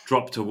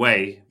dropped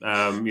away,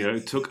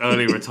 took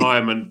early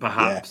retirement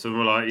perhaps, and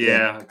were like,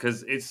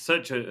 because it's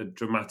such a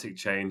dramatic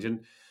change. And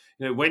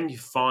when you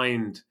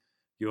find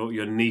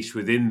your niche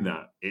within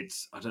that,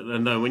 I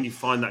don't know, when you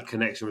find that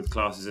connection with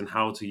classes and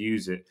how to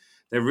use it,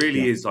 there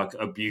really is like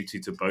a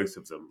beauty to both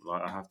of them,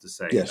 like I have to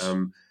say.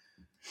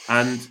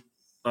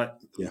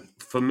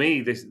 For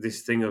me,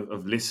 this thing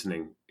of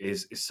listening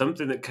is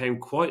something that came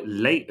quite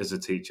late as a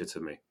teacher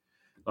to me.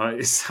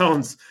 It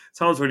sounds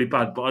really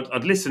bad, but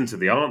I'd listen to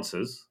the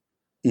answers.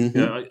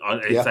 Mm-hmm.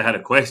 If they had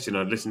a question,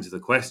 I'd listen to the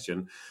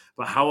question.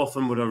 But how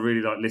often would I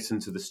really listen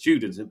to the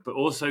students, but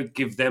also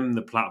give them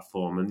the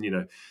platform?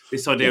 And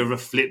this idea of a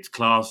flipped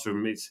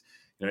classroom,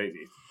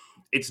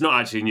 it's not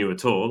actually new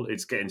at all.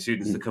 It's getting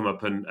students to come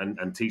up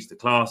and teach the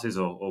classes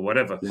or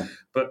whatever,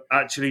 but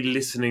actually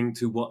listening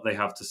to what they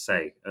have to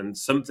say. And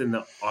something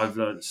that I've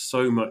learned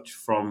so much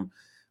from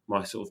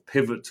my sort of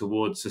pivot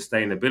towards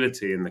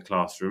sustainability in the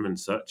classroom and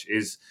such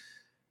is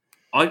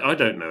I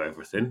don't know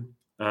everything.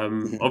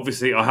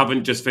 Obviously, I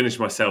haven't just finished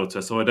my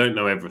CELTA, so I don't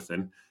know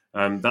everything.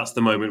 That's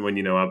the moment when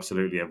you know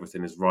absolutely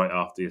everything is right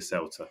after your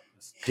CELTA.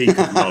 It's peak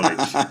of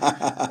knowledge.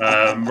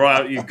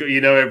 Right,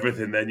 you know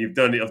everything. Then you've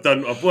done it.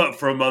 I've worked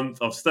for a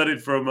month. I've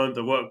studied for a month.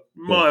 I worked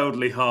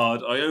mildly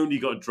hard. I only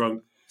got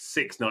drunk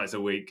 6 nights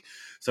a week,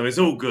 so it's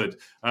all good.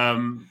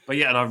 But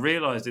yeah, and I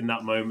realised in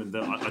that moment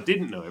that I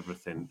didn't know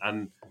everything.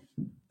 And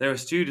there are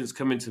students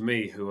coming to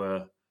me who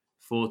are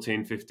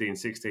 14, 15,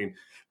 16.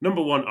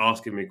 Number one,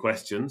 asking me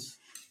questions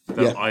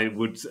that I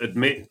would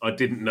admit I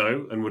didn't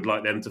know and would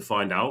like them to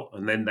find out.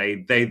 And then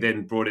they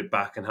then brought it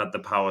back and had the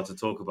power to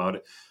talk about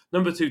it.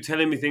 Number two,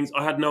 telling me things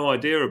I had no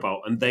idea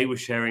about, and they were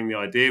sharing the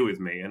idea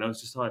with me. And I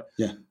was just like,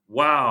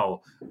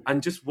 wow.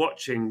 And just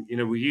watching,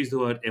 we use the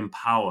word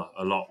empower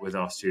a lot with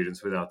our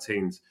students, with our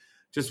teens.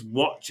 Just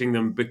watching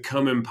them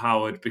become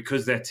empowered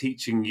because they're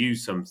teaching you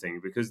something,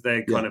 because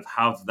they kind of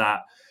have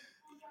that,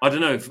 I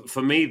don't know,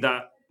 for me,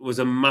 that was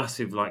a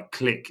massive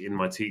click in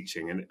my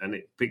teaching.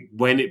 And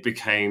when it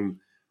became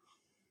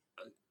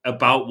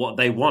about what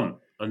they want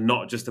and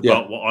not just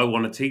about what I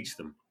want to teach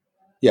them.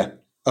 Yeah,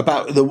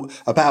 about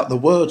the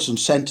words and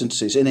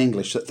sentences in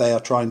English that they are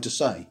trying to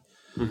say.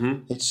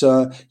 Mm-hmm. It's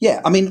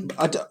I mean,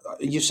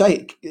 you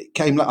say it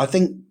came late. I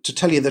think, to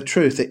tell you the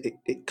truth,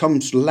 it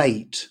comes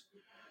late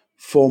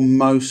for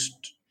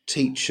most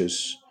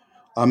teachers.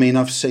 I mean,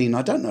 I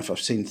don't know if I've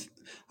seen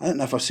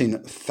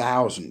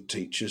 1,000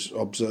 teachers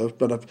observed,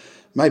 but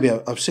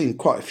I've seen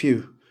quite a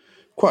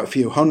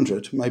few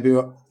hundred, maybe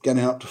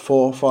getting up to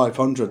 400 or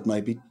 500,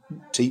 maybe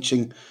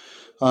teaching,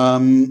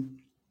 and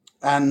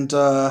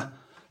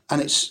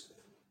it's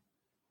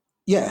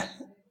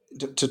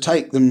to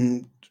take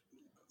them.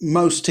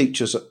 Most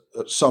teachers at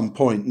some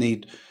point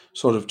need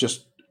sort of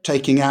just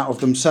taking out of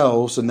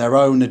themselves and their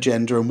own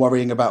agenda and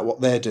worrying about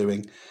what they're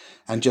doing,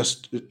 and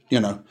just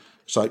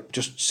so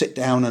just sit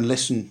down and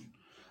listen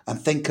and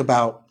think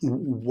about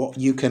what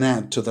you can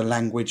add to the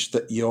language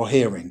that you're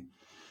hearing.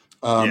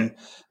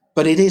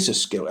 But it is a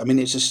skill. I mean,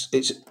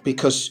 it's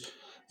because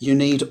you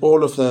need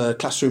all of the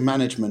classroom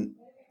management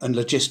and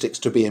logistics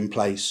to be in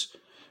place.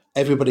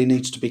 Everybody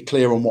needs to be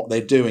clear on what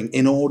they're doing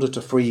in order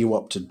to free you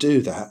up to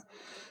do that.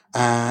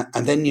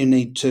 And then you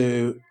need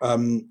to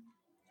kind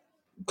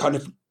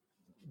of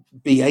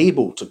be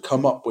able to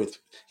come up with,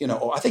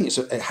 or I think it's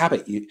a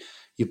habit you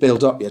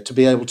build up to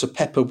be able to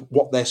pepper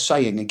what they're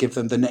saying and give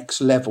them the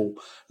next level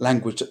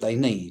language that they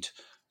need,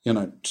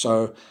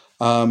 so,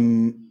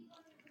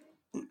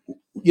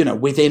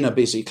 within a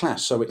busy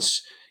class. So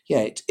it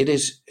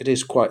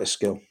is quite a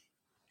skill.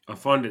 I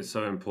find it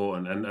so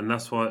important. And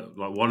that's why,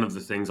 one of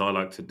the things I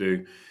like to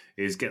do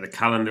is get the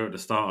calendar at the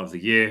start of the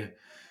year.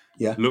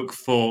 Yeah. Look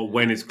for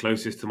when it's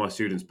closest to my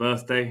student's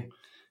birthday.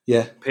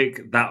 Yeah.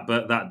 Pick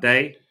that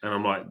day. And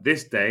I'm like,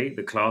 this day,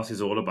 the class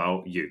is all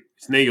about you.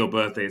 It's near your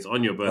birthday. It's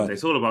on your birthday. Right.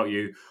 It's all about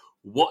you.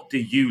 What do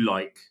you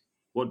like?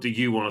 What do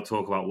you want to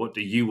talk about? What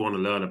do you want to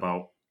learn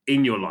about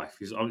in your life?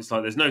 It's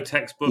like, there's no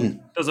textbook.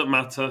 Doesn't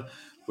matter.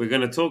 We're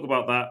going to talk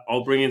about that.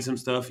 I'll bring in some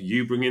stuff.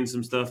 You bring in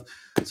some stuff.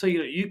 So,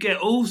 you get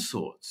all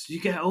sorts.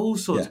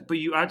 But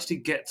you actually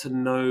get to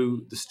know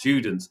the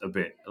students a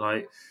bit.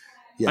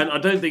 And I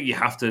don't think you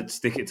have to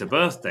stick it to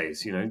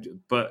birthdays,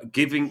 but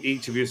giving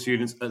each of your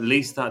students at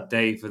least that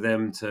day for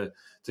them to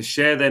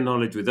share their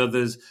knowledge with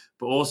others,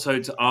 but also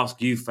to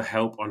ask you for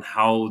help on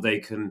how they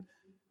can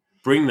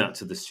bring that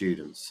to the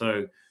students.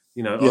 So,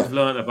 I've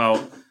learned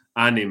about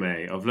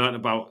anime. I've learned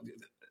about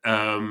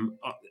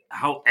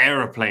how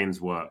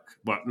aeroplanes work.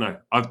 Well, no,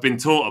 I've been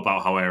taught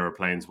about how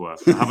aeroplanes work.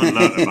 I haven't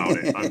learned about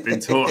it. I've been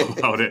taught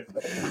about it.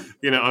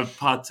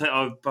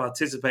 I've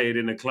participated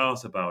in a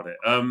class about it.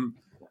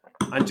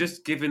 And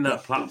just giving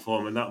that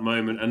platform and that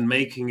moment and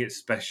making it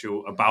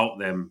special about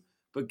them,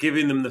 but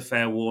giving them the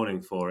fair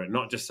warning for it.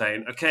 Not just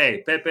saying,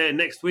 okay, Pepe,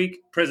 next week,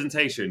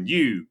 presentation,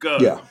 you go.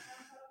 Yeah.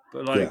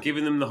 But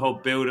giving them the whole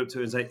build up to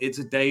it and say, it's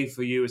a day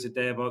for you. It's a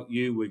day about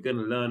you. We're going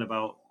to learn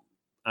about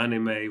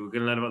anime. We're going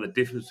to learn about the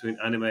difference between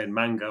anime and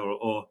manga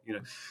or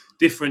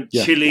different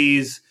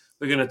chilies.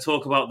 We're going to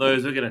talk about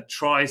those. We're going to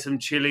try some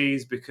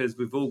chilies because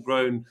we've all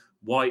grown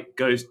white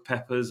ghost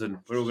peppers and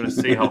we're all going to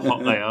see how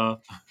hot they are.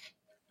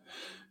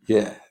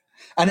 Yeah,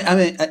 and I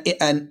mean,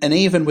 and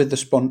even with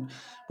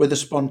the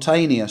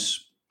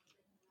spontaneous,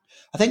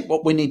 I think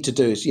what we need to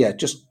do is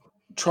just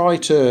try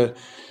to.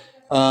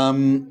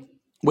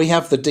 We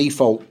have the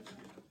default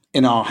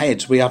in our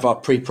heads. We have our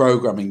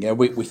pre-programming. Yeah,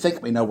 we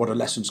think we know what a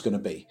lesson's going to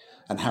be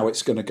and how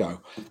it's going to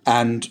go,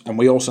 and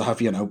we also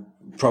have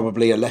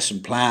probably a lesson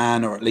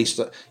plan, or at least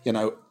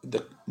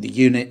the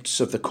units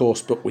of the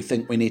course book we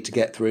think we need to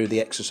get through,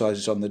 the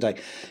exercises on the day.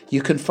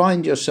 You can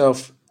find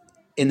yourself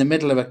in the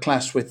middle of a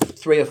class with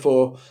 3 or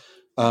 4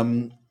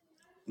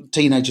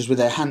 teenagers with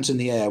their hands in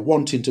the air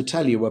wanting to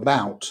tell you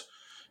about,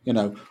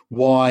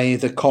 why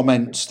the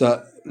comments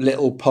that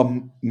Little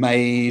Pump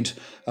made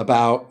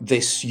about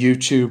this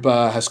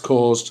YouTuber has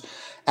caused,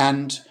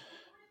 and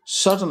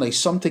suddenly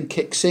something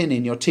kicks in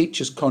your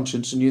teacher's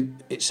conscience,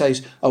 and it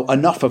says, "Oh,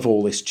 enough of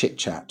all this chit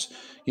chat.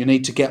 You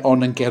need to get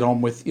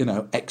on with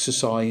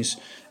exercise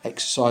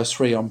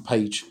 3 on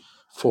page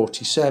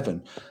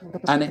 47,"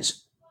 and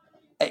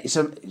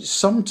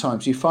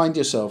sometimes you find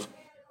yourself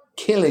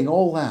killing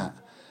all that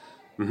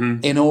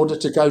in order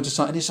to go to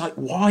something. It's like,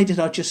 why did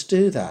I just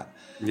do that?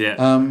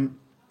 Yeah.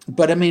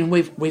 But I mean,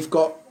 we've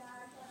got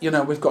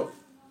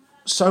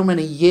so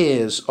many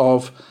years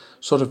of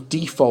sort of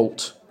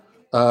default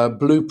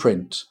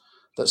blueprint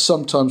that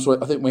sometimes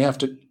I think we have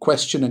to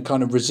question and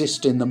kind of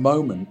resist in the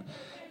moment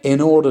in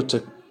order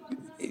to,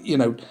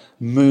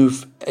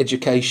 move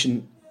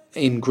education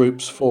in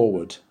groups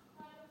forward.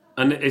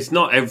 And it's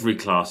not every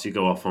class you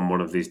go off on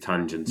one of these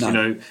tangents,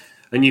 No.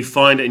 and you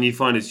find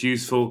it's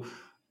useful.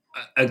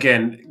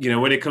 Again,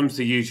 when it comes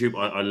to YouTube,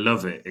 I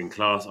love it in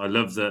class. I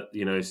love that,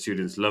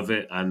 students love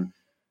it. And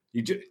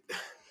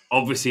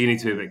obviously you need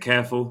to be a bit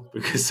careful,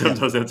 because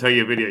sometimes they'll tell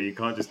you a video, you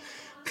can't just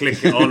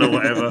click it on or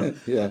whatever.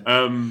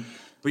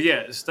 But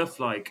yeah, stuff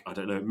like, I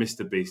don't know,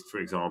 Mr. Beast, for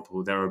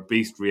example. There are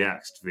Beast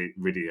Reacts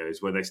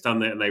videos where they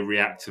stand there and they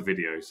react to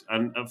videos.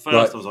 And at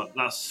first I was like,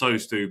 that's so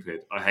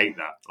stupid. I hate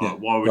that. Like,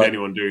 why would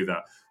anyone do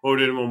that? Why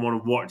would anyone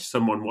want to watch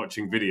someone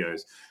watching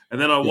videos? And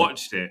then I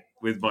watched it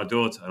with my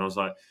daughter and I was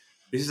like,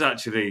 this is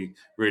actually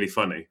really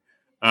funny.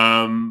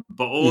 But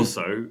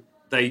also,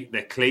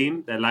 they're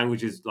clean. Their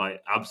language is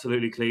like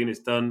absolutely clean. It's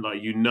done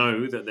like,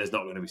 that there's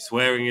not going to be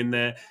swearing in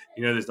there.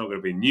 There's not going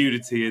to be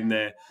nudity in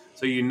there.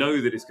 So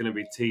that it's going to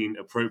be teen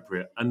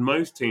appropriate. And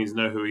most teens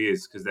know who he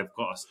is because they've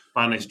got a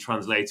Spanish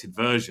translated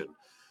version.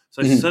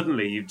 So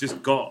suddenly you've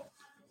just got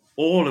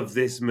all of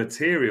this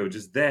material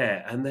just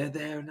there, and they're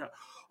there and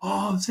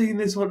I've seen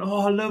this one.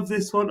 Oh, I love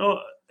this one. Oh,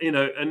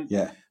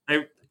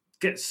 they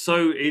get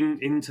so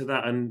into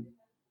that. And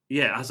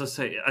yeah, as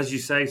you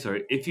say,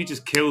 sorry, if you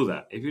just kill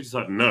that, if you're just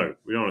like, no,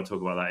 we don't want to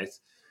talk about that,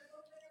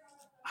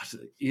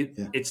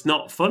 it's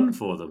not fun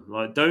for them.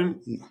 Like,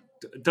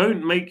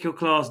 don't make your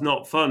class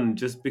not fun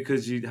just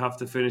because you have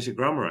to finish a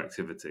grammar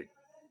activity.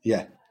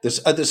 Yeah,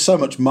 there's so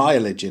much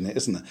mileage in it,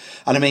 isn't there?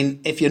 And I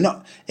mean, if you're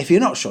not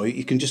sure,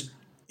 you can just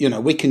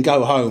we can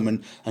go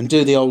home and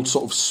do the old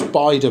sort of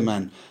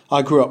Spider-Man.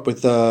 I grew up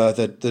with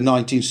the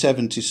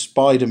 1970s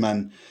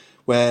Spider-Man,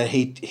 where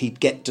he'd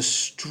get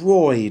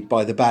destroyed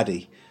by the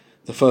baddie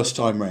the first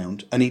time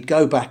round, and he'd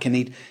go back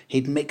and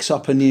he'd mix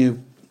up a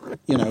new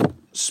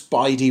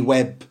Spidey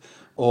web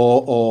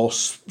or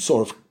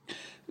sort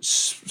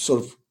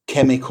of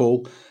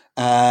chemical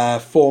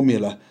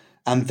formula,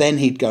 and then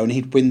he'd go and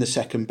he'd win the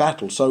second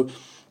battle. So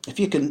if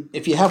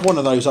you have one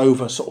of those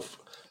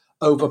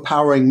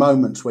overpowering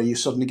moments where you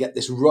suddenly get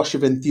this rush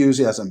of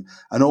enthusiasm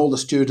and all the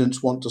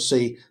students want to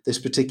see this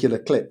particular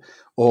clip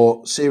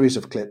or series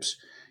of clips,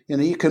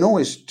 you can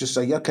always just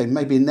say, okay,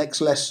 maybe next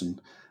lesson,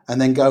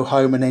 and then go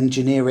home and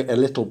engineer it a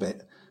little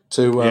bit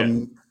to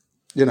and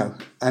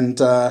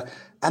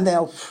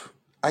they'll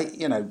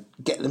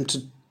get them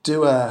to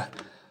do a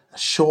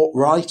short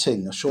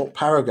writing, a short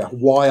paragraph,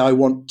 why I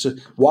want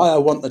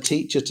the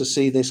teacher to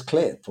see this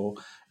clip or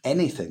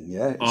anything.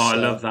 Yeah. I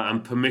love that.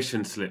 And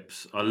permission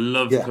slips. I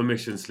love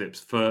permission slips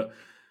for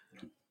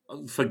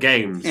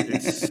games.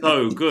 It's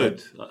so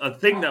good. I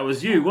think that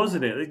was you,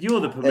 wasn't it?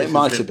 You're the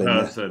permission slip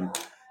person.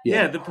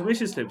 Yeah, the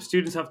permission slip.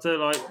 Students have to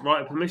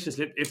write a permission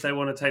slip if they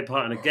want to take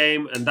part in a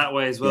game, and that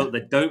way as well they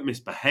don't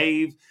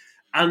misbehave,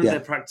 and they're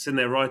practicing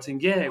their writing.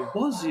 Yeah, it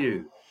was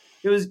you.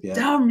 It was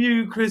damn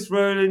you, Chris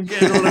Rowland,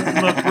 getting all over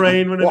my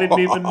brain when I didn't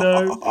even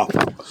know.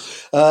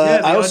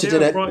 I also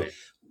did it.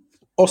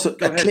 Also,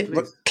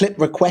 clip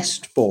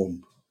request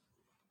form.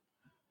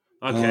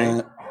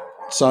 Okay.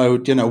 So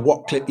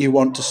what clip you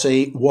want to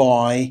see,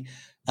 why,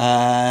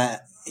 and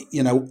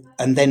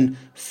then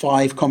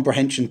 5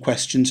 comprehension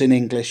questions in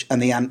English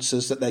and the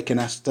answers that they can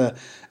ask to,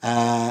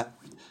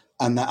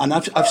 and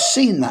I've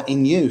seen that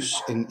in use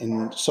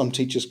in some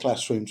teachers'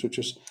 classrooms, which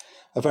is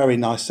a very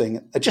nice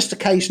thing. Just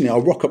occasionally,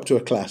 I'll rock up to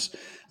a class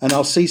and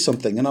I'll see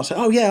something and I'll say,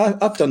 "Oh yeah,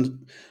 I've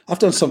done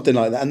something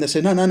like that," and they say,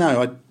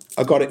 "No,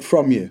 I got it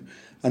from you,"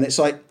 and it's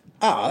like,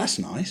 that's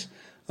nice.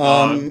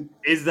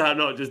 Is that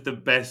not just the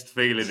best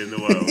feeling in the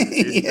world?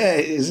 Yeah,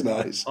 it is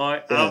nice.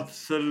 I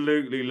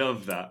absolutely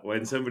love that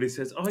when somebody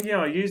says, "Oh yeah,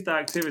 I used that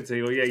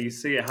activity," or you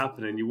see it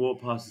happen and you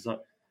walk past, it's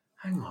like,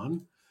 hang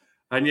on.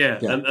 And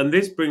and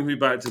this brings me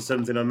back to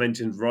something I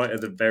mentioned right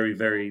at the very,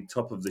 very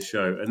top of the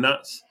show, and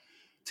that's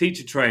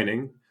teacher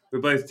training. We're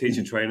both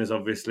teacher trainers,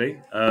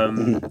 obviously.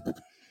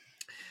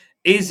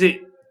 Is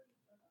it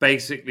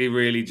basically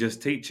really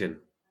just teaching?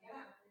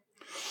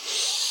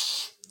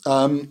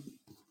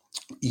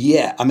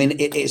 Yeah, I mean,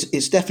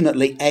 it's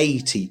definitely a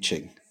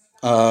teaching,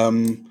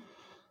 and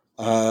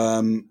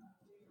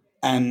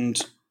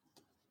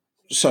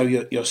so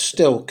you're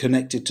still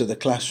connected to the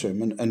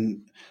classroom,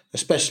 and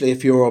especially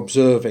if you're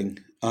observing,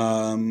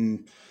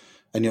 and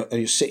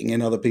you're sitting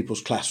in other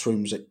people's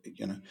classrooms,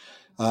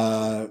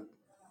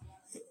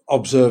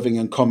 observing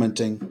and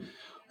commenting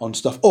on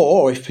stuff,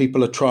 or if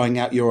people are trying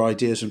out your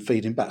ideas and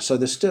feeding back. So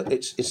there's still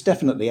it's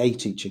definitely a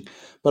teaching,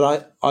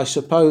 but I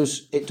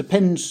suppose it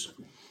depends.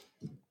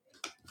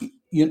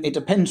 It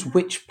depends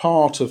which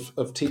part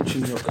of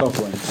teaching you're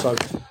covering. So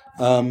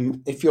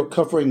if you're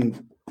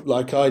covering,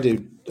 like I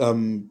do,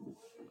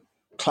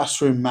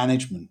 classroom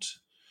management,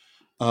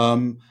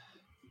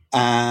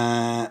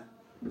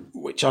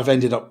 which I've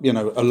ended up,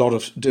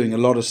 doing a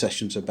lot of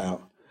sessions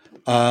about.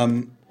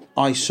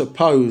 I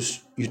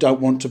suppose you don't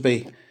want to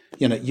be,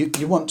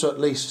 you want to at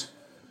least,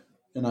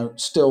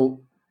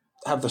 still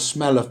have the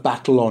smell of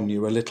battle on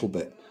you a little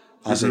bit,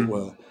 as it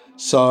were.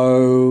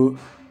 So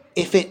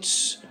if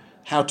it's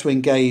how to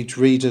engage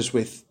readers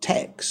with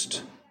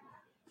text,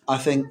 I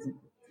think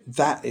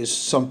that is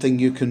something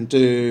you can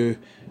do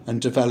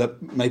and develop.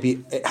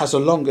 Maybe it has a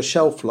longer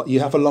shelf life.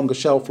 You have a longer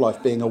shelf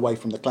life being away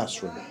from the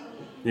classroom.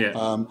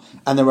 Yeah.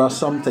 And there are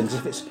some things.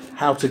 If it's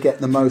how to get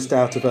the most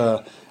out of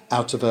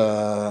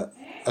a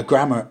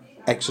grammar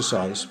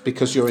exercise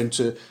because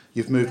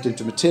you've moved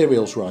into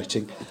materials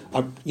writing,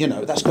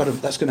 that's going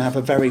to have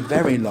a very,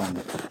 very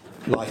long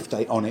life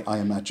date on it, I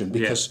imagine.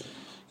 Because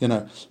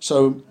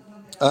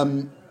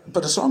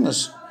but as long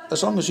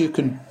as you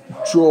can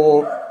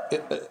draw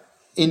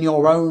in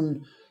your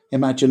own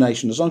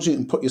imagination, as long as you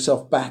can put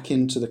yourself back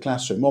into the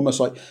classroom, almost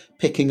like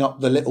picking up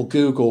the little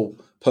Google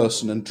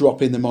person and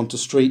dropping them onto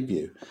Street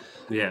View,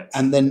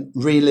 and then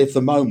relive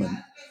the moment.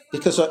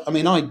 Because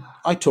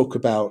I talk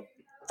about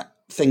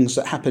things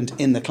that happened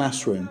in the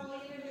classroom,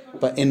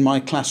 but in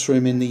my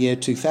classroom in the year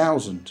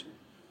 2000,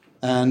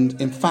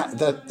 and in fact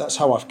that's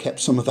how I've kept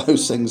some of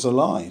those things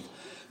alive.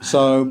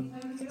 So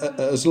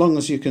as long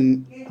as you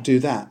can do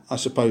that, I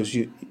suppose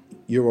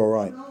you're all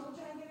right.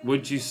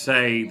 Would you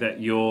say that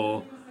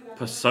your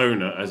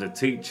persona as a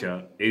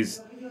teacher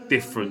is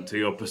different to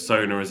your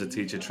persona as a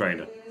teacher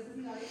trainer?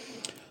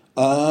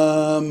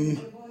 Not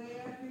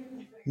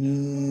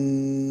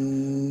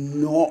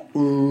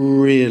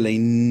really,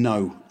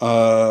 no.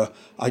 I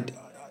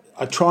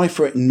try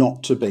for it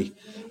not to be,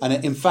 and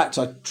in fact,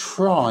 I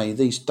try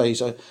these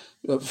days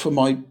for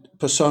my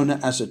persona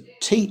as a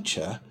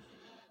teacher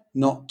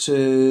not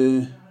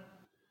to.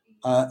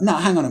 No,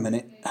 hang on a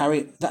minute,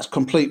 Harry. That's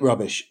complete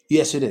rubbish.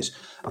 Yes, it is,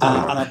 and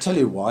I'll tell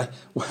you why.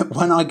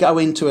 When I go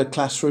into a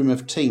classroom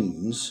of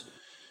teens,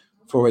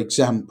 for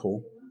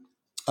example,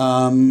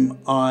 I'm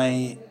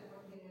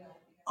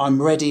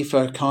ready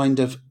for kind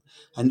of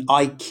an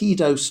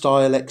Aikido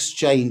style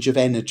exchange of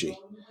energy.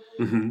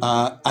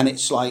 And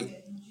it's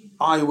like,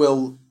 I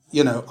will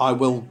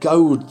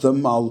goad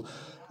them.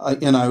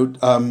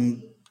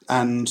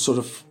 And sort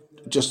of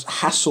just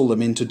hassle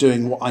them into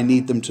doing what I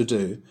need them to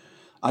do.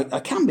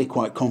 I can be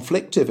quite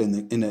conflictive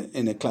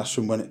in a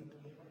classroom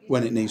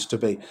when it needs to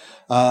be.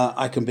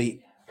 I can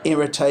be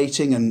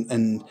irritating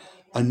and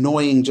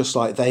annoying just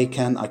like they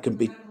can. I can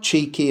be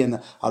cheeky and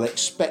I'll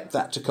expect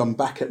that to come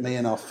back at me,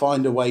 and I'll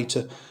find a way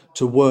to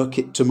work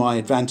it to my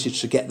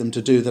advantage to get them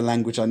to do the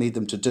language I need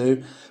them to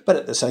do, but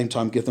at the same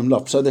time give them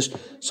love. So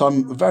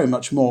I'm very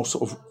much more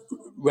sort of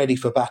ready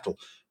for battle.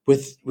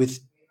 With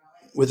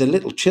the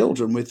little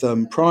children, with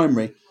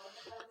primary,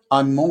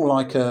 I'm more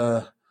like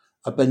a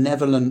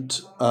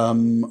benevolent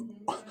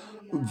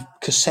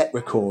cassette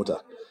recorder.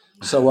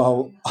 So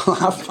I'll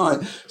have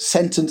my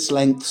sentence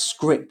length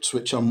scripts,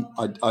 which I'm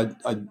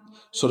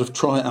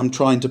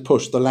trying to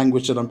push the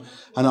language and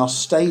I'll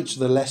stage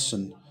the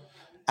lesson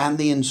and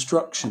the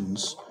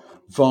instructions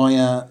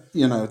via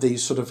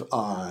these sort of,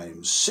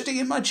 I'm sitting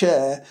in my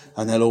chair,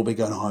 and they'll all be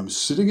going, I'm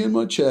sitting in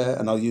my chair,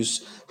 and I'll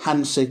use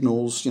hand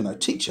signals,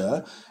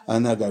 teacher,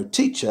 and they'll go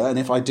teacher, and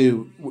if I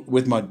do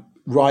with my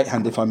right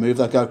hand, if I move,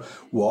 they'll go,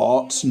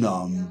 what's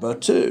number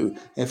 2?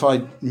 If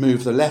I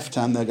move the left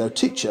hand, they'll go,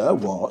 teacher,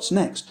 what's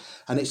next?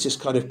 And it's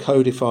just kind of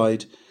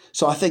codified.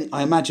 So I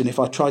imagine if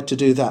I tried to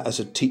do that as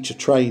a teacher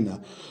trainer,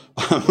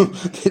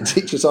 the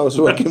teachers I was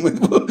working with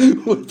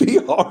would be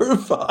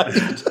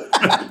horrified.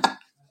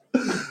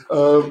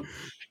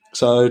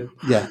 So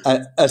yeah,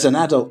 as an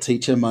adult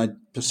teacher, my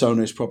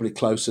persona is probably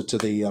closer to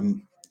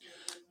the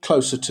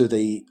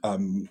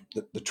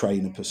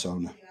trainer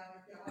persona.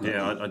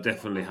 Yeah, I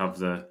definitely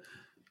have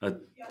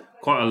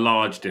quite a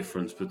large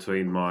difference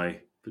between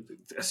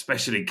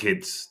especially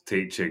kids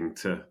teaching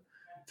to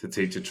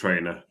teacher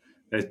trainer.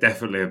 There's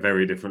definitely a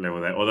very different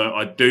level there. Although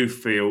I do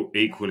feel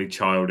equally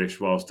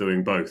childish whilst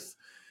doing both.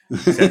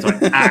 Except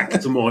I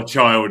act more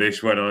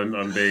childish when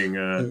I'm being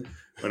a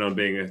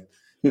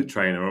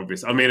trainer.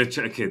 Obviously, I mean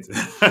a kid.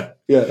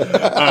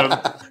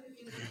 Yeah.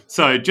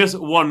 So just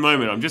one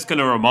moment. I'm just going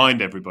to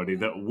remind everybody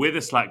that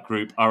Witherslack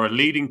Group are a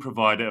leading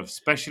provider of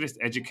specialist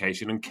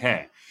education and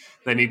care.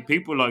 They need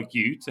people like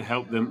you to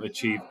help them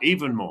achieve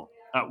even more.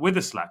 At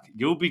Witherslack,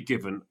 you'll be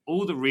given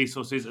all the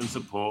resources and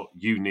support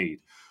you need,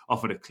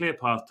 offered a clear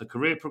path to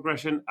career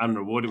progression, and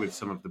rewarded with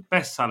some of the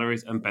best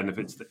salaries and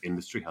benefits the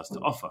industry has to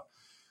offer.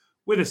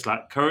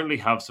 Witherslack currently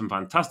have some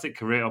fantastic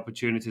career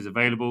opportunities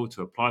available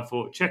to apply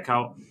for. Check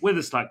out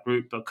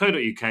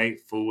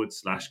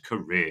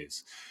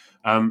witherslackgroup.co.uk/careers.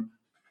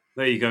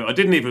 There you go. I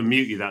didn't even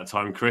mute you that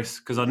time, Chris,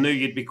 because I knew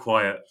you'd be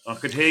quiet. I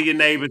could hear your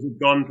neighbours had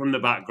gone from the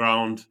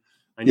background,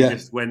 and you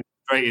just went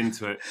straight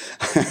into it.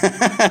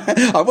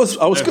 I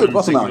was good,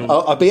 wasn't I?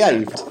 I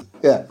behaved.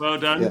 Yeah. Well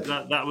done.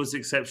 Yeah. That was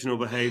exceptional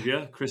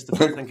behaviour,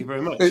 Christopher. Thank you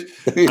very much.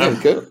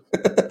 Good.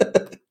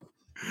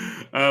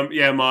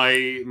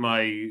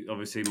 My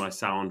obviously my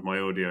sound, my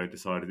audio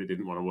decided it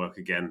didn't want to work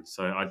again,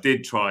 so I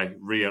did try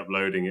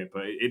re-uploading it,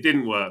 but it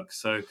didn't work.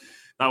 So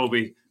that will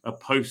be a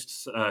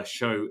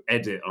post-show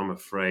edit, I'm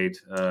afraid.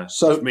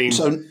 So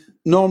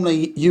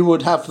normally you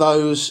would have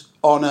those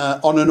on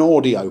an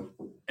audio.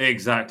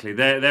 Exactly.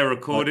 They're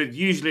recorded. Right.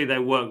 Usually they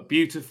work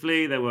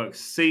beautifully. They work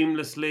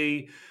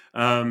seamlessly.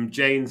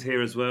 Jane's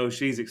here as well.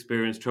 She's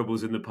experienced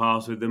troubles in the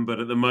past with them,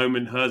 but at the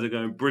moment hers are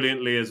going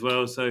brilliantly as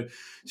well. So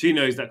she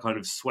knows that kind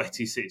of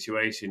sweaty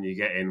situation you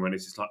get in when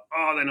it's just like,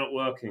 oh, they're not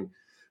working.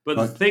 But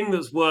the thing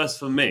that's worse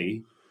for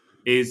me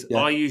is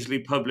I usually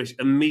publish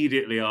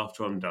immediately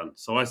after I'm done.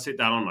 So I sit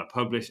down, I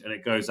publish, and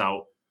it goes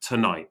out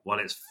tonight while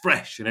it's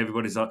fresh, and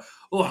everybody's like,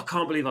 oh, I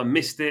can't believe I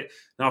missed it.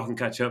 Now I can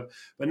catch up.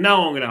 But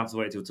now I'm going to have to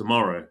wait till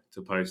tomorrow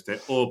to post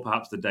it, or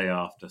perhaps the day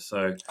after.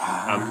 So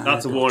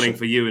that's a warning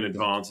for you in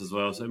advance as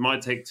well. So it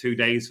might take 2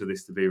 days for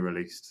this to be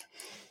released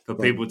for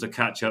people to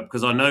catch up,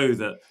 because I know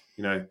that,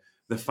 you know,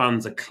 the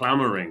fans are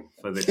clamoring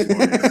for this one.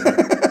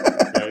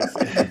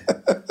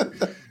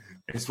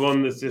 It's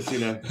one that's just, you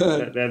know,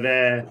 they're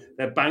there,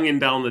 they're banging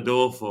down the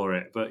door for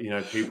it, but, you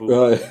know, people,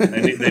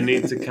 they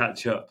need to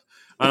catch up.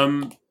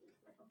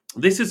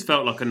 This has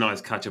felt like a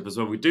nice catch-up as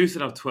well. We do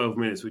still have 12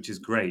 minutes, which is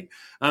great.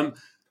 I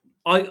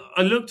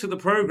looked at the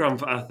programme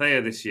for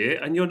Athea this year,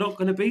 and you're not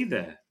going to be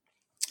there.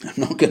 I'm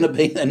not going to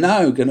be there.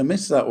 No, going to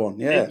miss that one,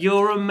 yeah.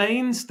 You're a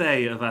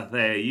mainstay of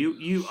Athea.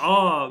 You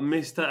are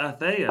Mr.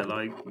 Athea.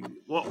 Like,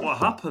 what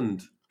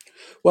happened?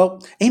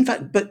 Well, in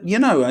fact, but, you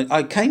know,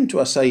 I came to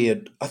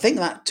Athea, I think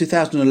that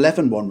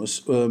 2011 one was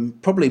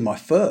probably my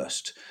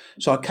first.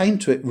 So I came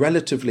to it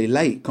relatively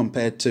late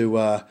compared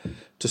to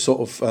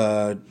sort of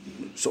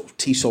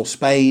TESOL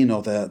Spain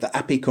or the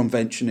API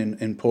convention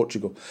in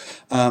Portugal.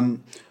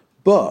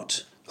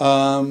 But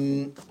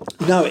no,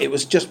 it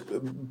was just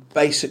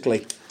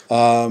basically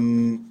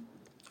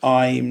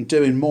I'm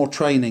doing more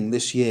training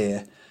this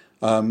year.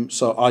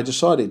 So I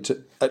decided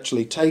to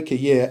actually take a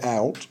year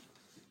out,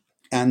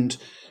 and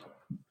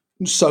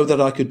so that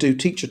I could do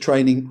teacher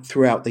training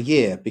throughout the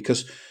year,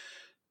 because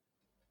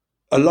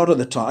a lot of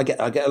the time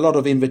I get a lot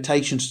of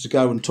invitations to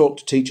go and talk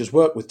to teachers,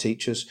 work with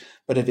teachers,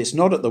 but if it's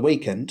not at the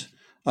weekend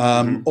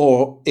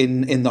or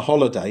in the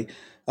holiday,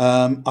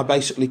 I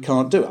basically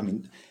can't do it. I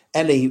mean,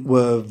 Ellie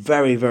were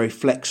very, very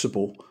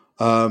flexible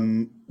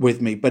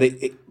with me, but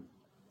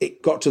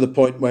it got to the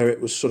point where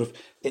it was sort of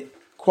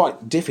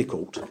quite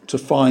difficult to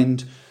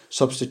find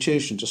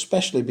substitutions,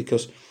 especially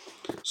because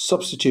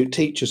substitute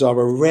teachers are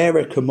a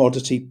rarer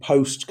commodity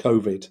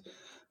post-COVID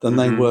than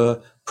they were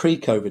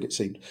pre-COVID, it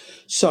seemed.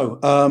 So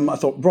I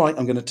thought, right,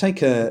 I'm going to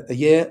take a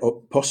year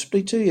or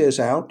possibly 2 years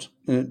out,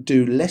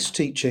 do less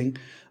teaching,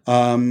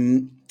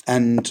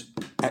 and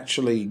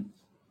actually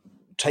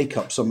take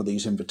up some of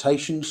these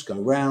invitations,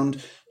 go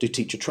around, do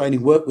teacher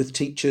training, work with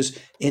teachers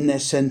in their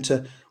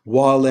centre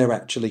while they're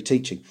actually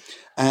teaching.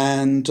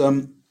 And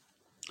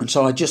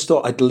so I just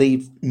thought I'd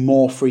leave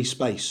more free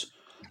space,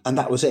 and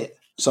that was it.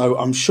 So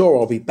I'm sure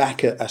I'll be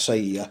back at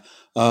Asaia.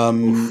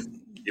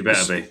 You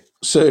better be.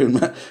 Soon.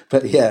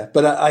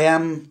 But I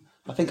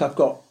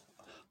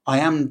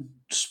am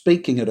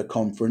speaking at a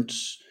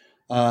conference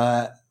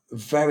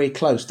very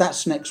close.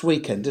 That's next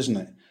weekend, isn't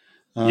it?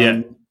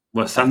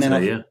 Well,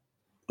 Saturday,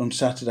 on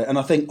Saturday. And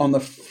I think on the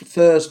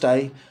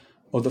Thursday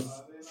or the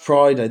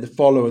Friday, the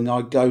following,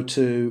 I go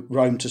to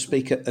Rome to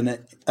speak at an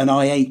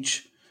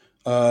IH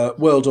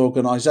World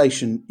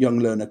Organisation Young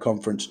Learner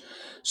Conference.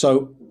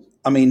 So,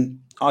 I mean,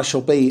 I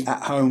shall be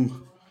at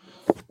home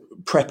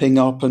prepping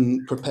up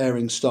and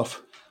preparing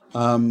stuff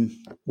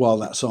while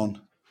that's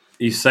on.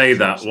 You say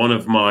that. One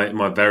of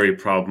my very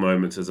proud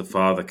moments as a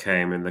father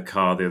came in the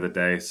car the other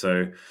day.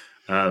 So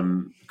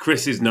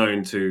Chris is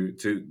known to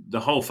the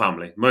whole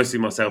family, mostly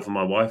myself and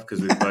my wife,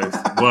 because we've both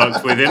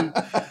worked with him.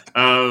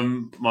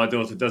 My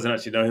daughter doesn't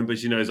actually know him, but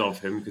she knows of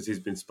him because he's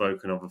been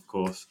spoken of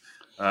course.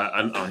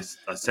 And I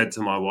said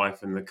to my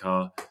wife in the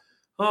car,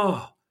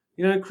 oh,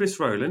 you know, Chris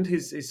Rowland,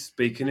 he's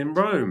speaking in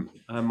Rome.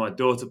 And my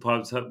daughter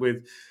pipes up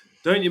with,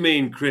 don't you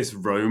mean Chris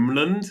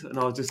Romeland? And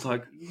I was just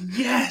like,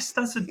 yes,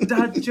 that's a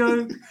dad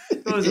joke.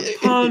 It was a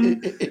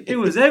pun. It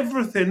was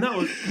everything. That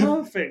was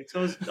perfect. I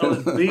was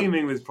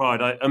beaming with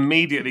pride. I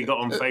immediately got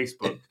on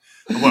Facebook.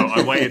 Well,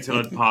 I waited till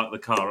I'd parked the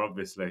car,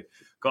 obviously.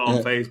 Got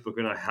on Facebook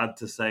and I had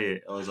to say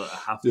it. I was like, I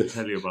have to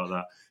tell you about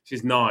that.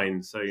 She's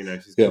 9, so, you know,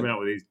 she's coming out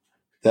with these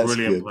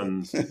brilliant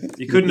puns.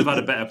 You couldn't have had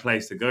a better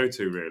place to go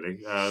to, really.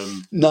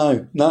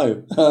 No.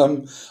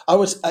 I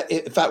was,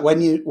 in fact,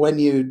 when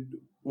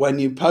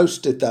you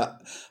posted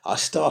that, I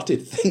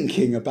started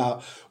thinking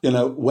about, you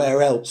know,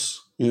 where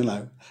else, you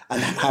know,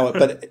 and how.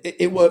 But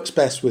it works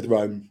best with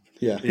Rome.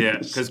 Yeah,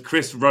 because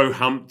Chris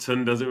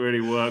Roehampton doesn't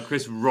really work.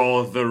 Chris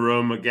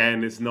Rotherham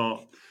again is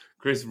not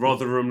Chris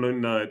Rotherhamland.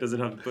 No, it doesn't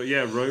have. But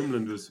yeah,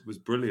 Romeland was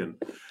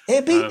brilliant.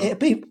 It'd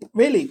be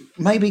really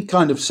maybe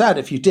kind of sad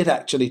if you did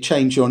actually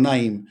change your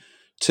name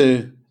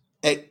to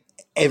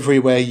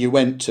everywhere you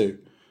went to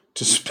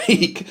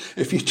speak.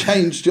 If you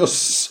changed your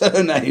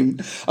surname,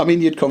 I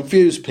mean, you'd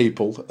confuse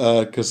people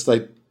because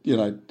they,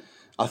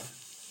 I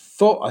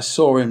thought I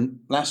saw him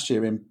last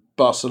year in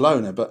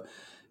Barcelona, but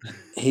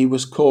he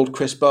was called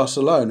Chris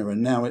Barcelona,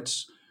 and now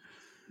it's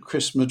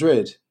Chris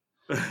Madrid.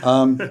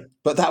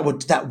 But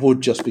that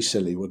would just be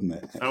silly, wouldn't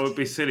it? That would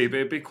be silly, but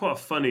it'd be quite a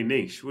funny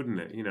niche, wouldn't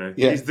it?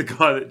 Yeah. He's the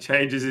guy that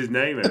changes his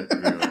name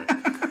everywhere.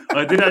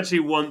 I did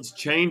actually once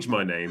change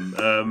my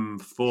name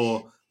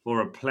for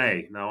a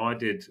play. Now, I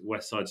did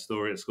West Side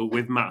Story at school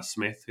with Matt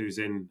Smith, who's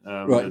in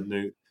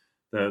the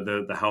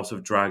House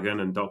of Dragon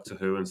and Doctor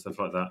Who and stuff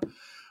like that,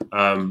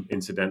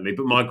 incidentally.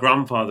 But my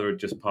grandfather had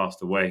just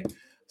passed away,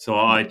 so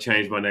I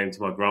changed my name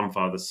to my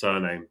grandfather's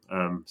surname.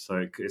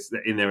 So it's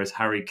in there as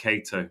Harry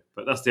Cato,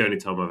 but that's the only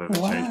time I've ever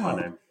changed my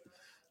name.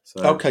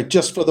 So, okay,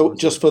 just for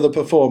the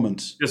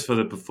performance. Just for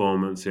the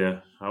performance, yeah.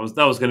 That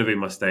was going to be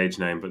my stage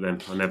name, but then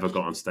I never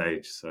got on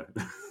stage. So,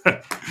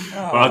 but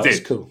I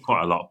did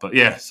quite a lot. But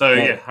yeah, so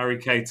yeah, Harry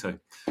Cato.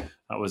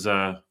 That's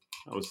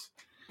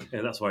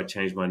why I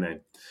changed my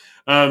name.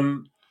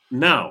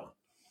 Now,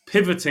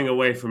 pivoting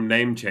away from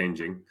name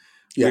changing,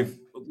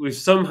 we've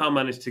somehow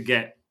managed to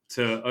get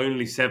to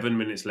only 7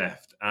 minutes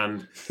left,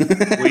 and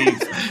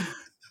we've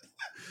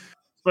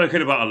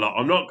spoken about a lot.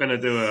 I'm not going to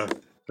do a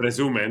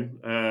resumen.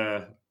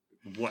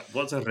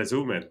 What's a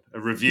resumen? A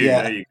review,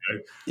 there you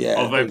go,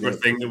 of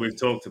everything that we've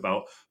talked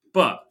about.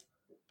 But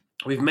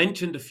we've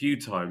mentioned a few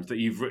times that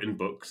you've written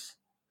books,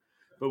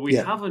 but we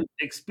haven't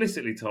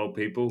explicitly told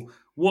people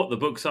what the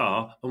books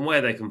are and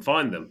where they can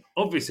find them.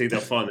 Obviously, they'll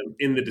find them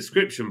in the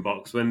description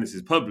box when this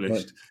is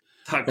published.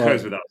 That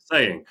goes without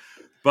saying.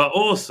 But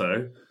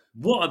also,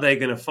 what are they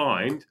going to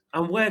find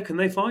and where can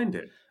they find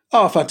it?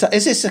 Oh, fantastic.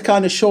 Is this a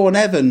kind of Sean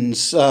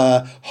Evans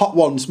Hot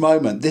Ones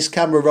moment? This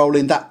camera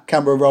rolling, that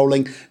camera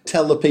rolling,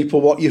 tell the people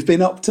what you've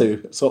been up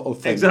to sort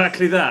of thing.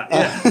 Exactly that,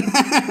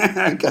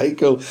 yeah. Okay,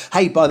 cool.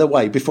 Hey, by the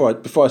way, before I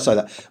say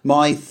that,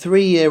 my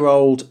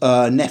 3-year-old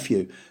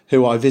nephew,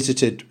 who I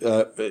visited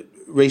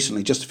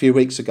recently, just a few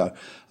weeks ago,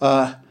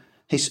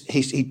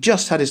 he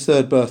just had his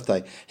 3rd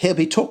birthday. He'll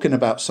be talking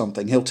about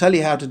something. He'll tell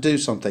you how to do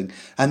something.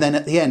 And then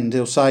at the end,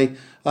 he'll say...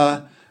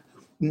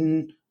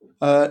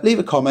 leave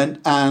a comment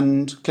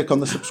and click on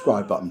the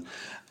subscribe button.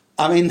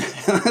 I mean,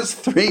 that's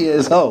 3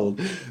 years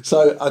old.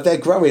 So they're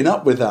growing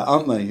up with that,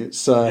 aren't they?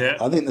 It's I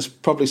think there's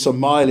probably some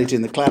mileage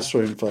in the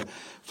classroom for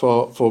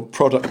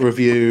product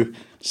review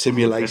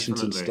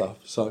simulations and stuff.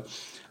 So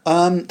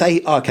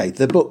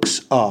the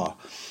books are,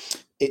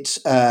 it's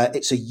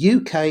a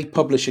UK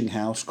publishing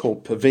house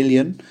called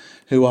Pavilion,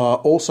 who are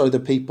also the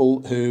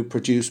people who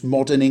produce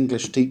Modern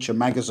English Teacher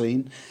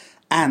magazine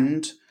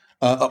and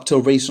up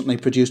till recently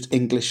produced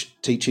English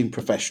Teaching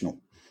Professional,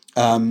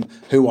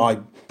 who I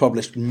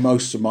published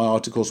most of my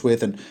articles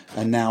with and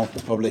now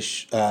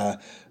publish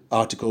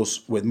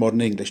articles with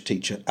Modern English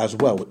Teacher as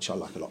well, which I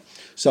like a lot.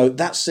 So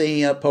that's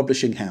the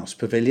publishing house,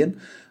 Pavilion.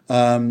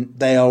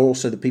 They are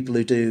also the people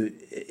who do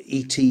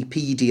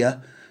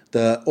ETpedia,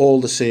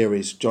 all the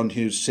series, John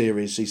Hughes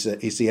series.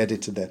 He's the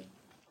editor there.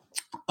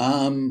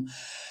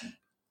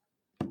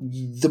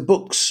 The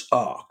books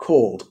are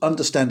called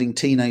Understanding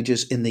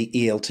Teenagers in the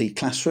ELT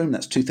Classroom.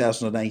 That's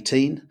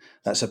 2018.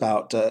 That's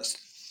about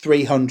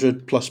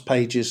 300 plus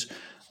pages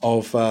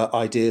of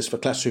ideas for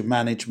classroom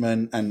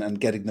management and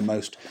getting the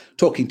most,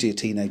 talking to your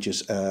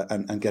teenagers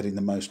and getting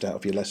the most out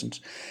of your lessons.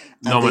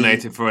 And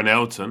nominated for an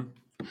Elton.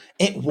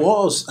 It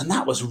was, and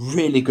that was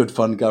really good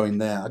fun going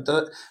there.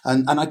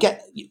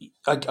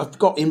 I've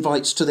got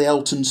invites to the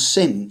Elton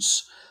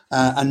since.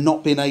 And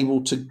not been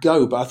able to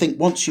go. But I think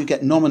once you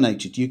get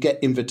nominated, you get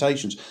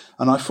invitations.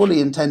 And I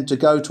fully intend to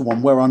go to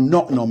one where I'm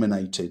not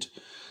nominated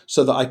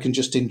so that I can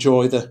just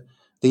enjoy the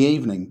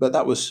evening. But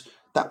that was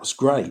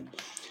great.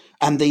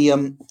 And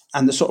the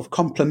sort of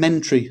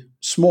complementary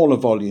smaller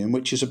volume,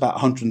 which is about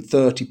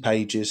 130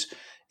 pages,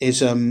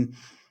 is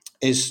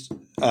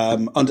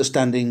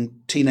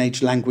Understanding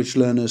Teenage Language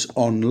Learners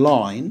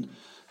Online.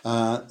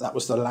 That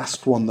was the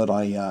last one that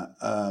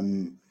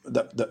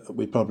that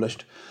we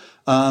published.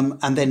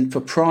 And then for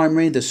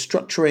primary, there's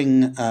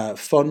Structuring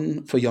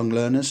Fun for Young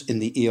Learners in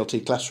the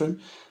ELT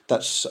Classroom.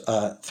 That's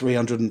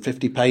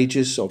 350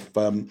 pages of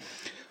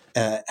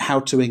how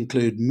to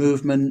include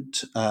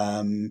movement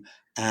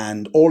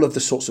and all of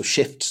the sorts of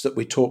shifts that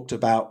we talked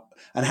about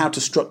and how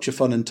to structure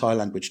fun and tie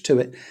language to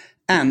it.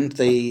 And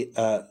the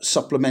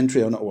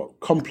supplementary, or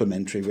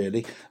complementary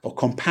really, or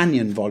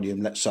companion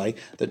volume, let's say,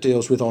 that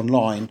deals with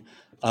online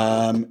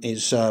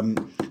is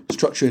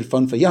Structuring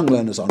Fun for Young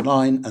Learners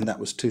Online, and that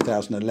was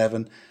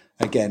 2011.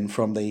 Again,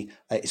 from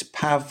it's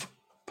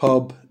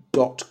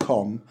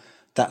pavpub.com.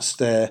 That's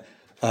their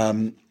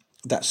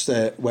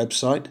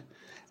website.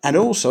 And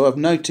also, I've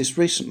noticed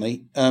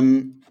recently,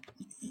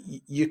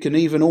 you can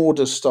even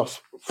order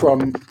stuff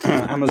from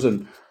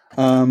Amazon.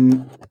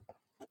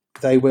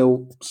 They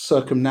will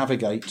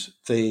circumnavigate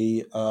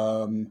the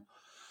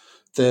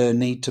the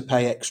need to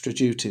pay extra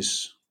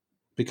duties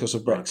because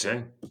of Brexit.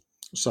 Okay.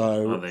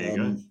 So there you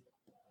go.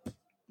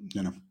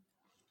 You know.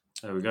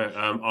 There we go.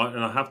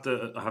 I have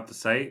to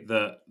say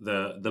that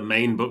the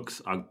main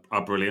books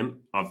are brilliant.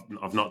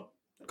 I've not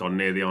gone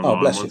near the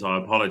online ones. I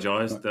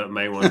apologise. The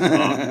main ones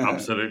are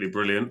absolutely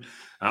brilliant.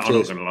 I'm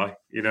not going to lie.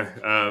 You know,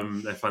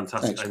 they're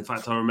fantastic. Thanks. In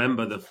fact, I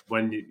remember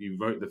when you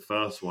wrote the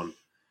first one,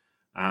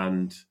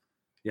 and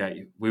yeah,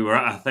 we were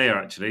at Athea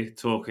actually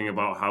talking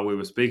about how we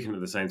were speaking at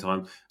the same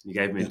time. You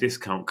gave me a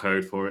discount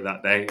code for it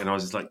that day, and I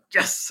was just like,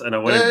 yes! And I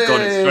went and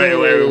got it straight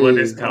away with my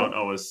discount.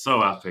 I was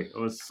so happy.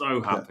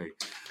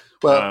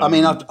 Well, I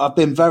mean, I've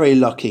been very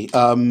lucky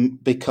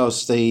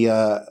because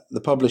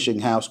the publishing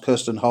house,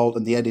 Kirsten Holt,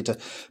 and the editor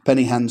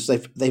Penny Hands,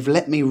 they've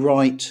let me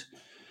write.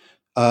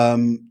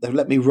 They've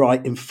let me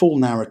write in full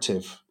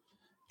narrative,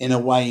 in a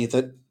way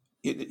that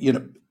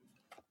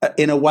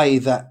in a way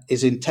that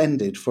is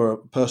intended for a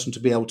person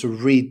to be able to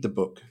read the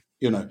book.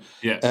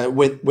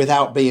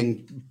 Without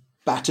being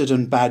battered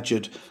and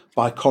badgered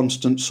by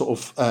constant sort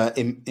of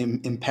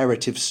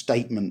imperative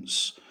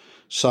statements.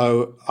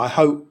 So I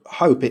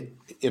hope it.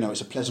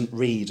 It's a pleasant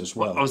read as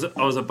well. I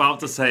was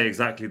about to say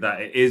exactly that.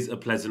 It is a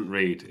pleasant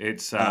read.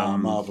 It's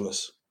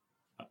marvelous.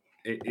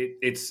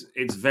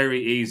 It's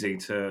very easy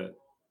to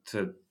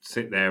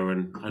sit there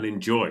and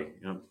enjoy.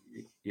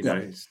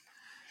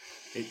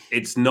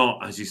 It's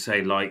not, as you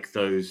say, like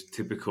those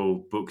typical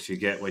books you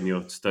get when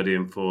you're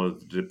studying for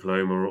the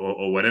diploma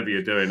or whatever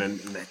you're doing, and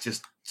they're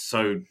just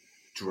so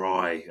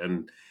dry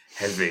and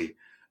heavy.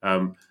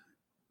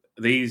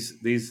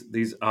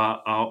 These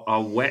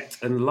are wet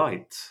and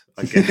light,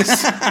 I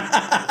guess.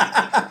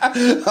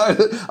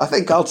 I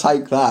think I'll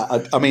take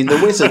that. I mean,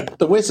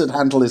 the wizard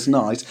handle is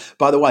nice.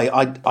 By the way,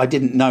 I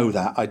didn't know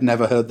that. I'd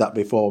never heard that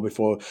before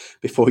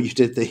you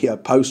did the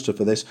poster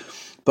for this.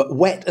 But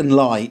wet and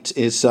light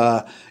is,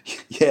 I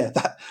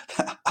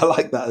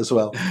like that as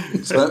well.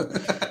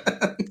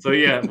 So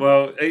yeah,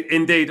 well,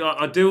 indeed,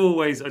 I do.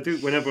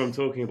 Whenever I'm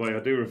talking about it,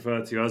 I do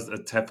refer to you as a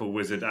TEFL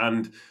wizard,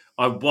 and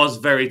I was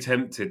very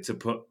tempted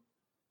to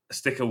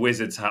stick a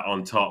wizard's hat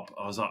on top.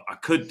 I was like, I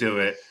could do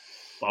it,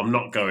 but I'm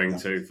not going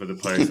to for the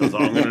post. I was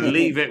like, I'm going to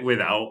leave it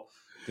without,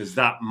 because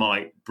that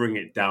might bring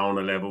it down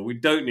a level. We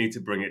don't need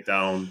to bring it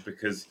down,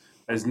 because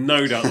there's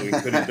no doubt that we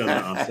could have done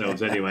that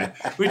ourselves anyway,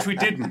 which we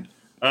didn't.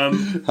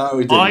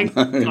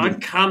 I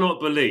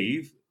cannot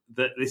believe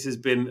that this has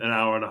been an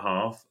hour and a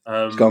half.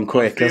 It's gone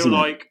quick, hasn't it?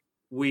 I feel like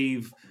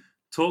we've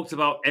talked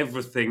about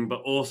everything, but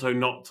also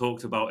not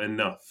talked about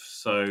enough.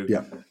 So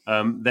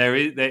there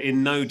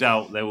in no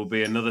doubt there will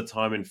be another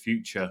time in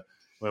future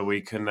where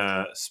we can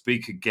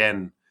speak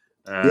again.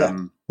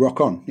 Rock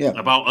on. Yeah,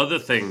 about other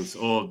things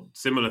or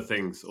similar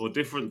things or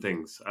different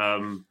things.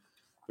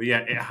 But yeah,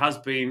 it has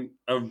been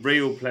a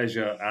real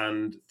pleasure,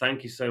 and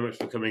thank you so much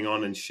for coming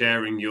on and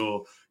sharing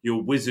your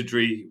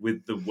wizardry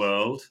with the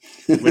world.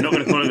 We're not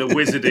going to call it the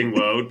wizarding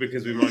world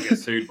because we might get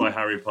sued by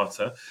Harry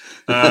Potter.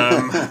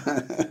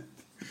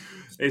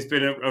 It's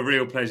been a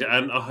real pleasure,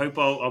 and I hope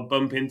I'll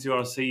bump into you.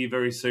 I'll see you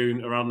very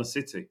soon around the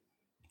city.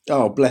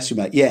 Oh, bless you,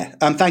 mate. Yeah,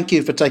 and thank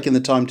you for taking the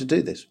time to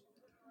do this.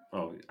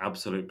 Oh,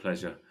 absolute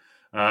pleasure.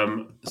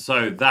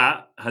 So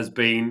that has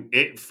been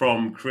it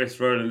from Chris,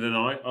 Roland and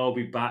I. I'll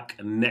be back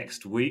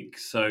next week,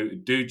 so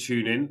do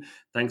tune in.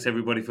 Thanks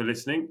everybody for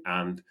listening,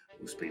 and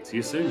we'll speak to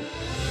you soon.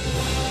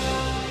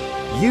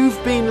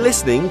 You've been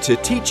listening to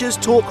Teachers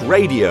Talk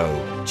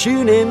Radio.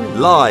 Tune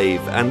in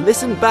live and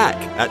listen back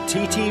at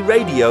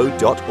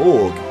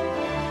ttradio.org.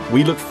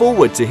 We look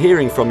forward to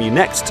hearing from you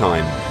next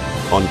time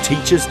on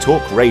Teachers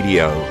Talk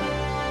Radio.